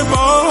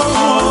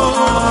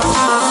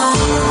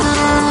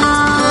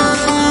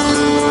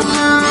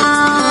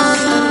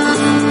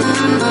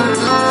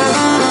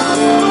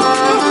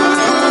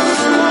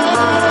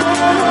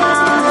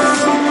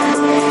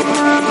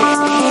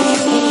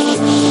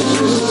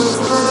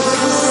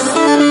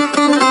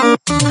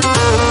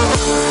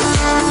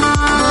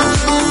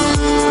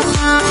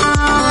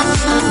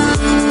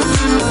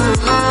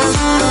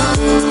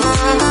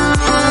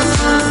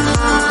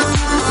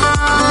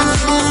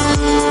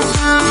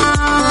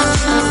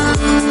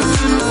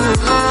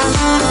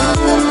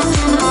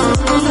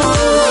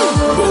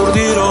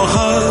 بردی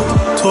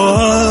راحت تو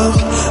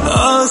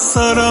از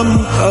سرم،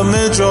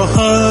 همه جا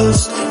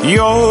هست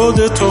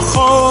یاد تو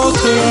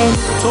خاطرم.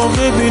 تو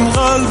ببین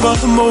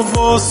قلبم و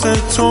واسه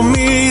تو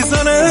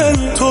میزنه،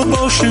 تو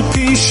باشی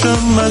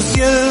پیشم از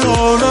یه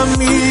عالم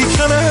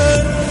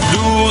میکنه.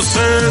 دوست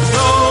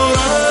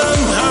دارم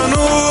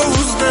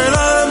هنوز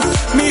دلم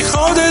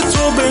میخواد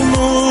تو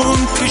بمون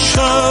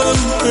پیشم،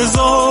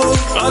 بذار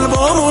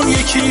قلبامون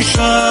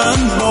یکیشن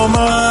با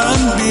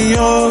من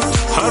بیا،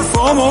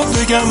 حرفامو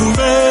بگم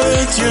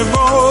بهت یه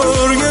بار.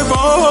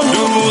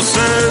 دوست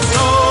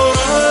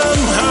دارم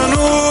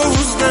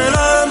هنوز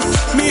دلم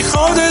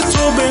میخواد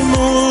تو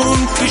بمون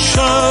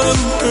پیشم،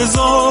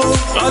 بذار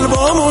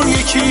قلبامون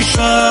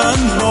یکیشن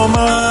با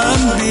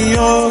من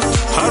بیا،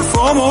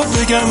 حرفامو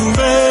بگم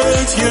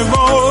بهت یه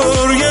بار.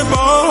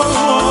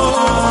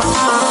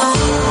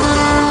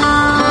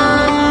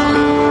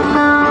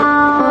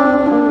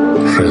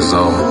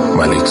 رضا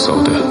ملک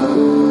زاده،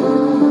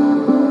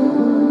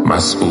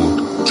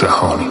 مسعود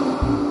جهانی.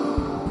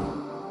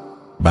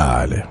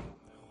 بله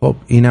خب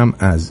اینم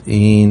از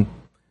این.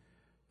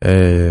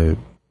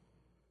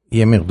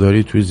 یه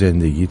مقداری توی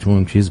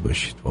زندگیتون چیز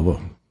باشید بابا،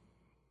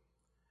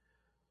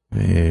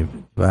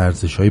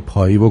 ورزش های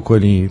پایی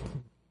بکنید،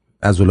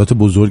 عضلات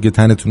بزرگ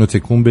تنتون رو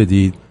تکون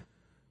بدید،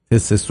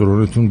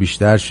 تستوسترونتون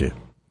بیشتر شه.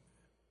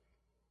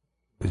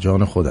 به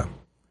جان خودم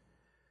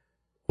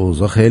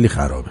اوضاع خیلی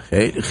خرابه،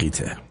 خیلی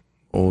خیته،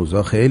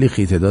 اوضاع خیلی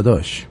خیته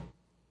داداش.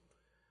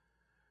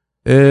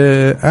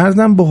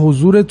 عرضم به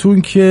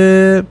حضورتون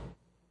که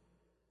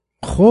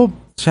خب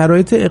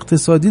شرایط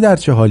اقتصادی در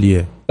چه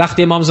حالیه؟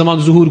 وقتی امام زمان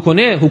ظهور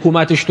کنه،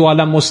 حکومتش تو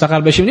عالم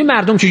مستقر بشه، ببینید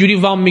مردم چجوری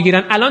وام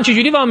میگیرن. الان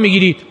چجوری وام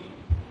میگیرید؟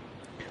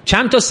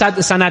 چند تا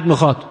سند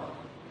میخواد؟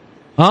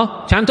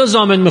 چند تا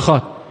ضامن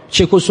میخواد؟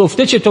 چک و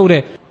سفته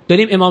چطوره؟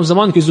 داریم امام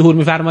زمان که ظهور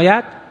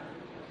میفرماید،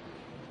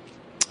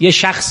 یه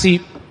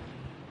شخصی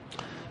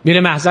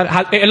میره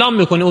محضر اعلام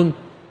میکنه، اون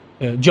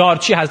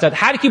جارچی حضرت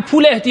هر کی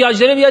پول احتیاج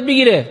داره بیاد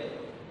بگیره.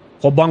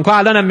 خب بانک‌ها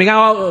الان هم میگن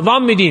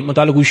وام میدیم،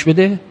 مطالعه گوش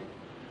بده.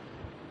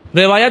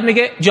 روایت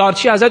میگه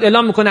جارچی حضرت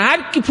اعلام میکنه هر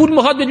کی پول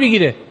میخواد بیاد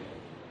بگیره.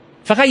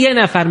 فقط یه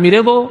نفر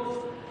میره و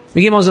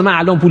میگه امام زمان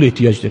الان پول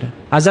احتیاج داره.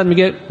 حضرت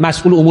میگه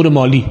مسئول امور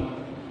مالی،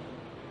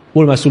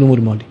 برو مسئول امور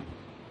مالی.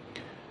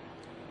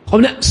 خب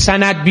نه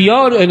سند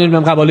بیار،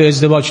 نمیدونم قبال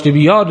ازدواج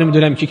بیار،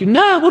 نمیدونم کی،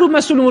 نه برو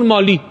مسئول امور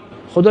مالی.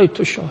 خدای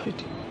تو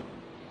شاهدی.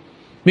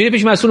 میره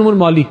پیش مسئول امور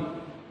مالی،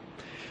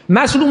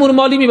 مسئول امور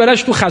مالی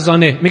میبرش تو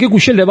خزانه، میگه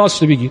گوشه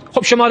لباس رو بگیر.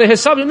 خب شماره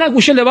حساب نه،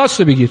 گوشه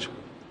لباس رو بگیر.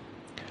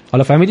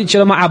 حالا فهمیدید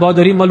چرا ما عبا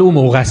داریم؟ مال اون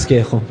موقع است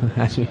که خب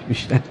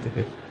بیشتر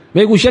داره.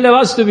 میگه گوشه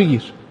لباس رو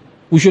بگیر،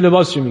 گوشه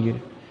لباس رو میگیره.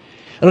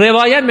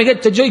 روایت میگه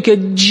تا جایی که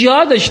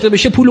جا داشته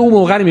بشه پول اون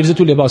موقع رو میریزه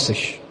تو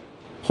لباسش.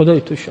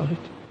 خدای تو شاهد.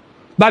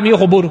 بعد میگه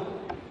خب برو.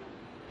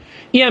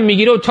 اینم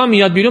میگیره و تا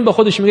میاد بیرون به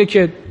خودش میگه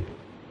که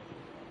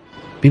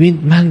ببین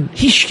من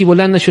هیچ کی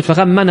بلند نشد،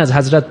 فقط من از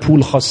حضرت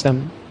پول خواستم.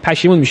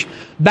 پشیمون میشه.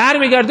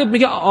 برمیگرده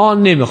میگه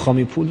نمیخوام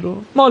این پول رو،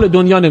 مال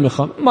دنیا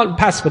نمیخوام، مال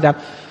پس بدم.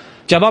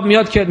 جواب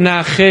میاد که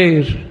نه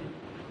خیر،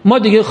 ما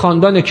دیگه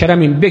خاندان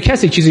کرمیم، به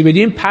کسی چیزی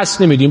بدیم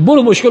پس نمیدیم،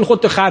 برو مشکل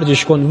خودت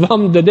خرجش کن.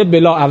 وام داده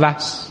بلا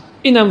عوض.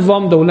 اینم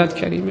وام دولت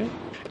کریمه.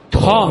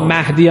 تا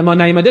مهدی ما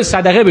نیامده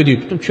صدقه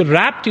بدید. چه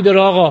ربطی داره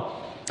آقا؟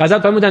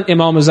 حضرت فرمودن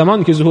امام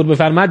زمان که ظهور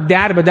بفرماد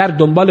در به در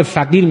دنبال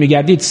فقیر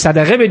میگردید،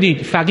 صدقه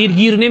بدید، فقیر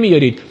گیر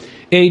نمیارید.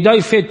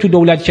 ایدای فت تو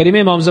دولت کریمه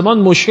امام زمان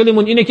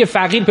مشکلمون اینه که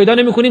فقیر پیدا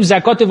نمیکنیم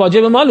زکات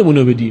واجب مالمون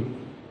رو بدیم.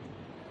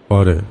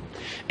 آره.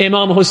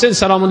 امام حسین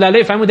سلام الله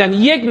علیه فرمودن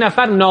یک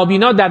نفر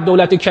نابینا در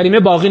دولت کریمه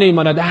باقی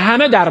نمیماند،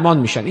 همه درمان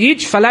میشن،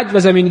 هیچ فلج و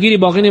زمینگیری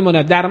باقی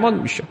نمیماند، درمان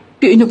میشن.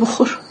 بیا اینو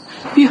بخور،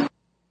 بیا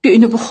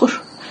اینو بخور،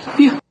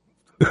 بیا.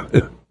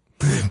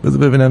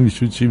 بذار ببینم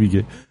ایشون چی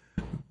میگه.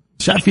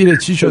 شفیره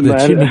چی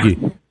شده؟ چی میگی؟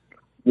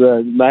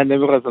 من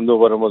نمیخواستم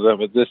دوباره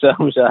مزاحمت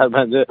بشم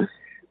شهرمنده،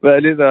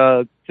 ولی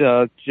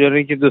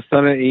جوری که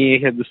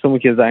دوستمون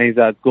که زنگ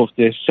زد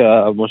گفتش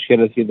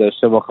مشکلاتی که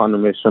داشته با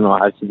خانومشون و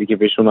هر چیزی که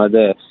پیش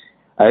اومده،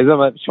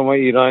 عزیزم شما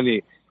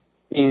ایرانی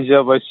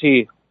اینجا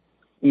باشی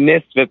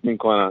نصفت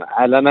میکنن،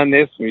 الان هم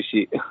نصف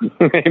میشی.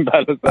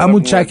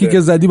 همون چکی که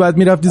زدی باید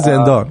میرفتی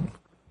زندان.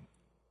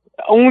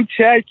 اون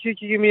چکی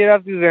که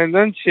میرفتی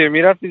زندان چه؟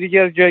 میرفتی دیگه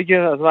از جایی که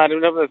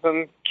معلوم نبود اصلا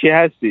کی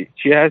هستی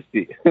چی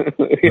هستی.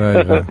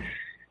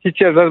 هیچ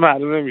ازت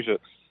معلوم نمیشد.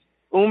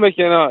 اون به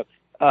کنار،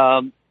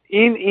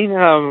 این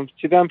هم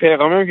چیدم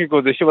پیغامم که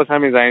گذاشته واسه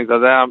همین زنگ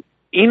زدم،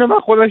 اینو من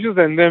خودشو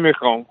زنده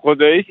میخوام.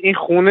 خداییش این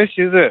خونش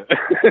چیزه.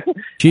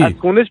 از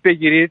خونش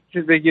بگیرید،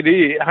 چیز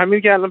بگیری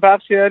همین که الان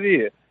پخش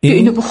کردیه.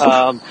 اینو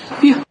بخور،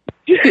 بیا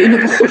اینو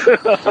بخور،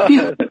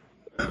 بیا.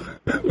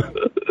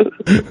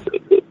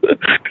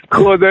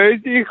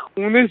 خداییش این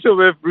خونش رو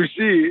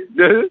بفروشی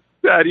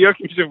دریاک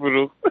میشه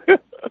فروخت.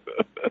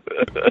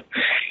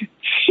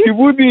 چی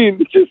بودین؟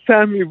 چه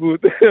سمی بود.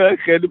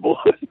 خیلی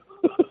باحال.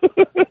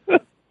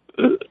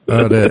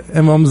 آره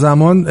امام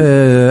زمان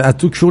از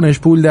تو کونش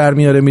پول در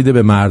میاره میده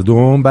به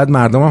مردم، بعد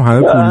مردم هم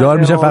همه پولدار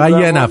میشه، فقط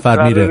یه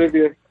نفر میره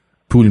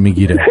پول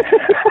میگیره.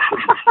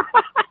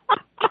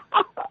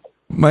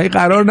 من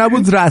قرار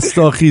نبود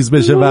رستاخیز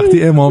بشه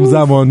وقتی امام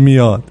زمان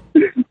میاد.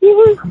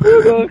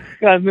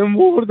 خنده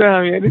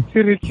مردم، یعنی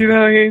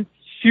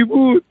چی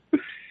بود؟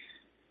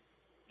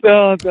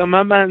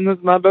 من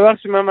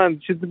ببخشید من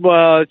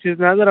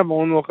چیز ندارم با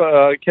اون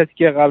کسی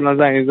که قبلا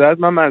زنگ زد.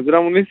 من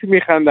منظورم اون نیست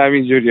میخندم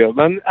اینجوریه،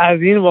 من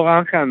از این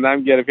واقعا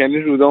خندم گرفت، یعنی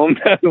رودام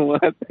در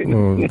اومد.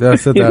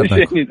 دست درد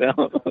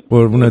نکن،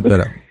 قربونت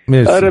برم.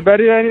 مرسی. آره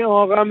برای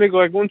آقا میگه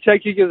اون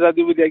چکی که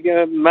زده بودی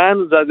اگه من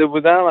زده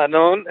بودم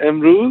الان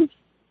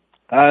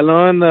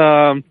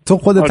تو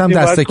خودت هم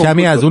دست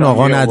کمی از اون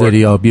آقا نداری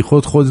یا بی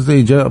خودت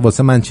اینجا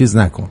واسه من چیز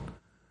نکن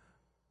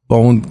با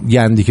اون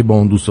گندی که با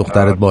اون دوست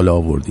دخترت بالا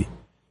آوردی.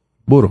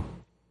 برو.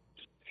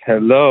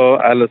 هلو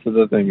الو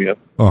صدات نمیاد.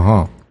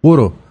 آها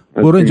برو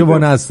اینجا با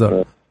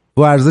نستار.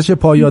 ورزش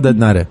پا یادت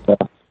نره.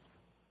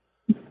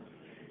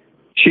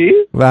 چی؟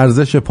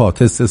 ورزش پا،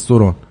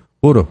 تستوسترون.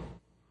 برو.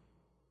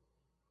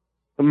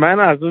 من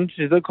از اون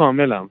چیزا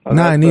کاملم.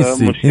 نه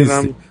نیستی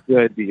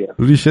دیگه.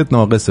 ریشت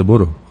ناقصه.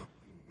 برو.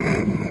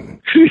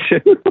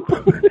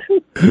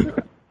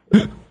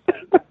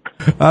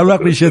 هر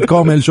وقت ریشت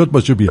کامل شد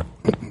باشو بیا.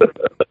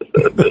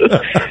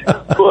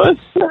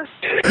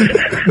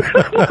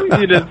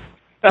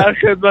 در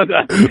خدمت.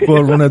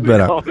 قربونت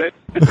برم.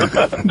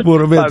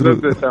 برو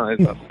بدرود.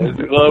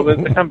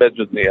 قربونت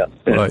بدرود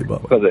میگم. وای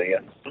بابا.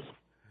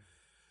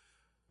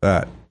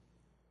 بله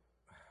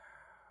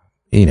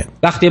اینه.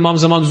 وقتی امام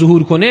زمان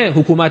ظهور کنه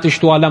حکومتش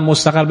تو عالم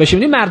مستقر بشه،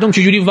 ببینید مردم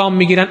چجوری وام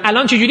میگیرن.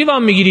 الان چجوری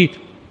وام میگیرید؟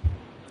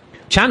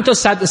 چند تا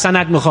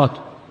سند میخواد؟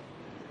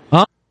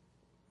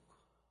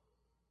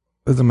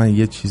 بذار من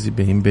یه چیزی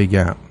به این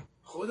بگم.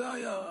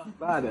 خدایا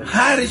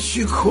هر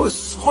چی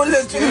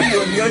کسخلت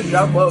دنیا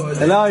جواب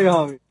الهی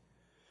حامی.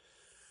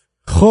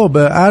 خب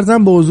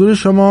عرضم به حضور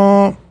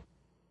شما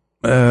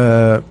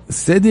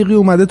 3 دقیقه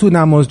اومده تو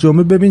نماز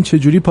جمعه، ببین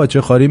چجوری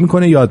پاچه خاری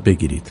میکنه یاد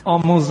بگیرید.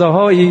 آموزه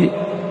هایی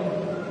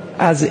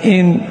از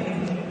این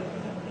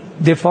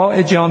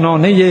دفاع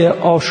جانانه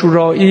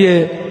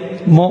عاشورایی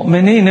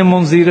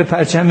مؤمنینمون زیر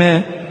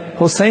پرچم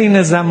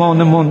حسین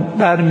زمانمون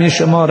برمی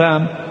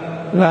شمارم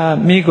و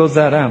می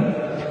گذرم.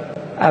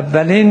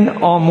 اولین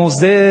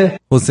آموزه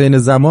حسین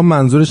زمان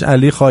منظورش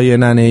علی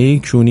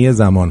خایننه‌ای کونی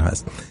زمان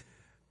هست.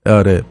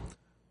 آره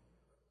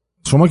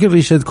شما که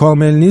ریشت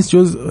کامل نیست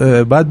جز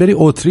باید بری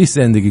اتریش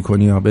زندگی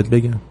کنی ها. بهت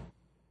بگم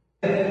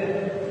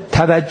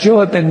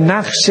توجه به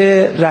نقش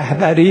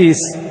رهبری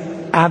است.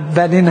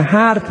 اولین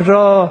حرف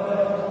را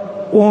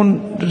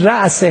اون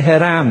رأس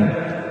هرم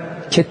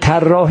که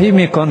طراحی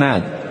می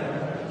کند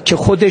که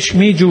خودش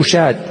می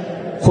جوشد،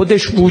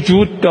 خودش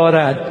وجود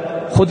دارد،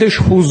 خودش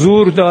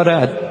حضور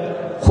دارد،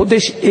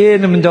 خودش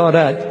علم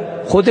دارد،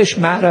 خودش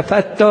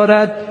معرفت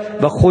دارد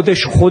و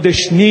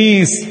خودش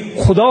نیست،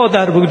 خدا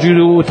در وجود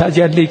او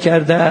تجلی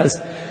کرده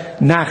است.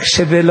 نقش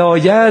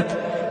ولایت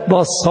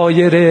با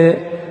سایر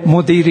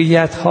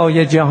مدیریت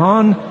های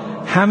جهان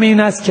همین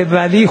است که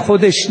ولی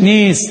خودش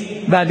نیست،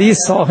 ولی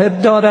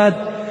صاحب دارد،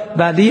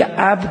 ولی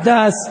عبد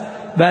است،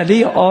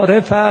 ولی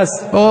عارف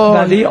است،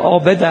 ولی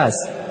عابد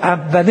است.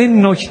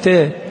 اولین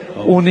نکته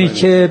اونی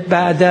که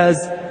بعد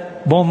از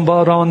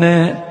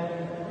بمباران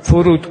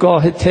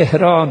فرودگاه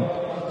تهران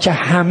که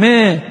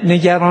همه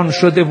نگران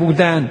شده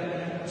بودند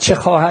چه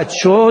خواهد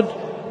شد،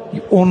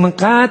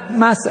 اونقدر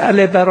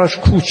مسئله براش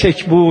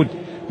کوچک بود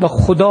و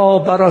خدا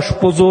براش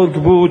بزرگ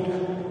بود،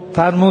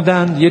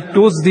 فرمودند یه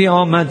دزدی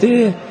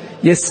آمده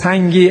یه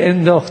سنگی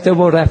انداخته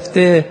و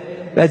رفته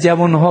و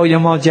جوانهای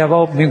ما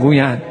جواب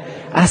میگویند.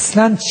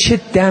 اصلا چه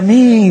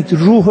دمید،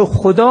 روح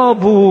خدا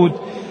بود،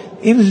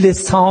 این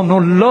لسان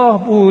الله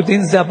بود،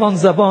 این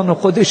زبان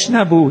خودش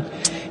نبود.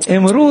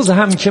 امروز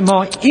هم که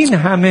ما این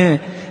همه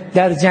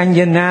در جنگ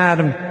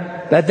نرم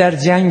و در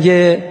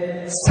جنگ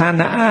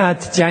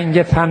صنعت،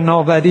 جنگ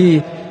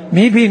فناوری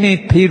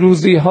میبینید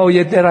پیروزی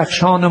های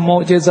درخشان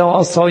معجزه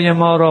آسای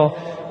ما را،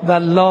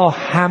 والله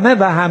همه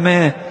و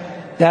همه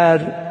در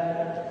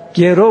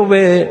گرو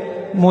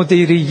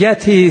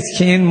مدیریتی است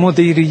که این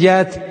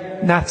مدیریت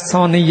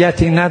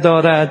نفسانیتی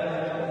ندارد،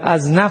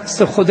 از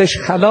نفس خودش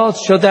خلاص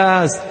شده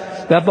است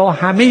و با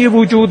همه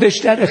وجودش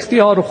در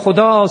اختیار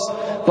خداست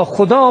و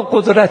خدا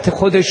قدرت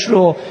خودش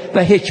رو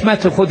و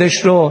حکمت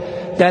خودش رو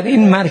در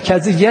این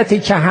مرکزیتی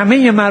که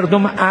همه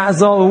مردم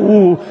اعضا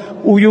او،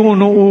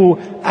 عیون او،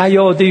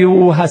 ایادی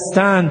او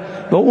هستند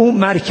و او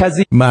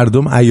مرکزی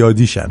مردم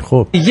ایادیشن.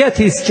 خب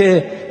یتی است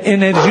که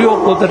انرژی و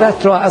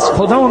قدرت را از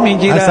خدا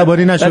میگیرد و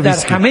در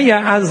همه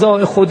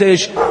اعضای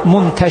خودش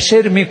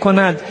منتشر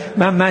میکند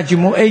و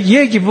مجموعه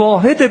یک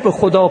واحد به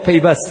خدا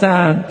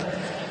پیوستند.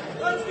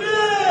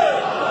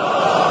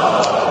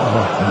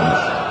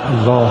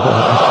 الله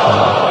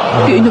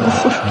اکبر. بیا اینو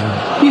بخور،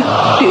 بیا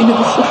اینو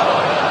بخور،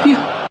 بیا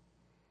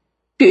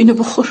اینو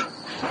بخور،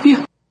 بیا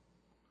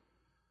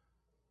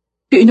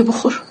اینو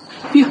بخور،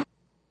 بیا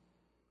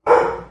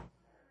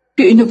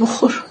اینو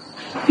بخور،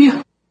 بیا.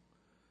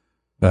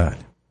 بله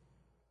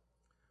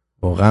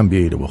واقعا بیا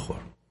اینو بخور.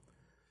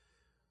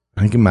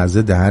 اگه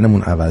مزه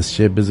دهنمون عوض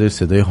شه بذار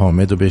صدای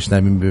حامد رو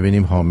بشنویم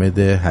ببینیم حامد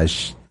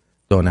 8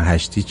 دانه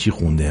هشتی چی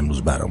خونده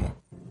امروز برامون.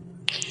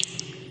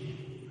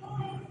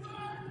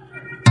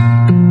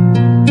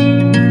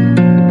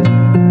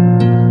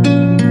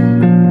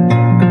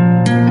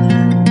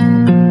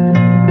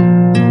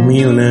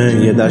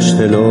 میونه یه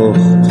دشت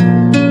لخت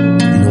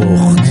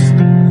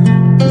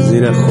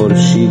زیر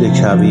خورشید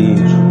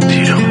کبیر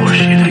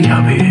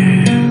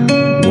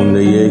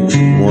مونده یک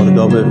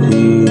مرداب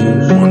پیر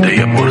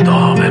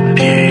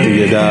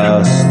توی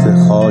دست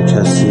خاک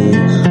اسیر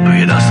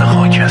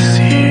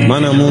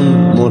منم اون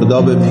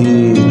مرداب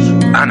پیر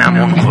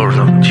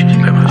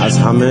از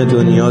همه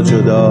دنیا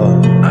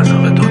جدا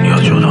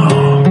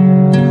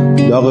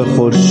داغ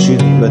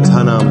خورشید به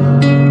تنم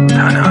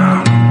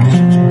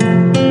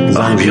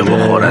بیا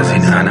بخور از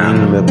این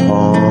انم به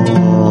پا.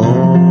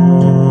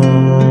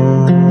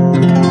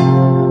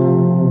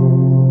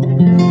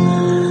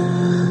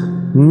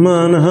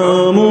 من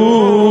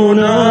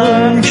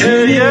همونم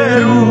که یه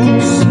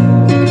روز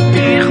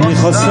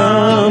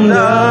میخواستم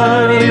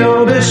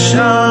دریا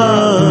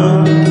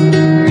بشم،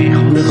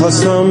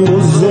 میخواستم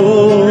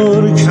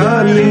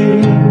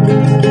بزرگترین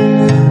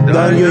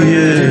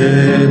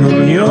دریای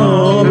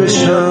دنیا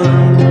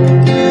بشم،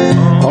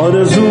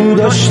 آرزو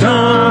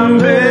داشتم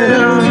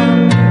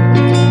برم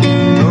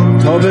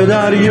تا به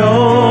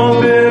دریا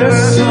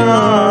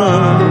برسم،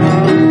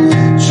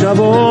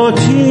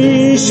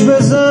 پیش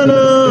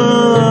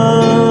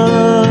بزنم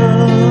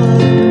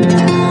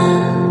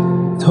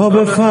تا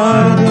به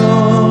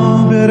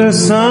فردا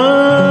برسم.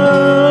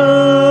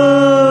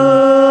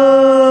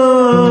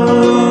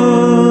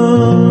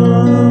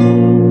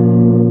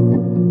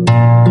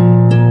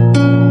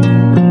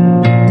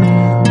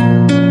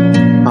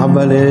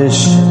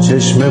 اولش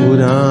چشمه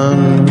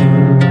بودم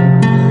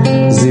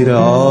زیر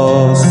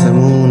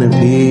آسمون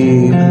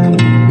پیر،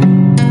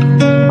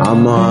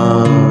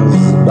 اما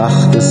از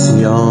بخت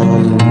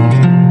سیام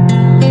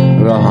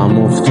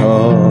راهم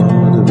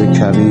افتاد به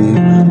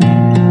کویر.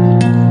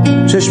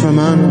 چشم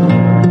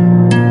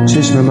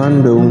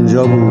من به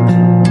اونجا بود،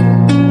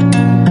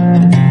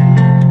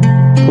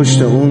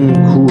 پشت اون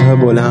کوه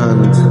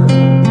بلند،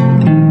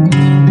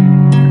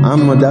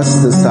 اما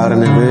دست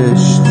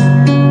سرنوشت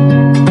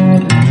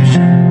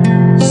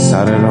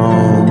سر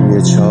رام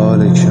یه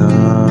چال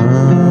کم.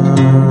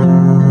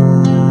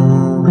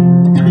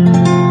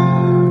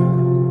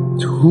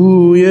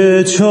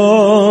 توی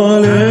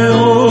چاله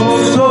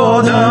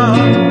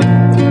افتادم،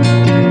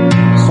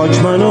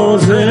 خاک منو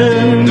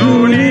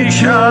زندونی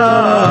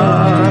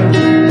کرد،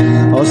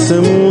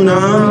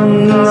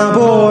 آسمونم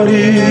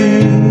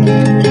نبارید،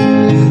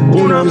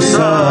 اونم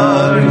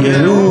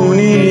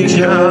سرگرونی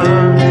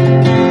کرد.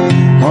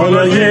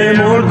 حالا یه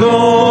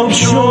مرداب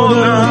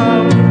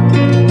شدم،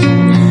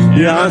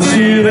 یه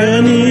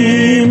اسیر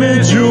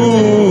نیمه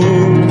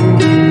جون،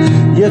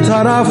 یه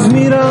طرف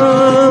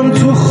میرم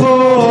تو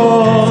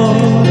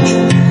خاک،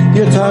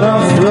 یه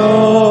طرف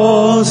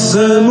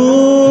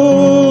راسمون.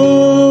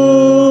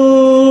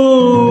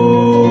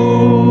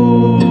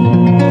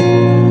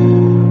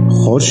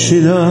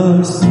 خورشید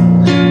از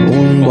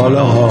اون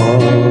بالاها،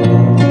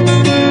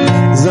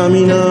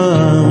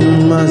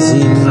 زمینم از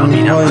این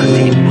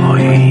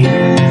پایین،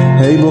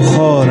 هی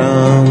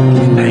بخارم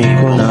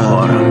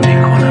میکنن.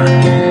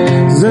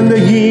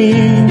 زندگی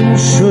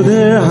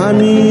شده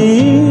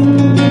همین،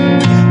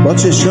 با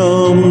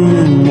چشام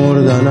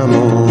مردنم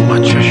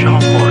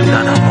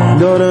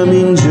دارم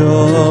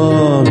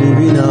اینجا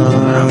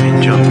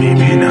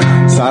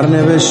میبینم.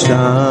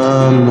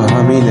 سرنوشتم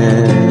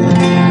همینه،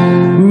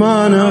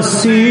 من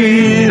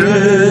اسیر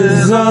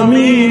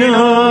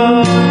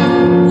زمینم،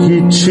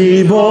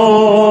 هیچی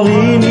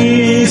باقی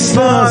نیست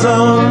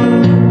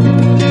ازم،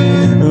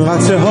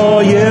 قطعه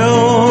های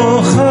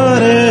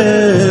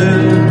آخره،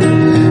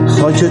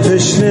 خاک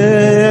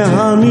تشنه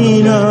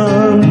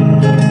همینم،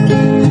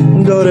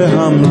 داره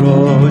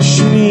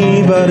همراش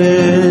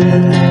میبره.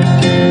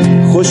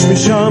 خوش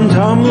میشم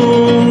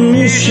تموم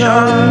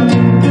میشم،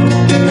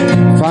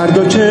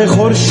 فردا که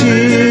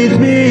خورشید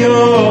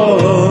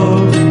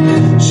بیاد،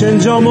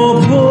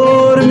 شنجامو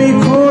پر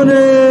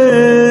میکنه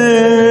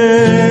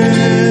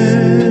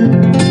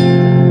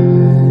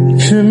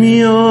که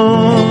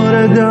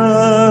میاره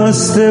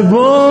دست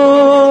با.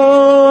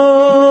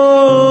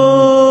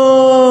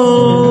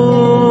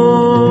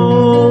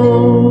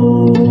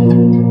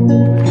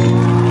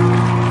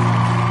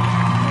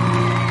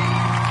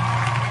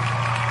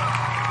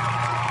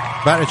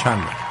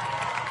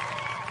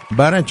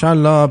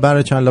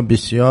 برچنلا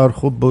بسیار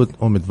خوب بود.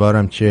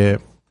 امیدوارم که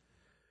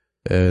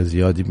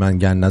زیادی من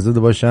گند نزده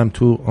باشم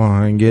تو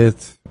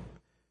آهنگت.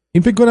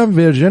 این فکر کنم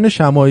ورژن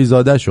شماعی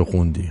زاده شو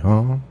خوندی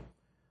ها؟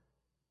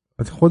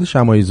 خود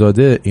شماعی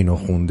زاده اینو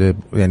خونده،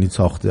 یعنی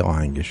ساخته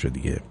آهنگشو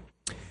دیگه.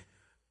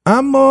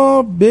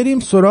 اما بریم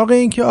سراغ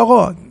این که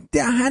آقا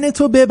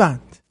دهنتو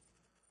ببند.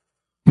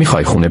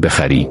 میخوای خونه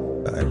بخری؟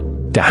 بله.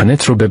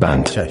 دهنت رو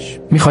ببند.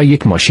 چشم. میخوای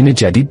یک ماشین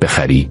جدید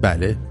بخری؟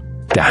 بله.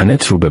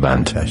 دهنت رو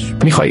ببند. چشم.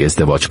 میخوای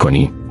ازدواج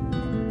کنی؟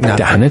 نه.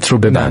 دهنت رو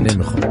ببند.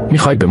 نمیخوام.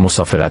 میخوای به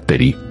مسافرت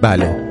بری؟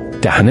 بله.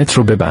 دهنت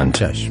رو ببند.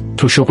 چشم.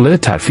 تو شغل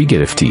ترفیع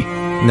گرفتی؟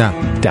 نه.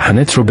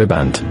 دهنت رو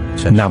ببند.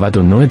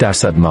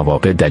 99%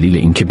 مواقع دلیل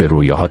این که به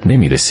رویاهات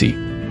نمیرسی،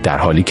 در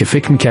حالی که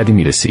فکر میکردی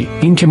میرسی،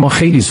 این که ما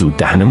خیلی زود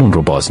دهنمون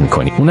رو باز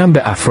میکنیم، اونم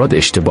به افراد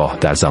اشتباه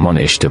در زمان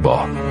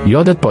اشتباه.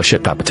 یادت باشه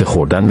قبط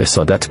خوردن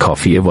وسادت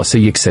کافیه واسه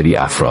یک سری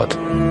افراد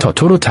تا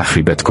تو رو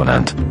تخریبت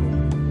کنند.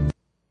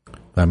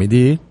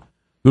 فهمیدی؟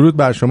 درود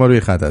بر شما، روی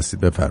خط هستید،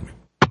 بفرمایید.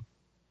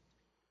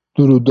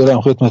 درود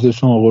دارم خدمت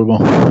شما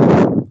قربان.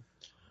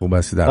 خوب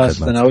هستی؟ در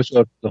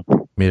خدمت.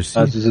 مرسی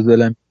عزیز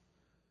دلم.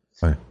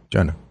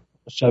 جانم.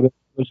 شب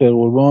بخیر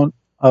قربان.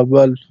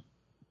 اول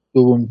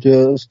دوم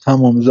که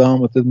تمام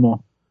زحماتت ما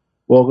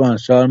واقعا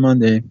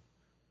شرمنده‌ایم.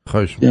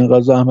 خواهش می‌کنم.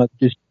 اینقدر زحمت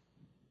کش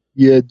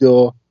یه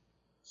دا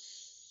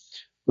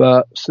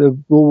و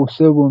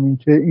سوم این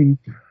که این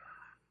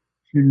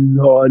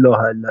لا اله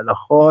الا الله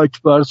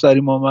خاک بر سر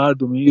ما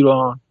مردم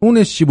ایران.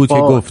 اونش چی بود که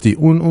گفتی؟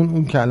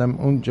 اون کلم،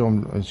 اون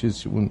جمله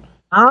چیزی، اون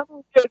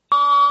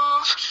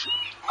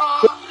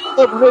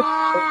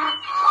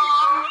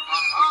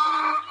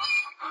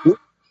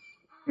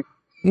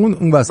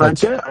اون وسط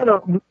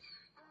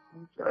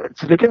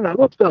چیزی که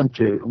نگفتم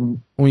که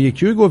اون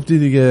یکیو گفتی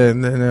دیگه.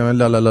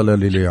 لا لا لا لا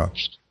لیلیا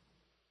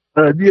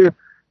دیگه،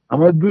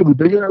 اما دو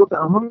دیگه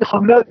نگفتم. اما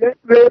میخوام به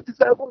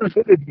زبون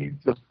شده دیگه.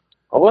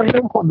 آقا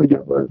اینو میخوام بگم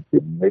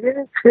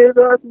میگه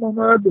چقدر ما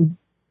مردم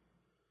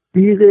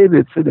بی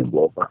غیرت شدیم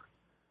واقعا.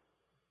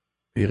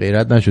 بی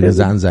غیرت نشده،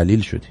 زن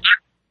ذلیل شدی.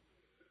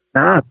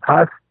 نه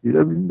پس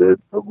دیگه بینده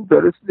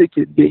درسته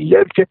که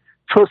دیگه که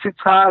چوسی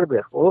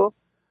تربه. خب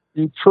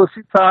این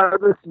چوسی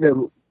تربه سینه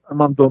رو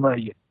امام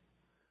دومایه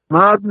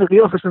مرد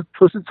قیافش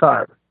چوسی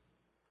تربه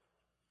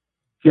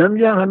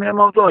میگن همه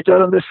امام دوما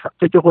کردن بهش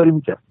که خوری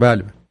میکرد.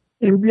 بله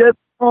این بیاد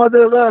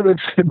مادر قبل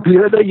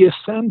بیاد یه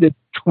سند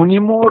چونی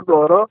مور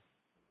دارا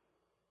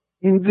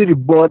اینجوری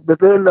باد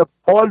بده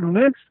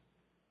لپالونش،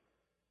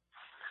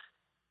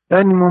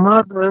 یعنی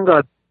مرد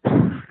اینقدر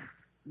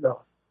لا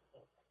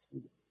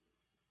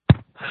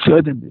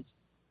شاید بید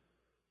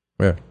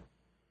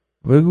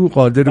بگو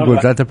قادر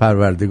قدرت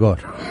پروردگار.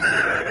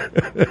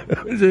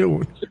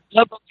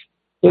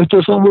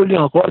 تو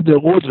سنبولیان قادر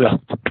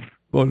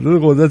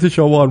قدرت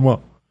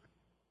شاورما.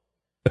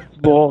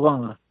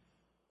 واقعا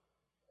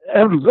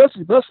امروز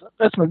رسی بس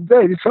قسمت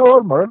دایری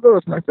شاورما رو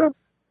درست نکرد.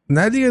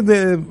 نه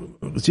دیگه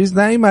چیز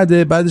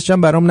نیومده، بعدش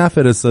هم برام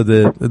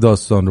نفرستاده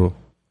داستان رو.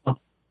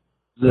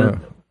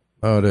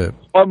 آره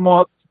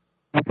ما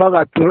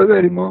فقط تو رو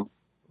داریم. ما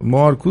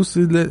مارکوس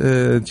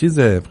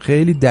چیزه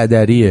خیلی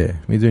ددریه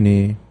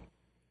میدونی؟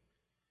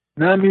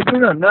 نه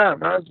میدونم، نه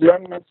من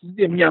زیان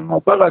چیزی میگم ما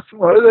فقط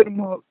شما رو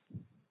داریم.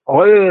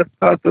 آقای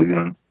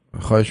پرتویان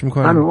خواهش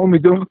میکنم. من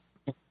امیدم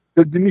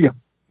جدی میگم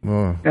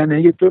یعنی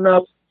اگه تو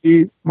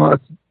نبودی ما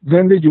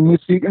زندگی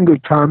موسیقی انگار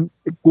کم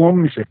گم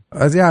میشه.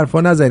 از این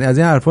حرفا نزنی، از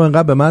این حرفا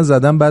اینقدر به من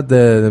زدن بعد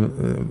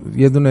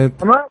یه دونه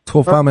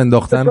توفم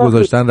انداختن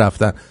گذاشتن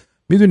رفتن.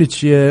 میدونی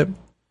چیه؟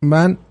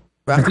 من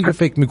وقتی که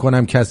فکر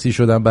میکنم کسی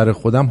شدم برای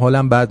خودم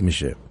حالم بد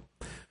میشه.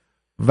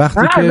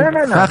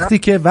 وقتی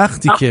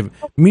که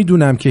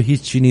میدونم که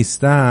هیچی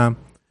نیستم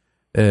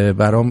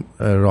برام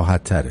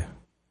راحت تره.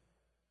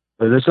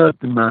 بلشت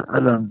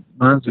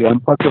من زیان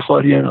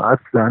پاتخاری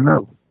اصلا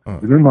نبود.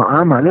 ببین ما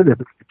عمله ده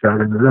فکر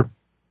کردن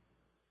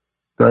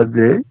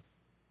داده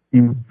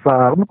این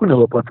فرق میکنه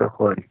با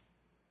پاتخاری.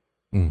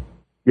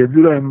 یه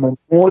جورای ما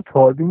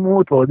معتاده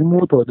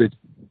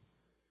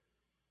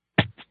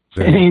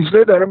این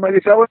سه داره مگه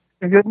شبا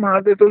اینجا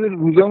مرده تو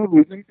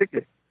روزی میشه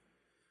که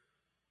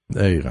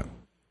دقیقا.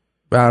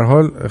 به هر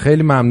حال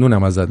خیلی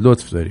ممنونم ازت،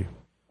 لطف داری.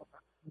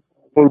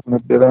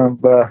 قربونت برم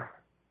و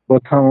با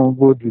تمام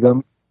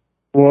وجودم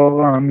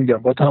واقعا میگم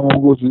با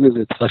تمام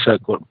وجودت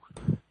تشکر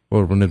میکنم.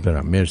 قربونت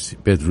برم، مرسی.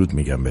 بدرود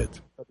میگم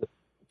بهت.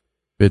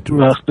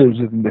 بدرود. وقت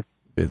بزنید.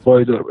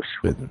 پایدار باش.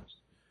 بدرود.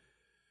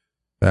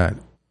 بله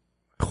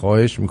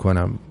خواهش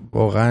میکنم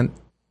واقعا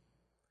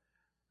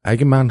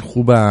اگه من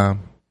خوبم،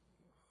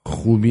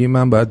 خوبی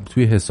من باید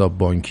توی حساب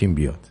بانکیم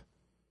بیاد.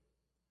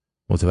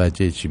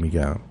 متوجه چی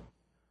میگم؟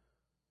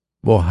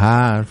 با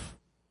حرف،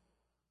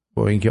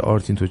 با اینکه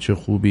آرتین تو چه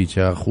خوبی،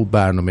 چقدر خوب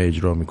برنامه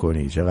اجرا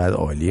میکنی، چقدر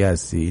عالی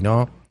هستی،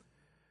 اینا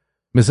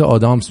مثل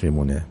آدامس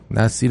میمونه،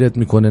 نه سیرت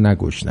میکنه نه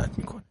گشنت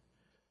میکنه.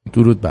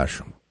 درود بر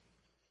شما.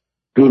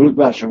 درود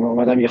بر شما.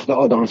 اومدم یه خورده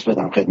آدامس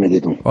بدم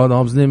خدمتتون.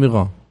 آدامس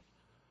نمیخوام.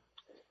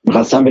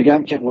 میخواستم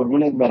بگم که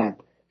قربونت برم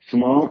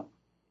شما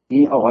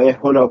این آقای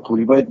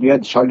هولاکویی باید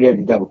بیاد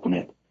شاگردیده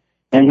بکنه.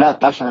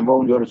 اینقدر قشنگ با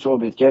اون یارو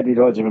صحبت کردی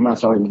راجع به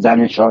مسائل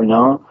زن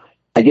شاینا.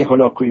 اگه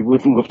هولاکویی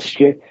بود میگفتش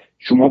که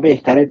شما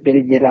بهتره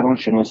برید یه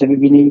روانشناس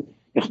ببینید،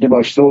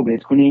 باهاش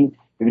صحبت کنید،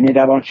 ببینید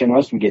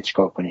روانشناس میگه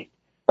چیکار کنید.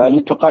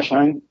 ولی تو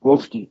قشنگ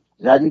گفتی،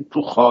 زدی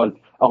تو خال.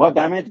 آقا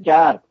دمت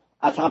گرم.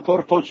 اصلا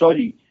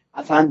پروفسوری،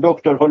 اصلا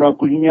دکتر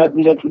هولاکویی میاد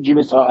میره تو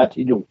جیب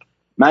ساعتی دو.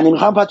 من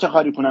نمیخوام پچه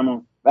خاری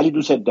کنم ولی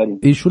دوست داریم.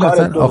 ایشون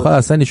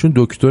اصلا ایشون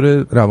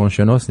دکتر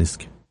روانشناس نیست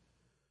که.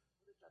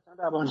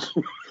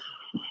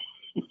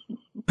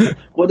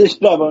 خودش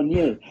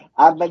روانیه.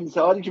 اولین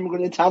سوالی که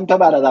میکنه چند تا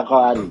برادر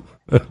خواهری؟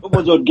 تو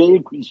بزرگه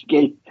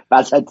کوچیکه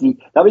وسطی؟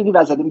 تا بگی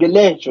وسطی میگه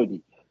له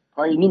شدی،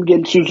 پایینی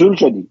میگه سوسول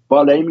شدی،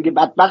 بالایی میگه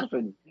بدبخت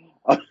شدی.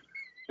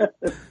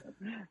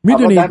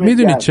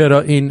 میدونی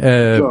چرا این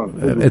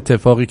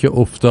اتفاقی که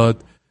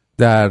افتاد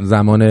در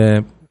زمان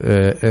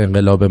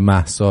انقلاب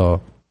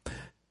مهسا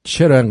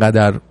چرا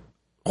انقدر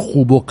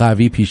خوب و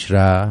قوی پیش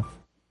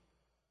رفت؟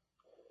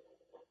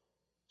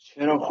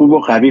 چرا خوب و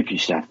قوی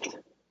پیش رفت؟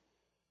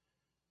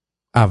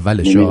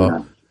 اولش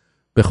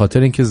به خاطر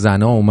اینکه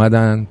زنها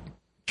اومدن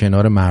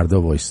کنار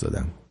مردا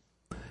وایستادن.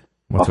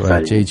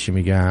 متوجه چی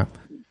میگم؟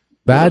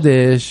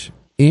 بعدش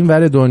این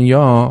ور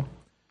دنیا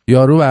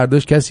یارو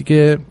برداشت کسی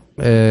که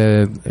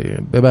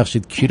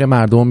ببخشید کیر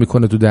مردم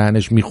میکنه تو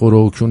دهنش میخوره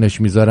و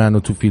کونش میذارن و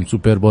تو فیلم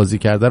سوپر بازی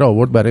کرده رو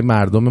آورد برای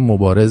مردم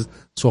مبارز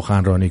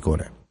سخنرانی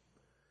کنه.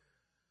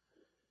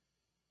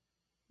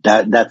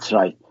 That's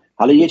right.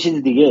 حالا یه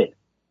چیز دیگه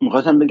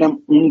میخواستم بگم،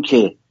 اونی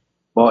که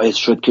باعث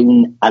شد که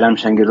این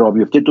علمشنگ راه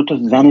بیفته دو تا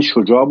زن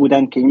شجاع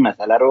بودن که این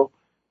مسئله رو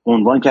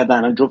عنوان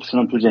کردن. جفتشون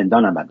هم تو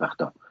زندانن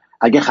بدبختا.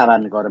 اگه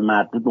خبرنگار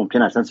مرد بود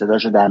ممکن اصلا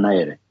صداشو در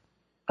نیاره.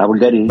 قبول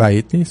داری؟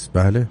 بعید نیست.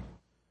 بله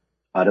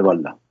آره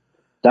والله.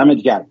 دمت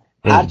گرم.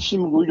 هر چی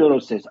میگوی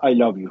درسته. I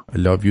love you. I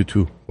love you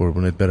too.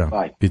 قربونت برم.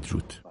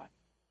 بدرود.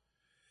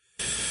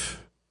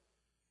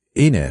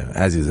 اینه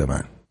عزیز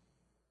من،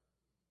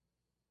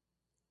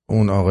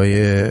 اون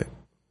آقای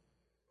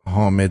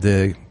حامد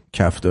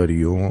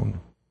کفداریون،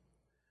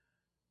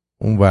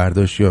 اون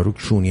ورداش یارو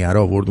چونیه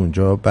رو آورد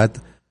اونجا.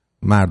 بعد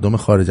مردم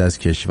خارج از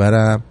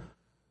کشورم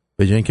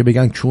به جای اینکه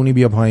بگن چونی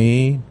بیا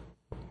پایین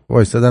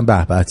وایستادن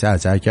به به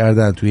چرچر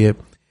کردن، توی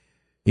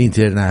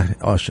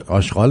اینترنت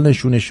آشغال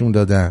نشون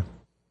دادن.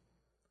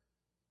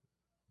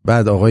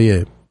 بعد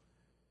آقای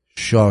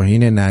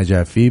شاهین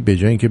نجفی به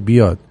جای اینکه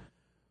بیاد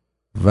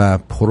و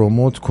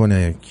پروموت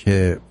کنه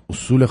که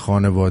اصول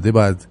خانواده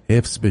باید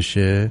حفظ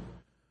بشه،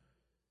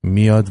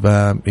 میاد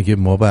و میگه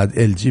ما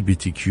باید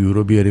LGBTQ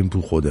رو بیاریم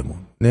تو خودمون.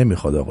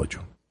 نمیخواد آقا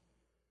جون،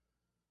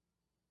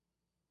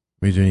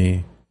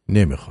 میدونی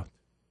نمیخواد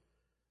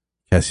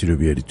کسی رو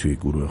بیاری توی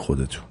گروه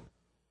خودتون.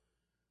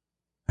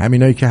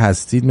 همینایی که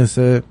هستید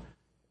مثل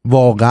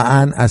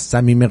واقعا از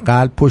صمیم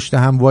قلب پشت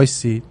هم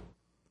وایسید،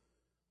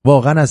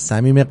 واقعا از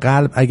صمیم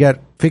قلب اگر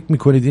فکر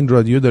میکنید این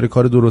رادیو داره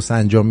کار درست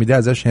انجام میده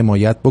ازش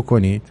حمایت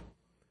بکنید.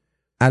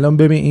 الان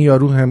ببین این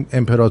یارو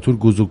امپراتور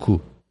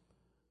گوزو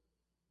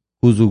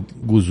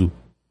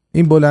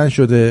این بلند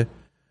شده،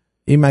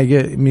 این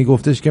مگه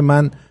میگفتش که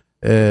من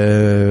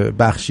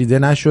بخشیده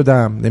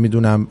نشدم،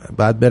 نمیدونم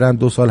بعد برم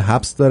 2 سال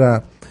حبس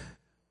دارم،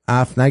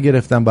 عفو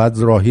نگرفتم، بعد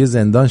راهی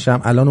زندان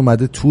شم. الان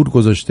اومده تور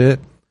گذاشته،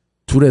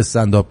 تور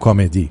استندآپ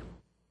کمدی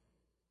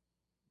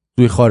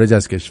توی خارج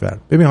از کشور.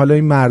 ببین حالا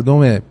این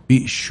مردم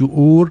بی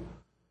شعور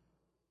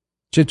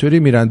چطوری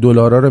میرن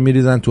دلارا رو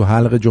میریزن تو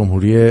حلق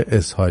جمهوری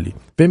اسحالی.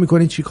 فکر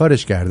می‌کنی چی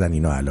کارش کردن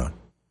اینا الان؟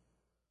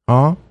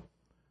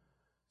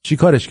 چی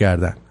کارش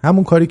کردن؟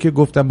 همون کاری که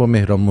گفتم با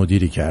مهران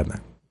مدیری کردن،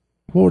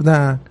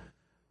 بردن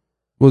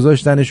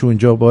گذاشتنش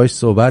اونجا، باهاش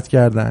صحبت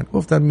کردن،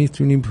 گفتن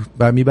میتونیم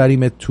و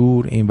میبریم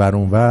تور این ور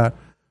اون ور.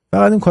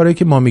 فقط این کاری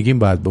که ما میگیم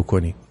باید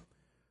بکنی.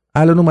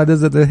 الان اومده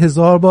زده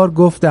 1000 بار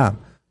گفتم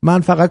من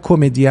فقط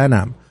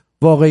کمدینم،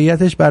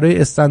 واقعیتش برای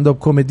استندآپ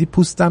کمدی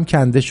پوستم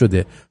کنده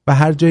شده و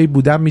هر جایی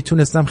بودم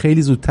میتونستم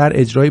خیلی زودتر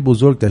اجرای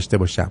بزرگ داشته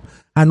باشم.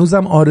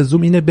 هنوزم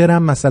آرزوم اینه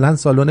برم مثلا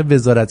سالن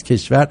وزارت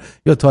کشور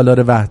یا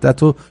تالار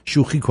وحدت رو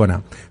شوخی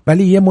کنم،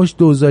 ولی یه مشت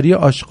دوزاری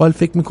آشغال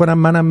فکر میکنم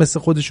منم مثل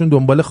خودشون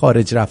دنبال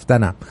خارج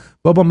رفتنم.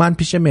 بابا من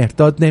پیش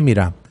مهرداد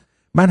نمیرم،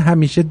 من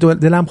همیشه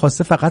دلم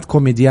خواسته فقط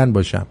کمدین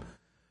باشم.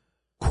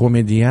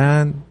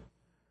 کمدین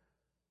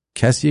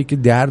کسیه که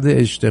درد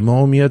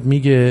اجتماع میاد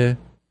میگه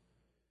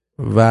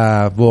و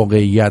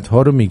واقعیت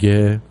ها رو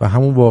میگه و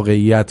همون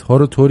واقعیت ها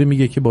رو طوری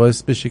میگه که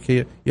باعث بشه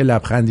که یه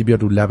لبخندی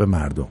بیاد رو لب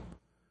مردم.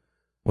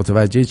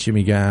 متوجه چی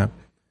میگم؟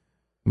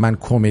 من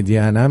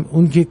کمدینم.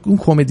 اون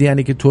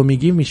کمدینی که تو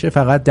میگی میشه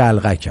فقط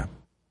دلغکم.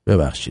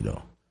 ببخشید.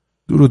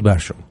 درود بر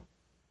شما.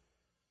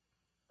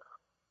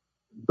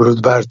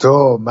 درود بر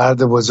تو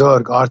مرد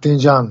بزرگ. آرتین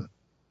جان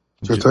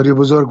چطوری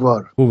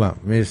بزرگوار؟ خوبم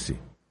مرسی.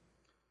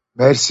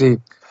 مرسی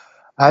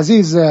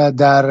عزیز.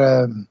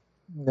 در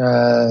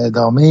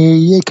ادامه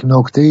یک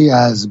نکته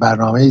از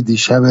برنامه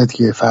دیشبت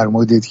که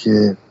فرمودید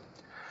که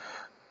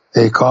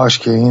ای کاش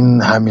که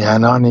این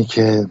همیهنانی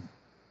که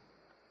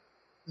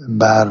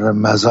بر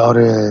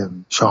مزار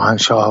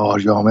شاهنشاه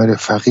آریامر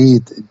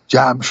فقید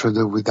جمع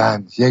شده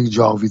بودند یک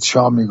جاوید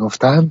شاه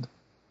میگفتند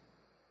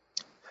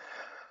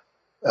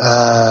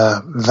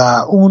و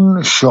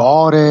اون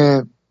شعار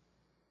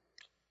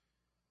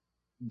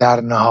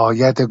در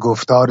نهایت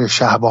گفتار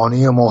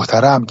شهبانی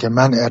محترم که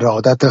من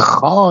ارادت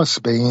خاص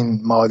به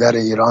این مادر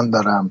ایران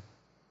دارم،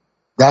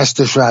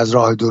 دستش رو از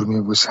راه دور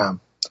میبوسم،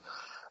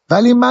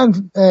 ولی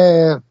من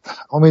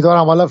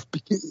امیدوارم حالا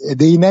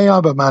عده‌ای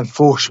نیان به من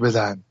فحش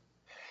بدن،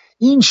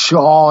 این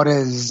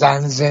شعار زن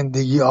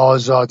زندگی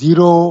آزادی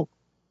رو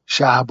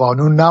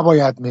شهبانو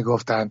نباید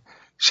میگفتن.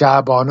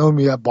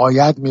 شهبانو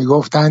باید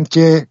میگفتند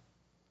که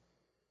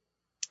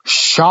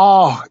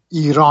شاه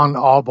ایران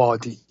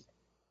آبادی.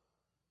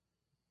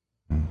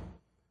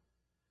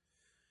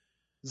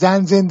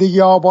 زن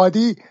زندگی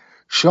آبادی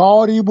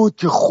شعاری بود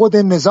که خود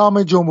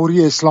نظام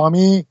جمهوری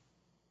اسلامی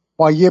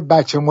با یه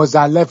بچه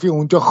مزلفی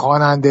اونجا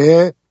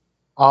خواننده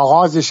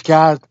آغازش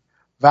کرد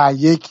و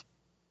یک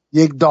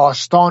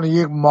داستان،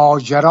 یک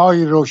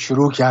ماجرایی رو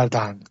شروع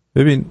کردند.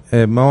 ببین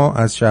ما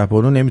از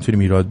شهبانو نمیتونیم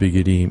ایراد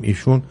بگیریم،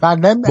 ایشون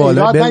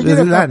بالا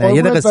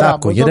یه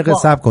دقیقه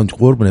صبر کن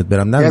قربونت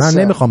برم. من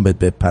نمیخوام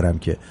بپرم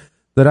که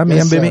دارم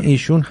میگم ببین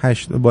ایشون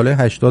بالای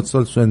 80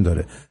 سال سن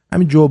داره.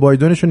 همین جو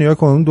بایدنشو نگاه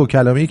کن، اون 2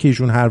 کلمه‌ای که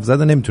ایشون حرف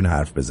زد نمیتونه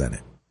حرف بزنه،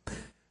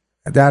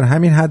 در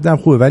همین حدم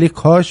خوبه. ولی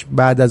کاش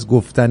بعد از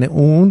گفتن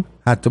اون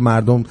حتی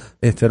مردم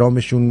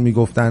احترامشون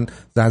میگفتن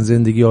زن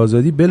زندگی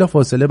آزادی، بلا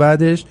فاصله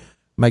بعدش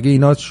مگه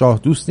اینا شاه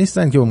دوست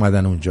نیستن که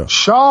اومدن اونجا؟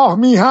 شاه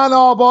میهن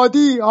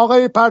آبادی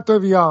آقای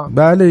پرتویان.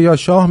 بله، یا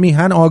شاه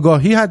میهن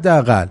آگاهی.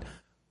 حداقل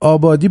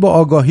آبادی با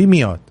آگاهی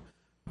میاد.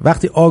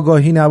 وقتی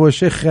آگاهی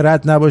نباشه،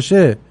 خرد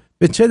نباشه،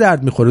 به چه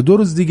درد میخوره؟ 2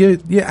 روز دیگه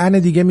یه ان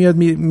دیگه میاد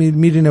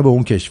میرینه به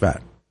اون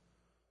کشور.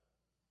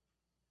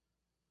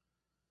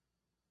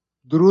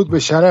 درود به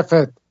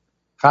شرفت،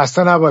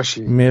 خسته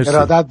نباشی.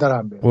 ارادت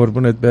دارم به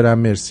قربونت برم.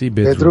 مرسی.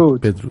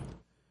 بدرود.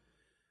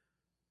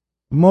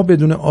 ما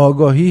بدون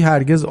آگاهی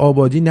هرگز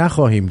آبادی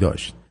نخواهیم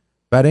داشت،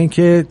 برای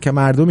اینکه که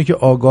مردمی که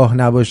آگاه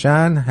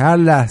نباشن هر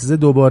لحظه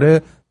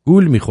دوباره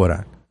گول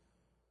میخورن.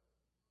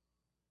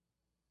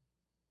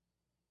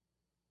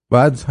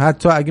 باید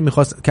حتی اگه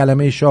میخواست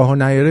کلمه شاه رو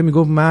نیاره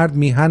میگفت مرد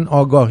میهن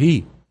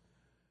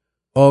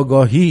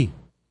آگاهی،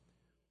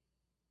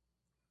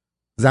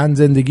 زن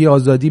زندگی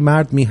آزادی،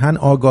 مرد میهن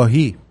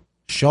آگاهی،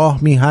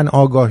 شاه میهن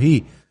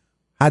آگاهی.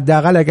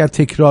 حداقل اگر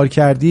تکرار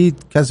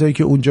کردید کسایی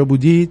که اونجا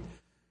بودید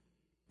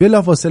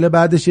بلافاصله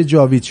بعدش یه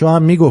جاوید شاه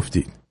هم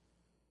میگفتید.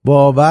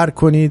 باور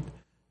کنید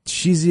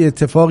چیزی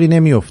اتفاقی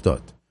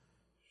نمیافتاد.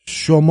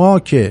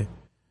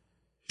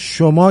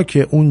 شما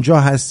که اونجا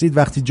هستید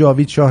وقتی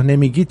جاوید شاه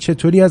نمیگید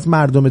چطوری از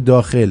مردم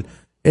داخل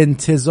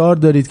انتظار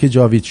دارید که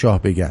جاوید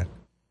شاه بگن؟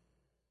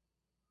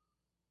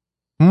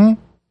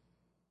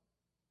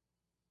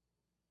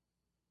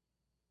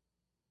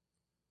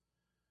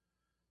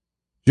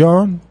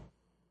 جان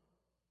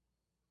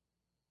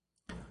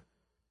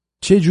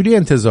چه جوری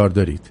انتظار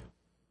دارید؟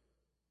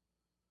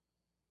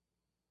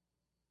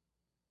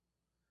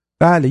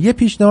 بله، یه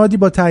پیشنهادی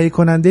با تهیه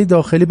کننده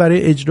داخلی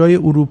برای اجرای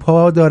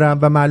اروپا دارم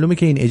و معلومه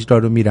که این اجرا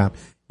رو میرم.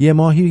 یه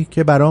ماهی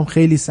که برام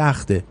خیلی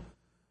سخته.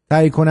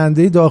 تهیه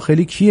کننده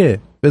داخلی کیه؟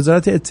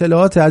 وزارت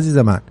اطلاعات عزیز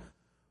من.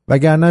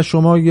 وگرنه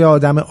شما یه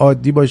آدم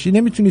عادی باشی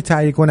نمیتونی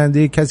تهیه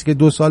کننده کسی که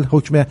 2 سال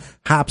حکم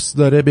حبس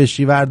داره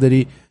بشی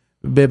ورداری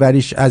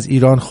ببریش از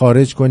ایران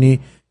خارج کنی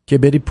که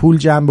بری پول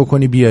جمع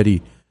بکنی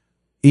بیاری.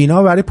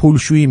 اینا برای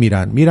پولشویی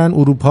میرن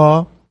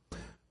اروپا،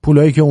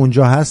 پولایی که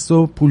اونجا هست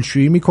و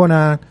پولشویی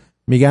میکنن،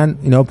 میگن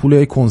اینا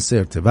پولای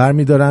کنسرته،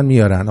 برمیدارن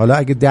میارن. حالا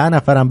اگه 10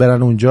 نفرم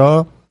برن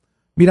اونجا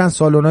میرن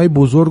سالن‌های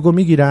بزرگو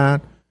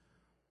میگیرن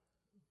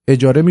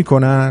اجاره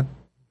میکنن،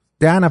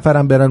 10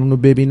 نفرم برن اونو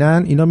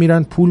ببینن، اینا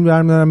میرن پول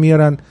برمیدارن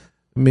میارن،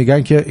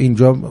 میگن که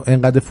اینجا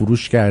انقدر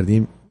فروش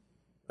کردیم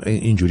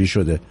اینجوری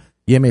شده،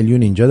 1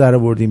 میلیون اینجا در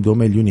آوردیم، 2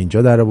 میلیون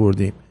اینجا در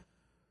آوردیم.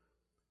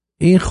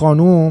 این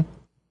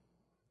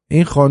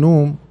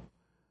خانوم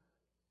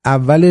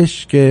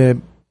اولش که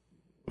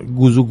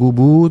گوزگو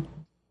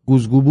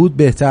بود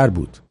بهتر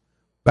بود،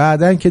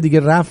 بعدن که دیگه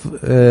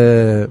رفت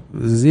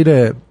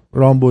زیر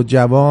رامبو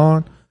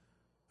جوان،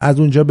 از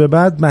اونجا به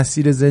بعد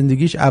مسیر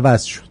زندگیش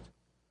عوض شد.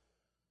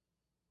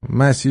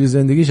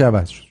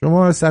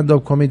 شما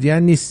استندآپ کمدین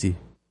نیستی،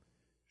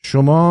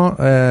 شما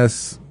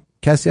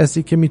کسی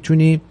هستی که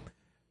میتونی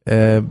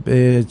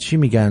چی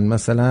میگن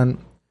مثلا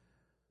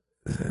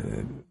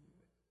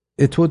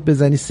اتود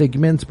بزنی،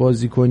 سگمنت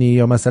بازی کنی،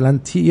 یا مثلا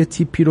یه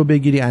تیپی رو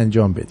بگیری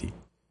انجام بدی.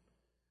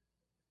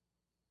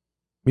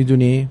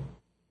 میدونی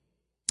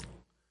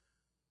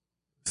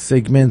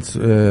سگمنت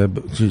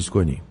چیز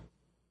کنی،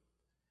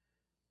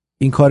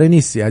 این کاره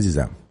نیستی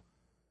عزیزم.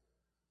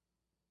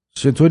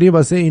 چطوری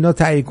واسه اینا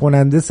تهیه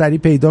کننده سریع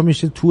پیدا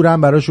میشه،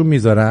 تورم براشون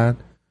میذارن،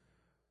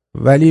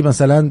 ولی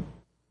مثلا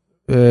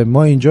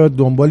ما اینجا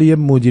دنبال یه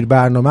مدیر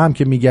برنامه هم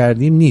که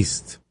میگردیم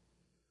نیست،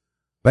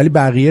 ولی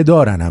بقیه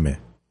دارن همه.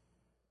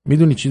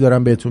 میدونی چی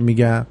دارم بهتون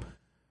میگم؟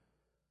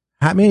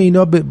 همه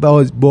اینا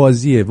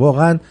بازیه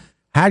واقعا.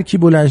 هر کی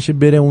بلنشه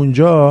بره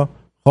اونجا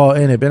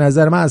خائنه. به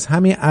نظر من از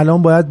همین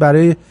الان باید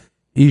برای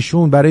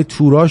ایشون، برای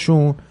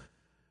توراشون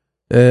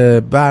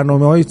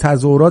برنامه‌های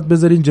تظاهرات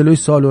بذارین جلوی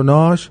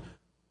سالوناش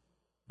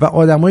و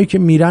آدمایی که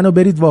میرن و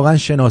برید واقعا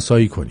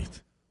شناسایی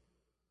کنید.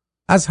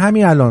 از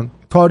همین الان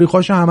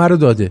تاریخاشو همه رو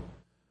داده.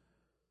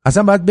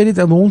 اصلا باید برید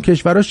به اون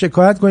کشورها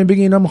شکایت کنید،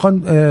 بگید اینا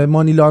میخوان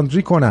مانی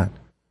لاندری کنن.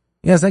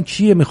 این اصلا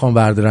کیه میخوان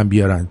بردارن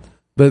بیارن؟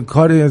 به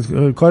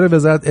کار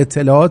وزارت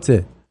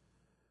اطلاعاته.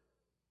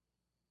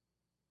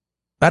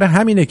 برای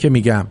همینه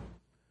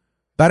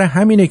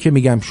که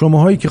میگم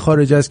شماهایی که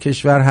خارج از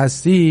کشور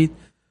هستید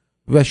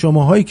و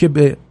شماهایی که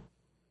به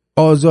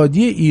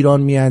آزادی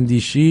ایران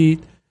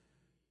میاندیشید،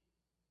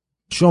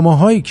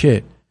 شماهایی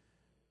که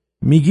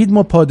میگید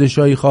ما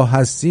پادشاهی خواه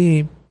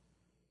هستیم،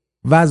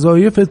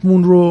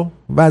 وظایفمون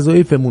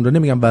رو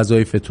نمیگم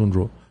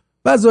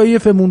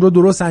وظایفمون رو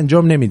درست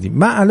انجام نمیدیم.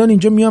 من الان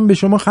اینجا میام به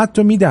شما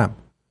خطو میدم،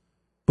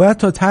 باید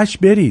تا تش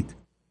برید.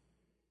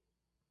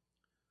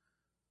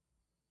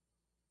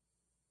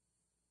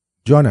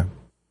 جانم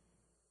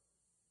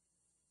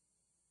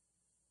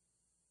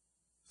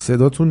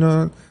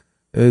صداتون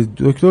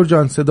دکتر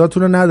جان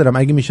صداتون رو ندارم.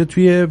 اگه میشه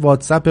توی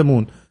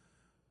واتساپمون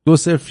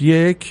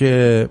 201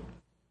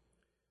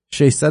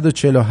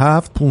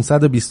 647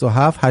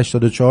 527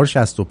 84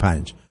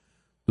 65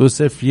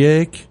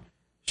 201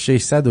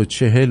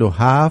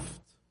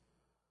 647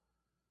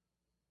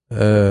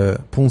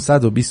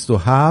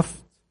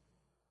 527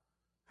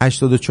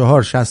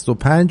 84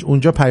 65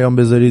 اونجا پیام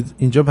بذارید.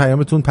 اینجا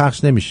پیامتون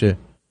پخش نمیشه،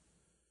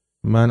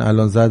 من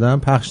الان زدم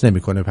پخش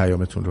نمیکنه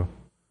پیامتون رو.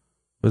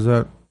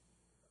 بذار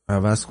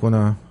عوض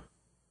کنم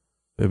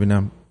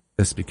ببینم،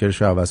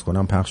 اسپیکرشو عوض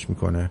کنم پخش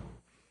میکنه.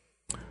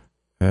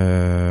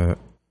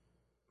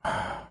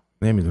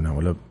 نمیدونم،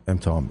 حالا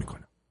امتحان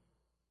میکنم.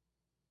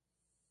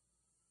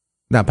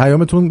 نه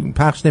پیامتون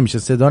پخش نمیشه،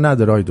 صدا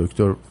نداره آی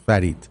دکتر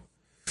فرید.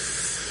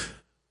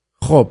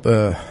 خب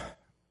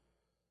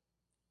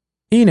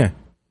اینه،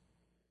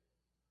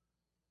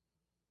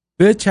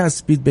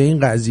 بچسبید به این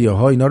قضیه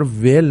ها، اینا رو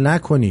ول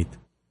نکنید.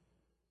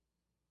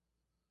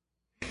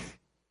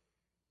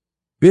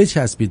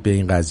 بچسبید به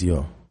این قضیه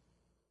ها.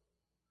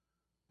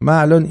 من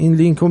الان این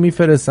لینک رو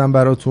میفرستم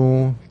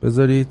براتون.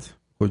 بذارید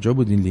کجا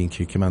بود این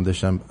لینکی که من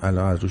داشتم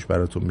الان از روش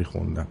براتون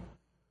میخوندم؟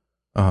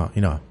 آها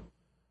اینا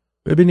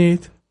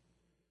ببینید،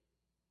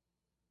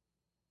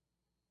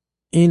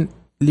 این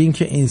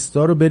لینک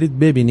اینستا رو برید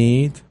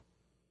ببینید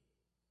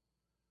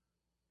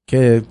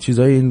که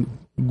چیزای این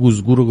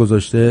گوزگو رو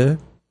گذاشته.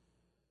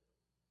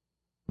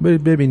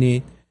 برید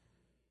ببینید.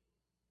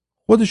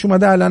 خودش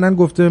اومده علنا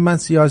گفته من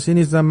سیاسی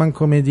نیستم، من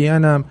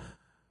کمدینم،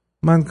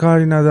 من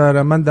کاری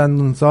ندارم، من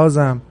دندون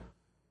سازم.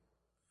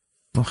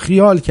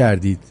 خیال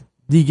کردید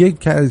دیگه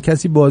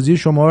کسی بازی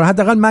شما رو،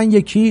 حداقل من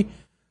یکی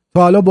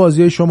تا حالا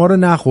بازی شما رو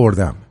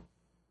نخوردم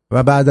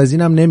و بعد از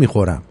اینم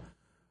نمیخورم.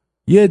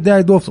 یه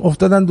عده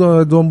افتادن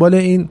دنبال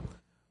این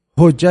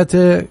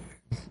حجت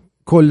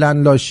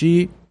کلن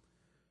لاشی.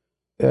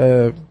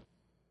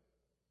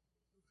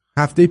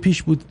 هفته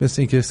پیش بود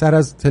مثل این که سر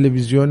از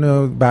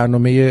تلویزیون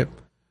برنامه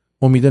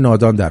امید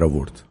نادان در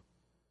آورد،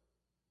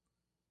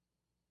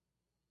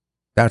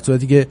 در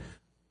صورتی که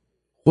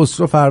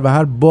خسرو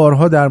فروهر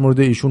بارها در مورد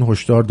ایشون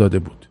هشدار داده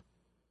بود.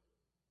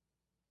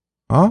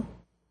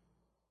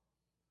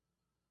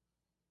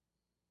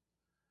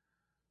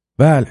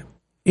 بله،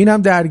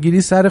 اینم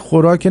درگیری سر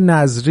خوراک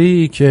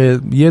نظری که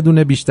یه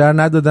دونه بیشتر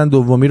ندادن،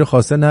 دومی رو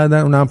خواسته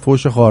ندادن، اونم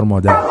فوش خار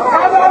مادر.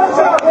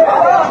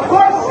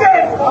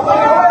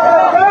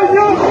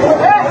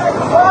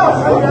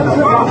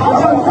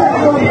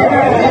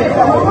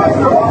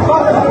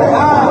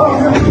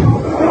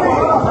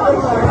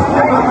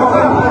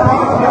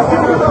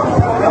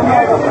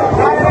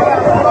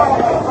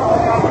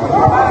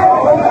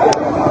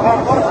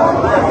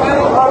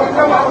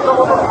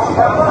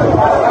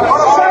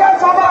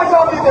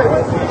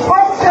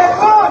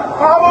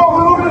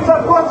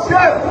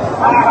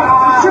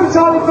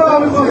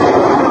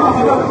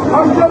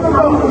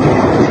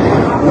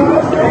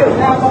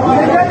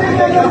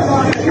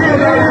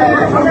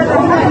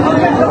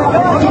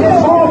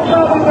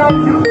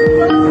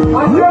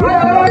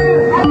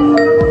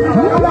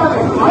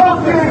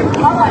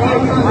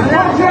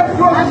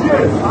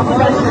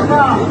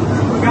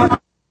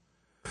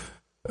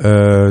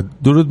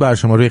 درود بر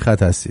شما، روی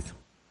خط هستید.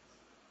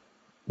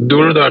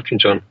 درود آرتین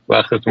جان،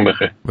 وقتتون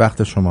بخیر.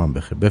 وقت شما هم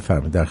بخیر،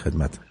 بفرمایید در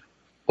خدمت.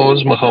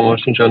 عذر میخوام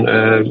آرتین جان،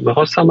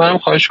 میخواستم منم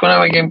خواهش کنم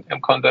اگه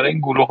امکان داره این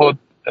گروه رو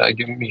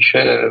اگه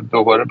میشه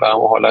دوباره به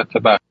همون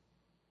حالت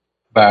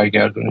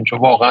برگردونیم، چون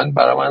واقعا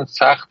برای من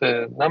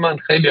سخته. نه من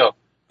خیلی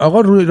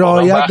آقا روی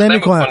رعایت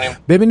نمی‌کنم.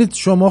 ببینید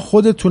شما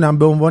خودتونم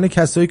به عنوان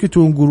کسایی که تو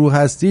اون گروه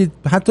هستید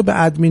حتی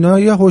به ادمینا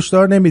یا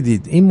هشدار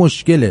نمیدید. این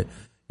مشکله.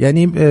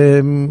 یعنی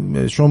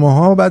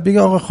شماها بعد بگید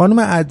آقا خانم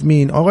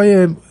ادمین،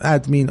 آقای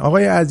ادمین،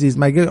 آقای عزیز،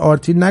 مگه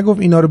آرتین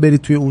نگفت اینا رو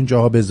برید توی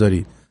اونجاها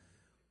بذارید؟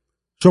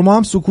 شما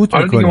هم سکوت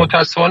میکنید. آره دیگه،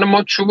 متاسفانه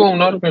ما چوب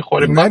اونا رو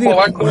میخوریم. من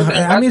باور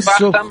کنید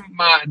وقتم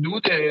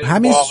محدوده.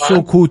 همین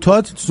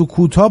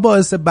سکوت‌ها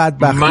باعث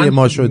بدبختی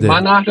ما شده.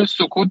 من اهل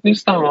سکوت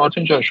نیستم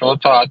آرتین جان، شما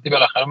تا حدی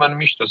بالاخره منو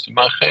میشناسید.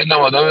 من خیلی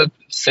آدم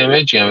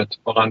سمجیم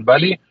اتفاقا،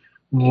 ولی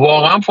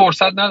واقعا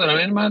فرصت ندارم.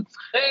 یعنی من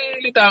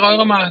خیلی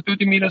دقایق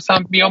محدودی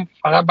میرسم بیام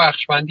فقط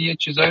بخشبندی یه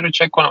چیزایی رو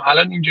چک کنم.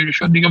 الان اینجوری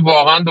شد دیگه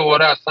واقعا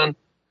دوباره اصلا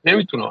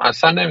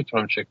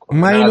نمیتونم چک کنم.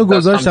 من اینو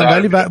گذاشتم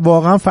ولی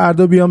واقعا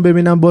فردا بیام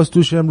ببینم باز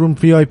توش امروز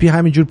وی آی پی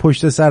همینجور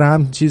پشت سر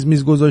هم چیز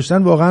میز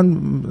گذاشتن، واقعا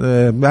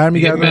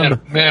برمیگردم.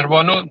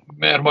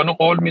 مهربانو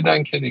قول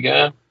میدن که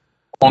دیگه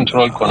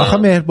کنترل کنن. آخه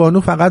مهربانو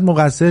فقط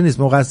مقصر نیست،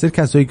 مقصر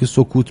کسایی که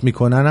سکوت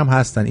میکنن هم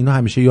هستن. اینو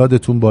همیشه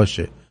یادتون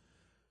باشه.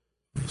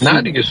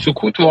 نه دیگه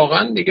سکوت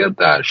واقعا دیگه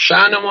در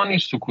شأن ما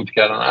نیست سکوت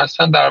کردن،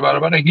 اصلا در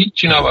برابر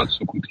هیچی نباید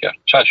سکوت کرد.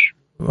 چشم.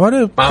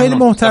 آره خیلی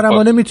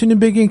محترمانه میتونیم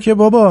بگین که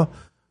بابا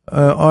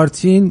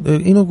آرتین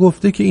اینو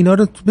گفته که اینا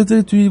رو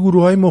بذارید توی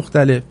گروه‌های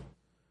مختلف.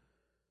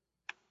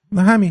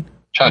 همین.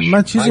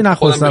 من چیزی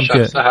نخواستم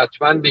که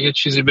حتما دیگه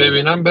چیزی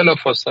ببینم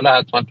بلافاصله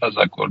حتما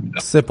تذکر میدم.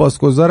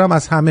 سپاسگزارم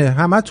از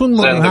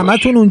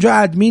همتون اونجا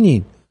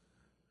ادمینین.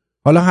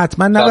 حالا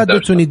حتما نباید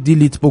بتونید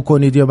دیلیت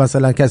بکنید یا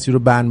مثلا کسی رو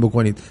بن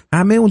بکنید.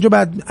 همه اونجا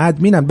بعد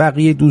ادمینن.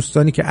 بقیه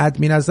دوستانی که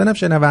ادمین هستن هم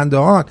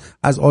شنونده‌هان،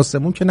 از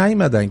آسمون که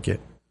نیومدن که.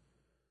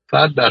 100%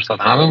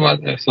 همه باید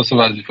احساس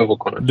وظیفه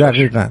بکنن.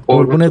 دقیقاً.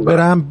 قربونت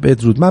برم.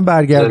 بدرود. من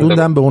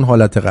برگردوندم به اون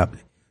حالت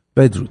قبلی.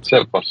 بدرود.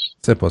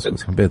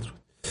 سپاسگزارم. بدرود.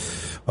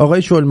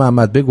 آقای شعل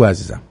محمد بگو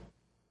عزیزم.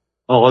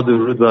 آقا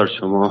درود بر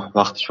شما،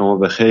 وقت شما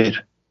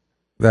بخیر.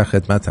 در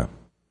خدمتم.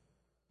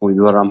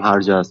 امیدوارم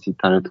هر جا هستید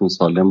تنتون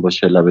سالم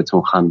باشه،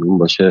 لبتون خندون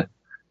باشه،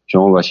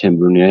 شما و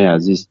شمرونیای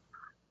عزیز.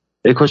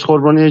 ای کاش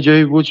قربانی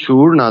جایی بود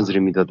شعور نظری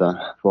میدادن.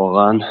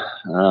 واقعا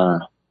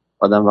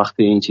آدم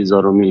وقتی این چیزا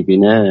رو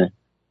میبینه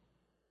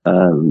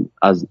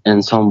از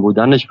انسان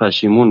بودنش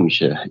پشیمون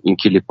میشه. این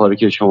کلیپا رو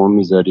که شما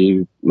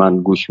میذاری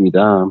من گوش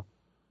میدم،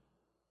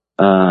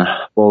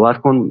 باور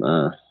کن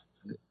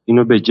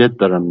اینو به جد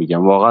دارم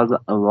میگم،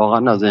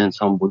 واقعا از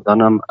انسان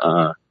بودنم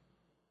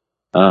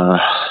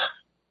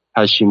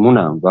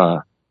پشیمونم.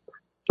 و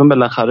چون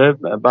بالاخره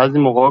بعضی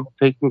موقع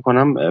فکر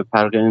میکنم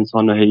فرق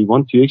انسان و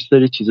حیوان توی یک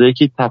سری چیزایی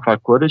که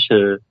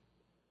تفکرشه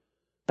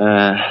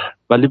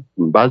ولی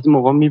بعضی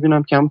موقع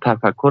میبینم که هم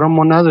تفکرم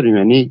ما نداریم.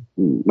 یعنی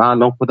من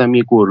الان خودم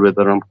یه گربه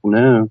دارم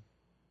خونه،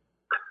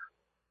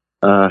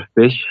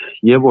 بهش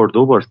یه بار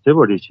دو بار سه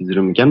بار یه چیزی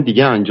رو میگم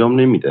دیگه انجام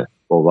نمیده،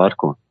 باور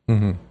کن.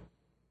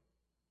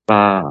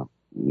 و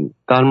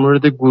در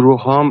مورد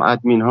گروه هام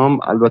ادمین هام،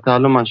 البته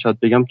الان من شاید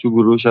بگم تو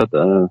گروه شاید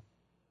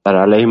در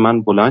علیه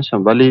من بلند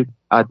شم، ولی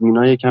ادمین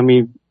ها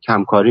کمی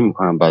کمکاری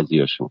میکنن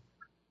بعضیاشون.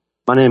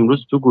 من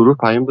امروز تو گروه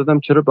پیام دادم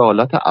چرا به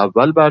حالت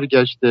اول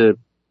برگشته،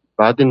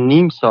 بعد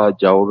نیم ساعت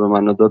جواب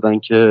منو دادن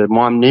که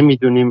ما هم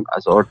نمیدونیم.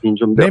 از آرتین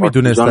جون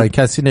نمیدونستن،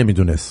 کسی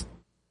نمیدونست.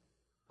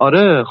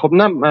 آره خب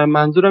نه،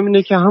 منظورم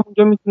اینه که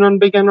همونجا میتونن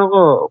بگن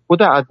آقا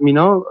خود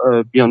ادمینا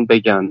بیان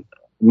بگن،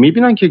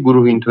 میبینن که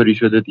گروه اینطوری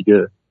شده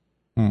دیگه.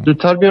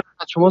 زودتر بیان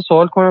از شما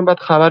سوال کنن، بعد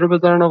خبر رو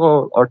بذارن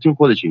آقا آرتین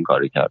خودش این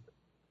کاری کرده،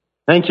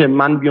 نه اینکه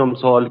من بیام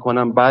سوال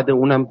کنم بعد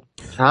اونم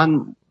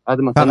چند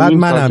فقط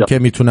منم که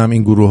میتونم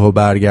این گروه رو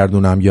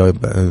برگردونم یا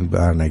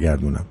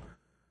برنگردونم.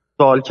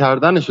 سوال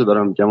کردنشو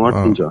دارم میگم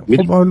آرتین جان.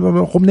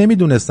 خب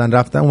نمیدونستن،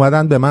 رفتن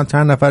اومدن به من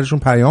چند نفرشون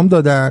پیام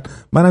دادن،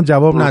 منم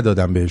جواب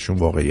ندادم بهشون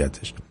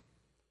واقعیتش،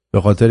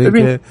 به خاطر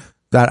اینکه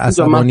در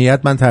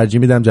عصبانیت من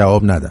ترجیح میدم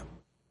جواب ندم.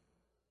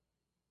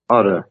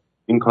 آره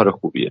این کار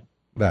خوبیه.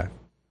 بله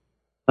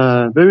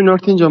ببین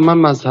آرتین جان، من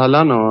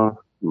مثلا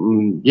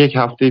یک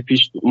هفته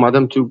پیش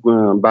اومدم تو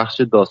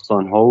بخش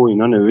داستان ها و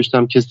اینا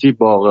نوشتم کسی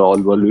باغ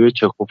آلبالوی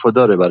چخوفو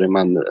داره برای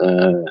من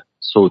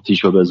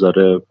صوتیشو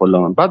بذاره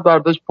فلان، بعد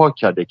برداشت پاک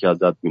کرده که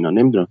از ادمینا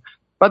نمیدونم.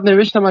 بعد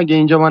نوشتم اگه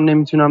اینجا من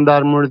نمیتونم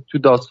در مورد تو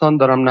داستان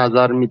دارم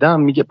نظر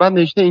میدم، میگه بعد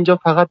نوشته اینجا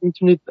فقط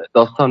میتونید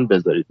داستان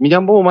بذارید.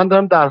 میگم بابا من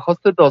دارم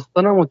درخواست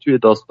داستانم و توی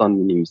داستان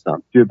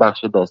مینویسم، توی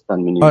بخش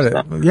داستان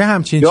مینویسم. آره یه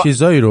همچین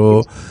چیزایی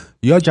رو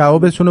یا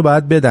جوابتون رو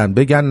باید بدن،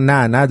 بگن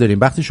نه نداریم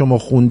وقتی شما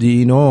خوندی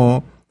اینو،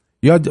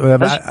 یا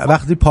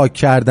وقتی پاک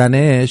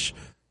کردنش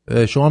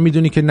شما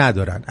میدونی که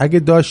ندارن، اگه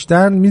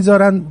داشتن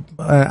میذارن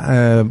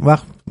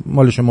وقت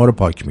مال شما رو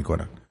پاک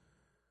میکنن.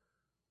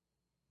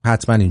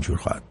 حتما اینجور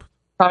خواهد بود.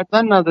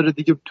 فرضاً نداره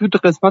دیگه. تو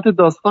قسمت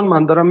داستان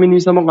من دارم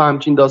مینویسم آقا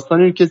همچین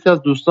داستانی رو کسی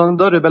از دوستان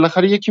داره،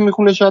 بالاخره یکی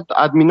میخونه، شاید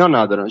ادمینا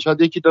ندارن،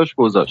 شاید یکی داشت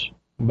گذاشت.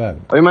 بله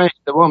آیا من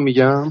اشتباه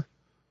میگم؟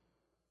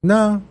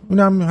 نه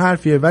اونم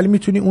حرفیه، ولی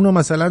میتونی اونو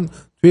مثلا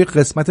توی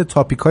قسمت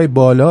تاپیکای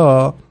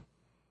بالا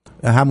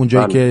همون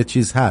جایی که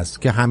چیز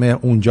هست که همه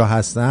اونجا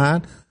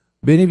هستن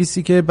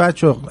بنویسی که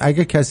بچه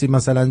اگه کسی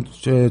مثلا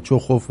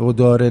چخوفو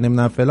داره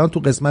نمیدونم فلان تو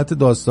قسمت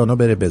داستانا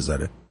بره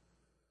بذاره.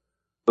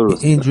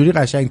 درسته. اینجوری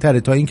قشنگتره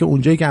تا اینکه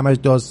اونجایی که همش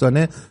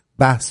داستانه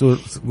بحث و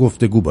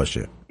گفتگو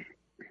باشه.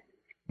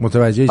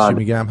 متوجه چی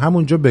میگم؟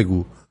 همونجا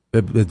بگو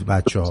به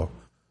بچه‌ها.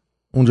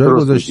 اونجا رو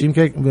گذاشتیم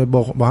که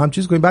با هم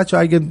چیز کنیم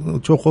بچه‌ها، اگه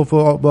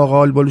چخوفو باغ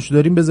آلبالوشو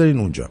داریم بذارین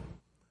اونجا.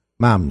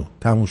 ممنون،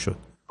 تموم شد.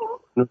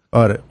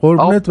 آره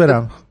قربونت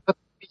برم.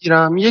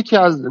 یکی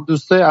از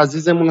دوستای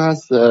عزیزمون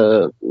هست،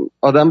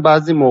 آدم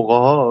بعضی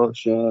موقع‌ها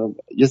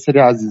یه سری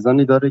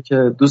عزیزانی داره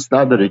که دوست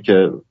نداره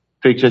که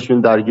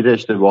فکرشون درگیر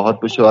اشتباهات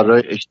بشه و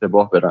راه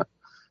اشتباه برن.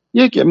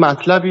 یک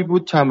مطلبی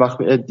بود چند وقت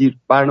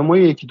برنامه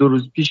یکی دو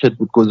روز پیشت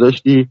بود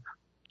گذاشتی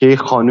که یه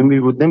خانومی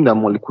بود، نمیدونم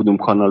مال کدوم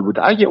کانال بود،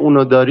 اگه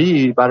اونو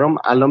داری برام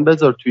الان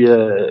بذار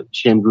توی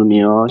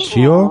شمرونیاش.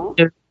 چیو؟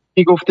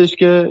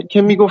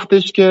 که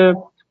میگفتش که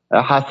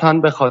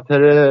حسن به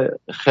خاطر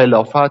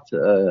خلافت،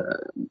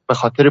 به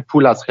خاطر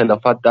پول از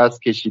خلافت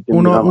دست کشیده.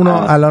 اونو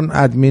الان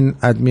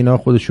ادمینا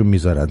خودشون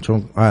میذارن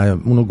چون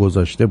اونو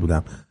گذاشته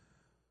بودم.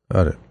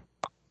 آره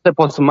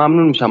سپاس،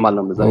 ممنون میشم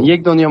الان بزن.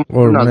 یک دنیا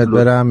قربونت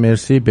برم،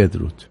 مرسی.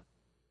 بدرود.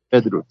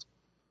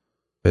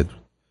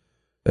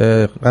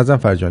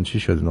 غضنفر جان چی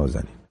شد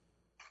نازنین؟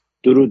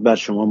 درود بر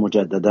شما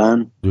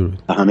مجدداً.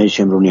 درود و همه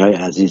شمرونی های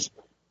عزیز.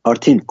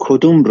 آرتین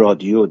کدوم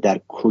رادیو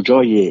در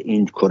کجای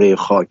این کره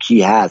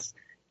خاکی هست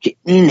که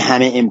این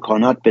همه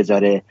امکانات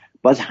بذاره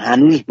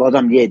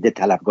بازم یه عده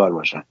طلبکار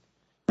باشن؟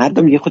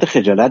 مردم یه خود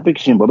خجالت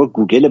بکشین بابا.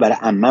 گوگل برای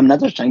عمم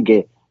نذاشتن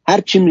که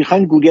هر چی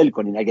میخواین گوگل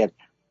کنین، اگر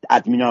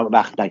ادمینا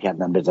وقت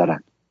نکردن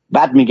بذارن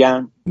بعد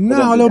میگن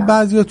نه. حالا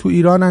بعضیا تو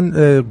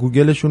ایرانن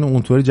گوگلشون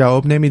اونطوری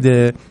جواب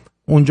نمیده.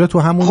 اونجا تو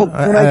همون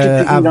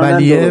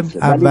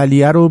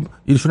اولیه رو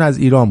ایشون از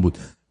ایران بود،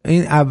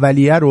 این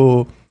اولیه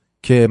رو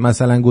که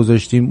مثلا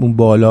گذاشتیم اون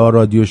بالا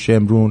رادیو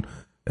شمرون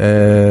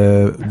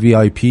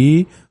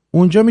VIP،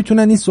 اونجا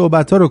میتونن این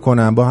صحبت ها رو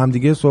کنن، با هم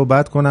دیگه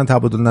صحبت کنن،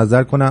 تبادل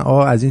نظر کنن.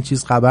 از این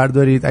چیز خبر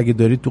دارید؟ اگه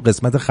دارید تو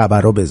قسمت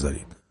خبرها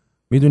بذارید.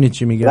 میدونید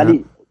چی میگم؟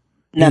 ولی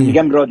نه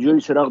میگم رادیوی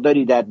سراغ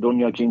داری در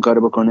دنیا که این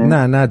کارو بکنه؟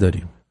 نه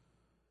نداریم.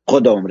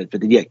 خدا عمرت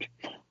بده. یک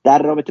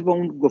در رابطه با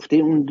اون گفته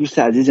اون دوست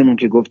عزیزمون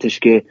که گفتش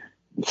که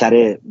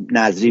سر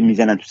نظری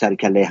میزنن تو سر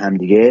کله هم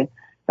دیگه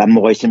و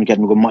مقایسه میکرد،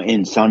 میگم ما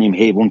انسانیم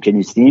حیوان که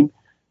نیستیم.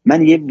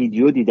 من یه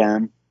ویدیو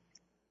دیدم،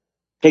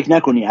 فکر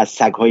نکنی از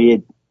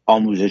سگ‌های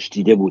آموزش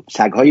دیده بود،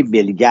 سگ‌های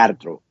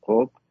بلگرد رو.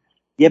 خب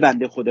یه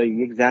بنده خدایی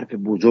یک ظرف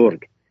بزرگ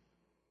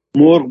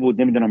مرغ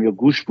بود، نمیدونم یا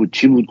گوش بود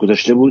چی بود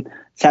گذاشته بود،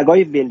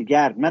 سگ‌های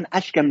ولگرد. من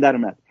اشکم در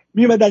اومد.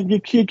 میومدن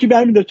یکی یکی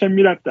برمی داشتن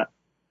میرفتن.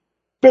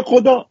 به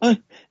خدا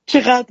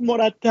چقدر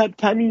مرتب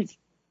تمیز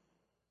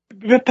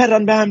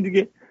بپرن به هم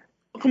دیگه.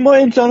 ما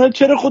انسان ها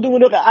چرا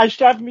خودمون رو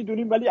اشرف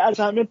میدونیم ولی از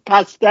همه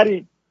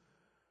پستریم؟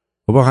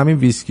 بابا همین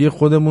ویسکی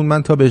خودمون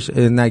من تا بهش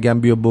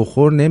نگم بیا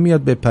بخور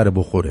نمیاد بپره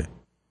بخوره.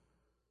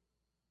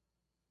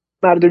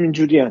 مردم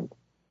اینجوری هست.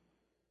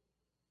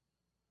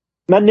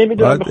 من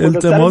نمیدونم به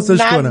خدا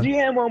سر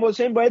نظری امام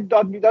حسین باید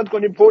داد بیداد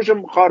کنیم پوش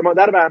خار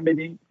مادر به هم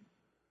بدین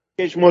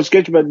کش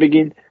مسکش باید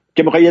بگین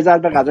که میخوای یه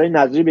ضرب غذای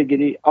نظری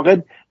بگیری. آقا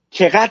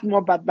چقدر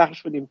ما بدبخت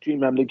شدیم توی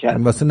این مملکت.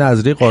 واسه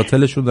نظری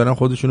قاتلشون دارن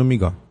خودشونو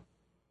میگن.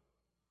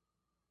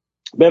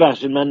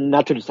 ببخشید من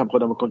نتونستم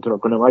خودم رو کنترل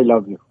کنم. I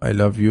love you. I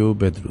love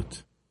you. بدرود.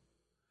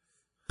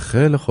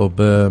 خیلی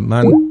خوب،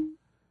 من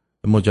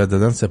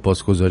مجددا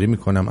سپاسگزاری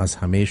میکنم از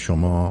همه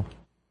شما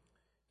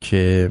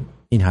که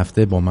این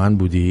هفته با من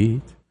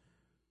بودید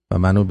و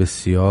منو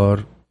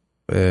بسیار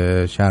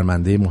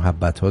شرمنده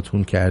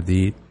محبتاتون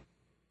کردید.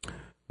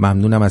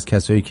 ممنونم از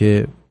کسایی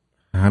که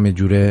همه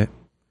جوره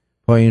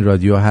پایین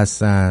رادیو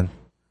هستن.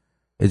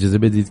 اجازه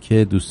بدید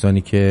که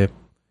دوستانی که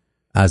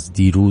از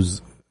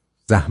دیروز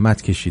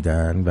زحمت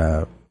کشیدن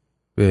و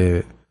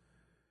به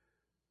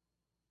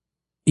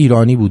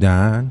ایرانی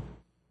بودن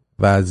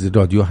و از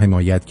رادیو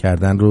حمایت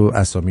کردن رو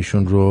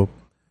اسامیشون رو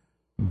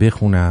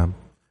بخونم.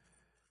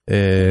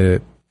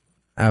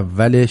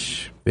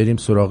 اولش بریم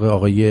سراغ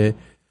آقای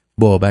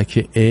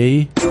بابک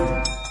ای،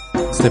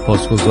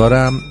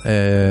 سپاسگزارم.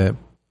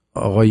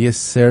 آقای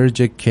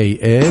سرج کی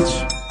اچ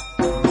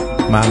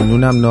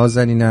ممنونم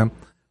نازنینم.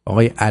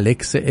 آقای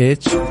الکس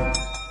اچ،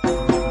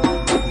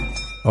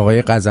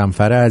 آقای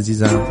قزنفر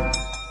عزیزم،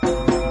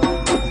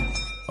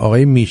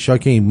 آقای میشا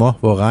که این ماه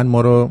واقعا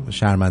ما رو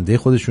شرمنده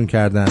خودشون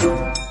کردن،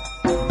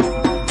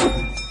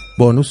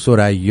 بانو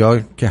سریا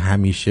که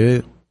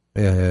همیشه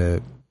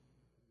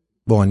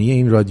بانی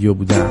این رادیو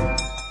بودن،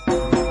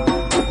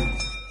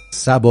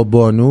 سبا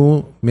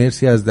بانو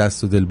مرسی از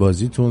دست و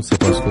دلبازیتون،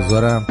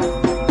 سپاسگزارم.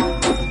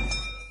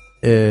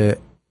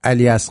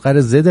 علی اصغر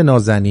زد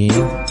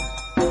نازنین،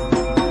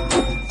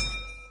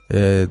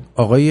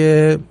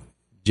 آقای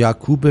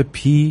جاکوب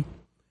پی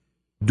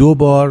 2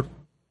 بار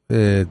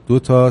 2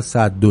 تا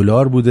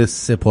 $100 بوده،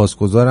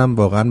 سپاسگزارم،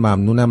 واقعا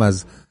ممنونم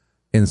از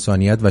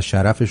انسانیت و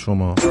شرف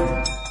شما.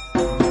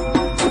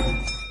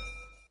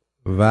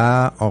 و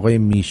آقای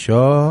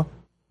میشا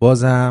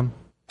بازم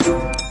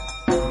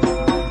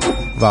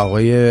و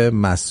آقای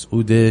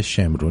مسعود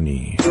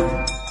شمرونی،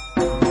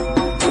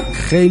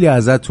 خیلی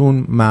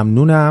ازتون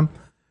ممنونم.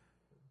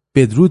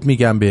 بدرود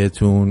میگم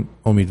بهتون.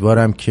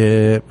 امیدوارم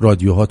که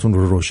رادیوهاتون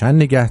رو روشن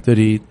نگه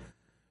دارید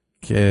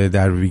که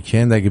در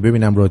ویکند اگه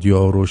ببینم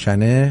رادیوها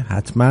روشنه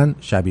حتما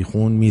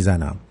شبیخون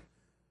میزنم.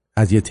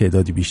 از یه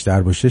تعدادی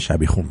بیشتر باشه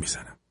شبیخون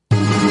میزنم.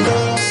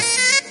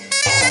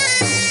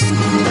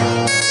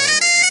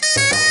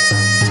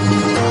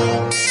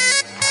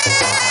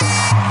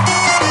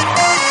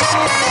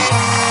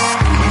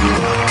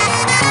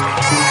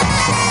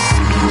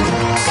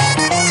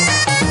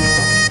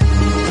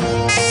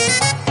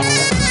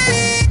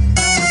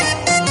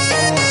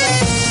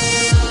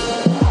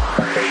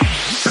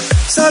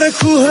 سر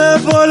کوه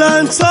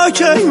بلند تا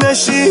کی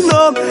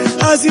نشینم،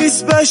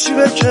 عزیز بشی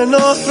به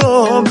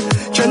کنارم،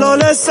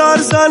 کنال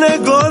سرزن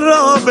گل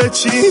را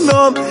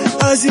بچینم،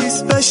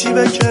 عزیز بشی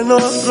به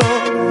کنارم،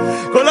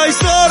 گلای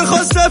سرخ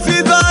و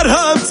سفید بر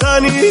هم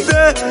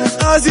تنیده،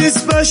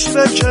 عزیز بشی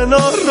به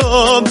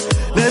کنارم،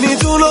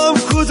 نمیدونم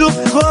کدوم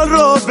گل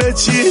را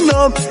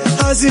بچینم،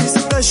 عزیز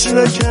بشی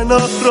به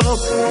کنارم،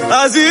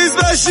 عزیز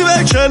بشی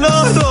به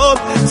کنارم،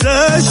 ز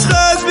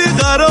عشقت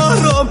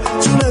بیقرارم،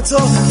 جون تو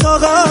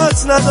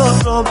طاقت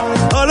ندارم،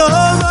 حالا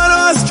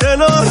مرا از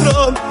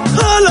کنارم،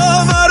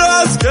 حالا مرا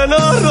از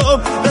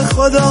کنارم، به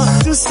خدا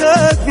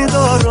دوستت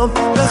میدارم،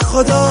 به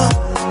خدا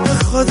به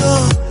خدا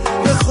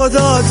به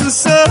خدا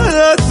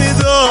دوستت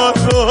میدارم.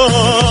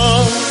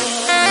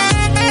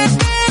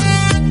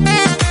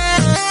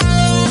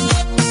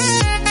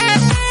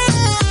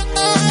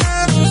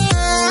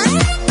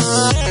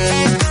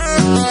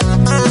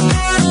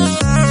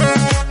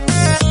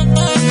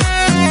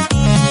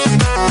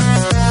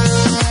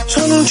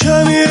 چون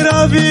کمی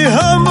روی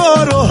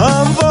هموار و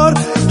هموار،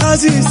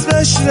 عزیز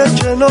بشینه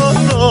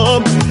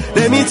کنارم،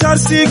 نمی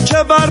ترسی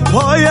که بر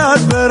پایت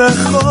بره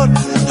خار،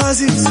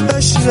 عزیز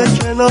بشینه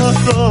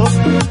کنارم،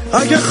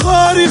 اگه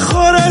خاری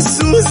خوره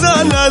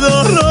سوزن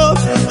ندارم،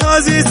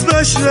 عزیز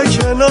بشینه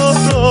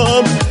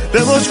کنارم،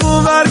 به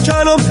مجموع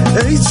برکنم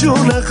ای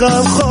جون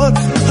غمخوار،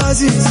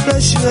 عزیز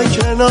بشینه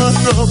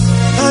کنارم،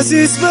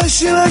 عزیز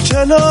بشینه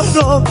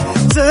کنارم،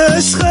 ز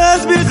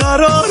عشقت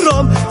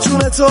بیقرارم، جون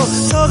تو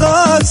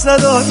طاقت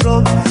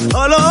ندارم،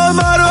 حالا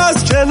مرو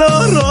از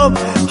کنارم،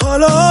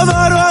 حالا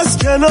مرو از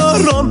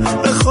کنارم،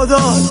 به خدا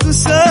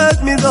دوستت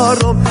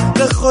میدارم،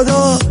 به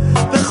خدا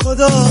به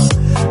خدا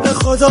به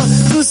خدا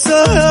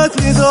دوستت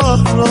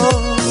میدارم.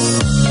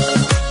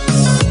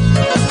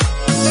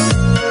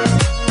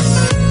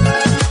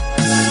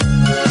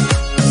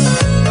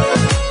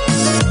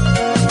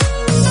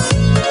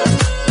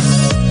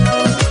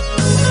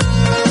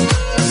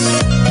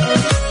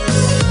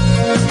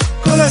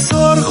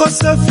 سرخ سرخ و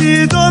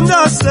سفیدم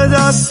دست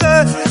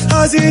دسته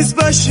عزیز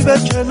بشی به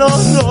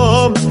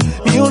کنارم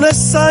میونه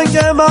سنگ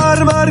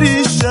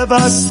مرمریش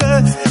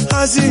بسته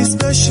عزیز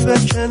بشی به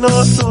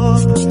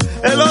کنارم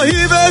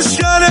الهی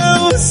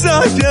بشکنه اون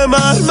سنگ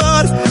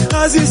مرمر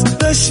عزیز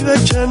بشی به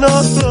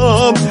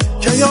کنارم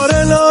که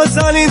یار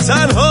نازنین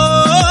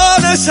تنها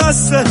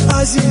نشسته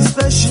عزیز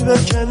بشی به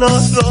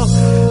کنارم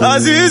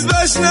عزیز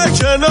بشنه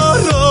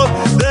کنارم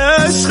به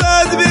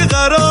عشقت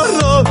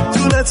بیقرارم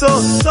دونه تو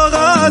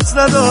طاقت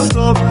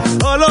ندارم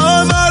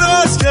حالا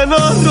مراز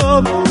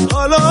کنارم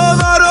حالا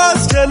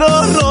مراز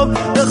کنارم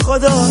به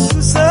خدا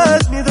دوست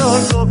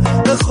میدارم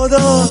به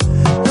خدا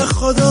به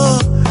خدا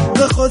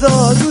به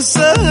خدا دوست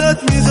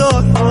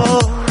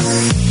میدارم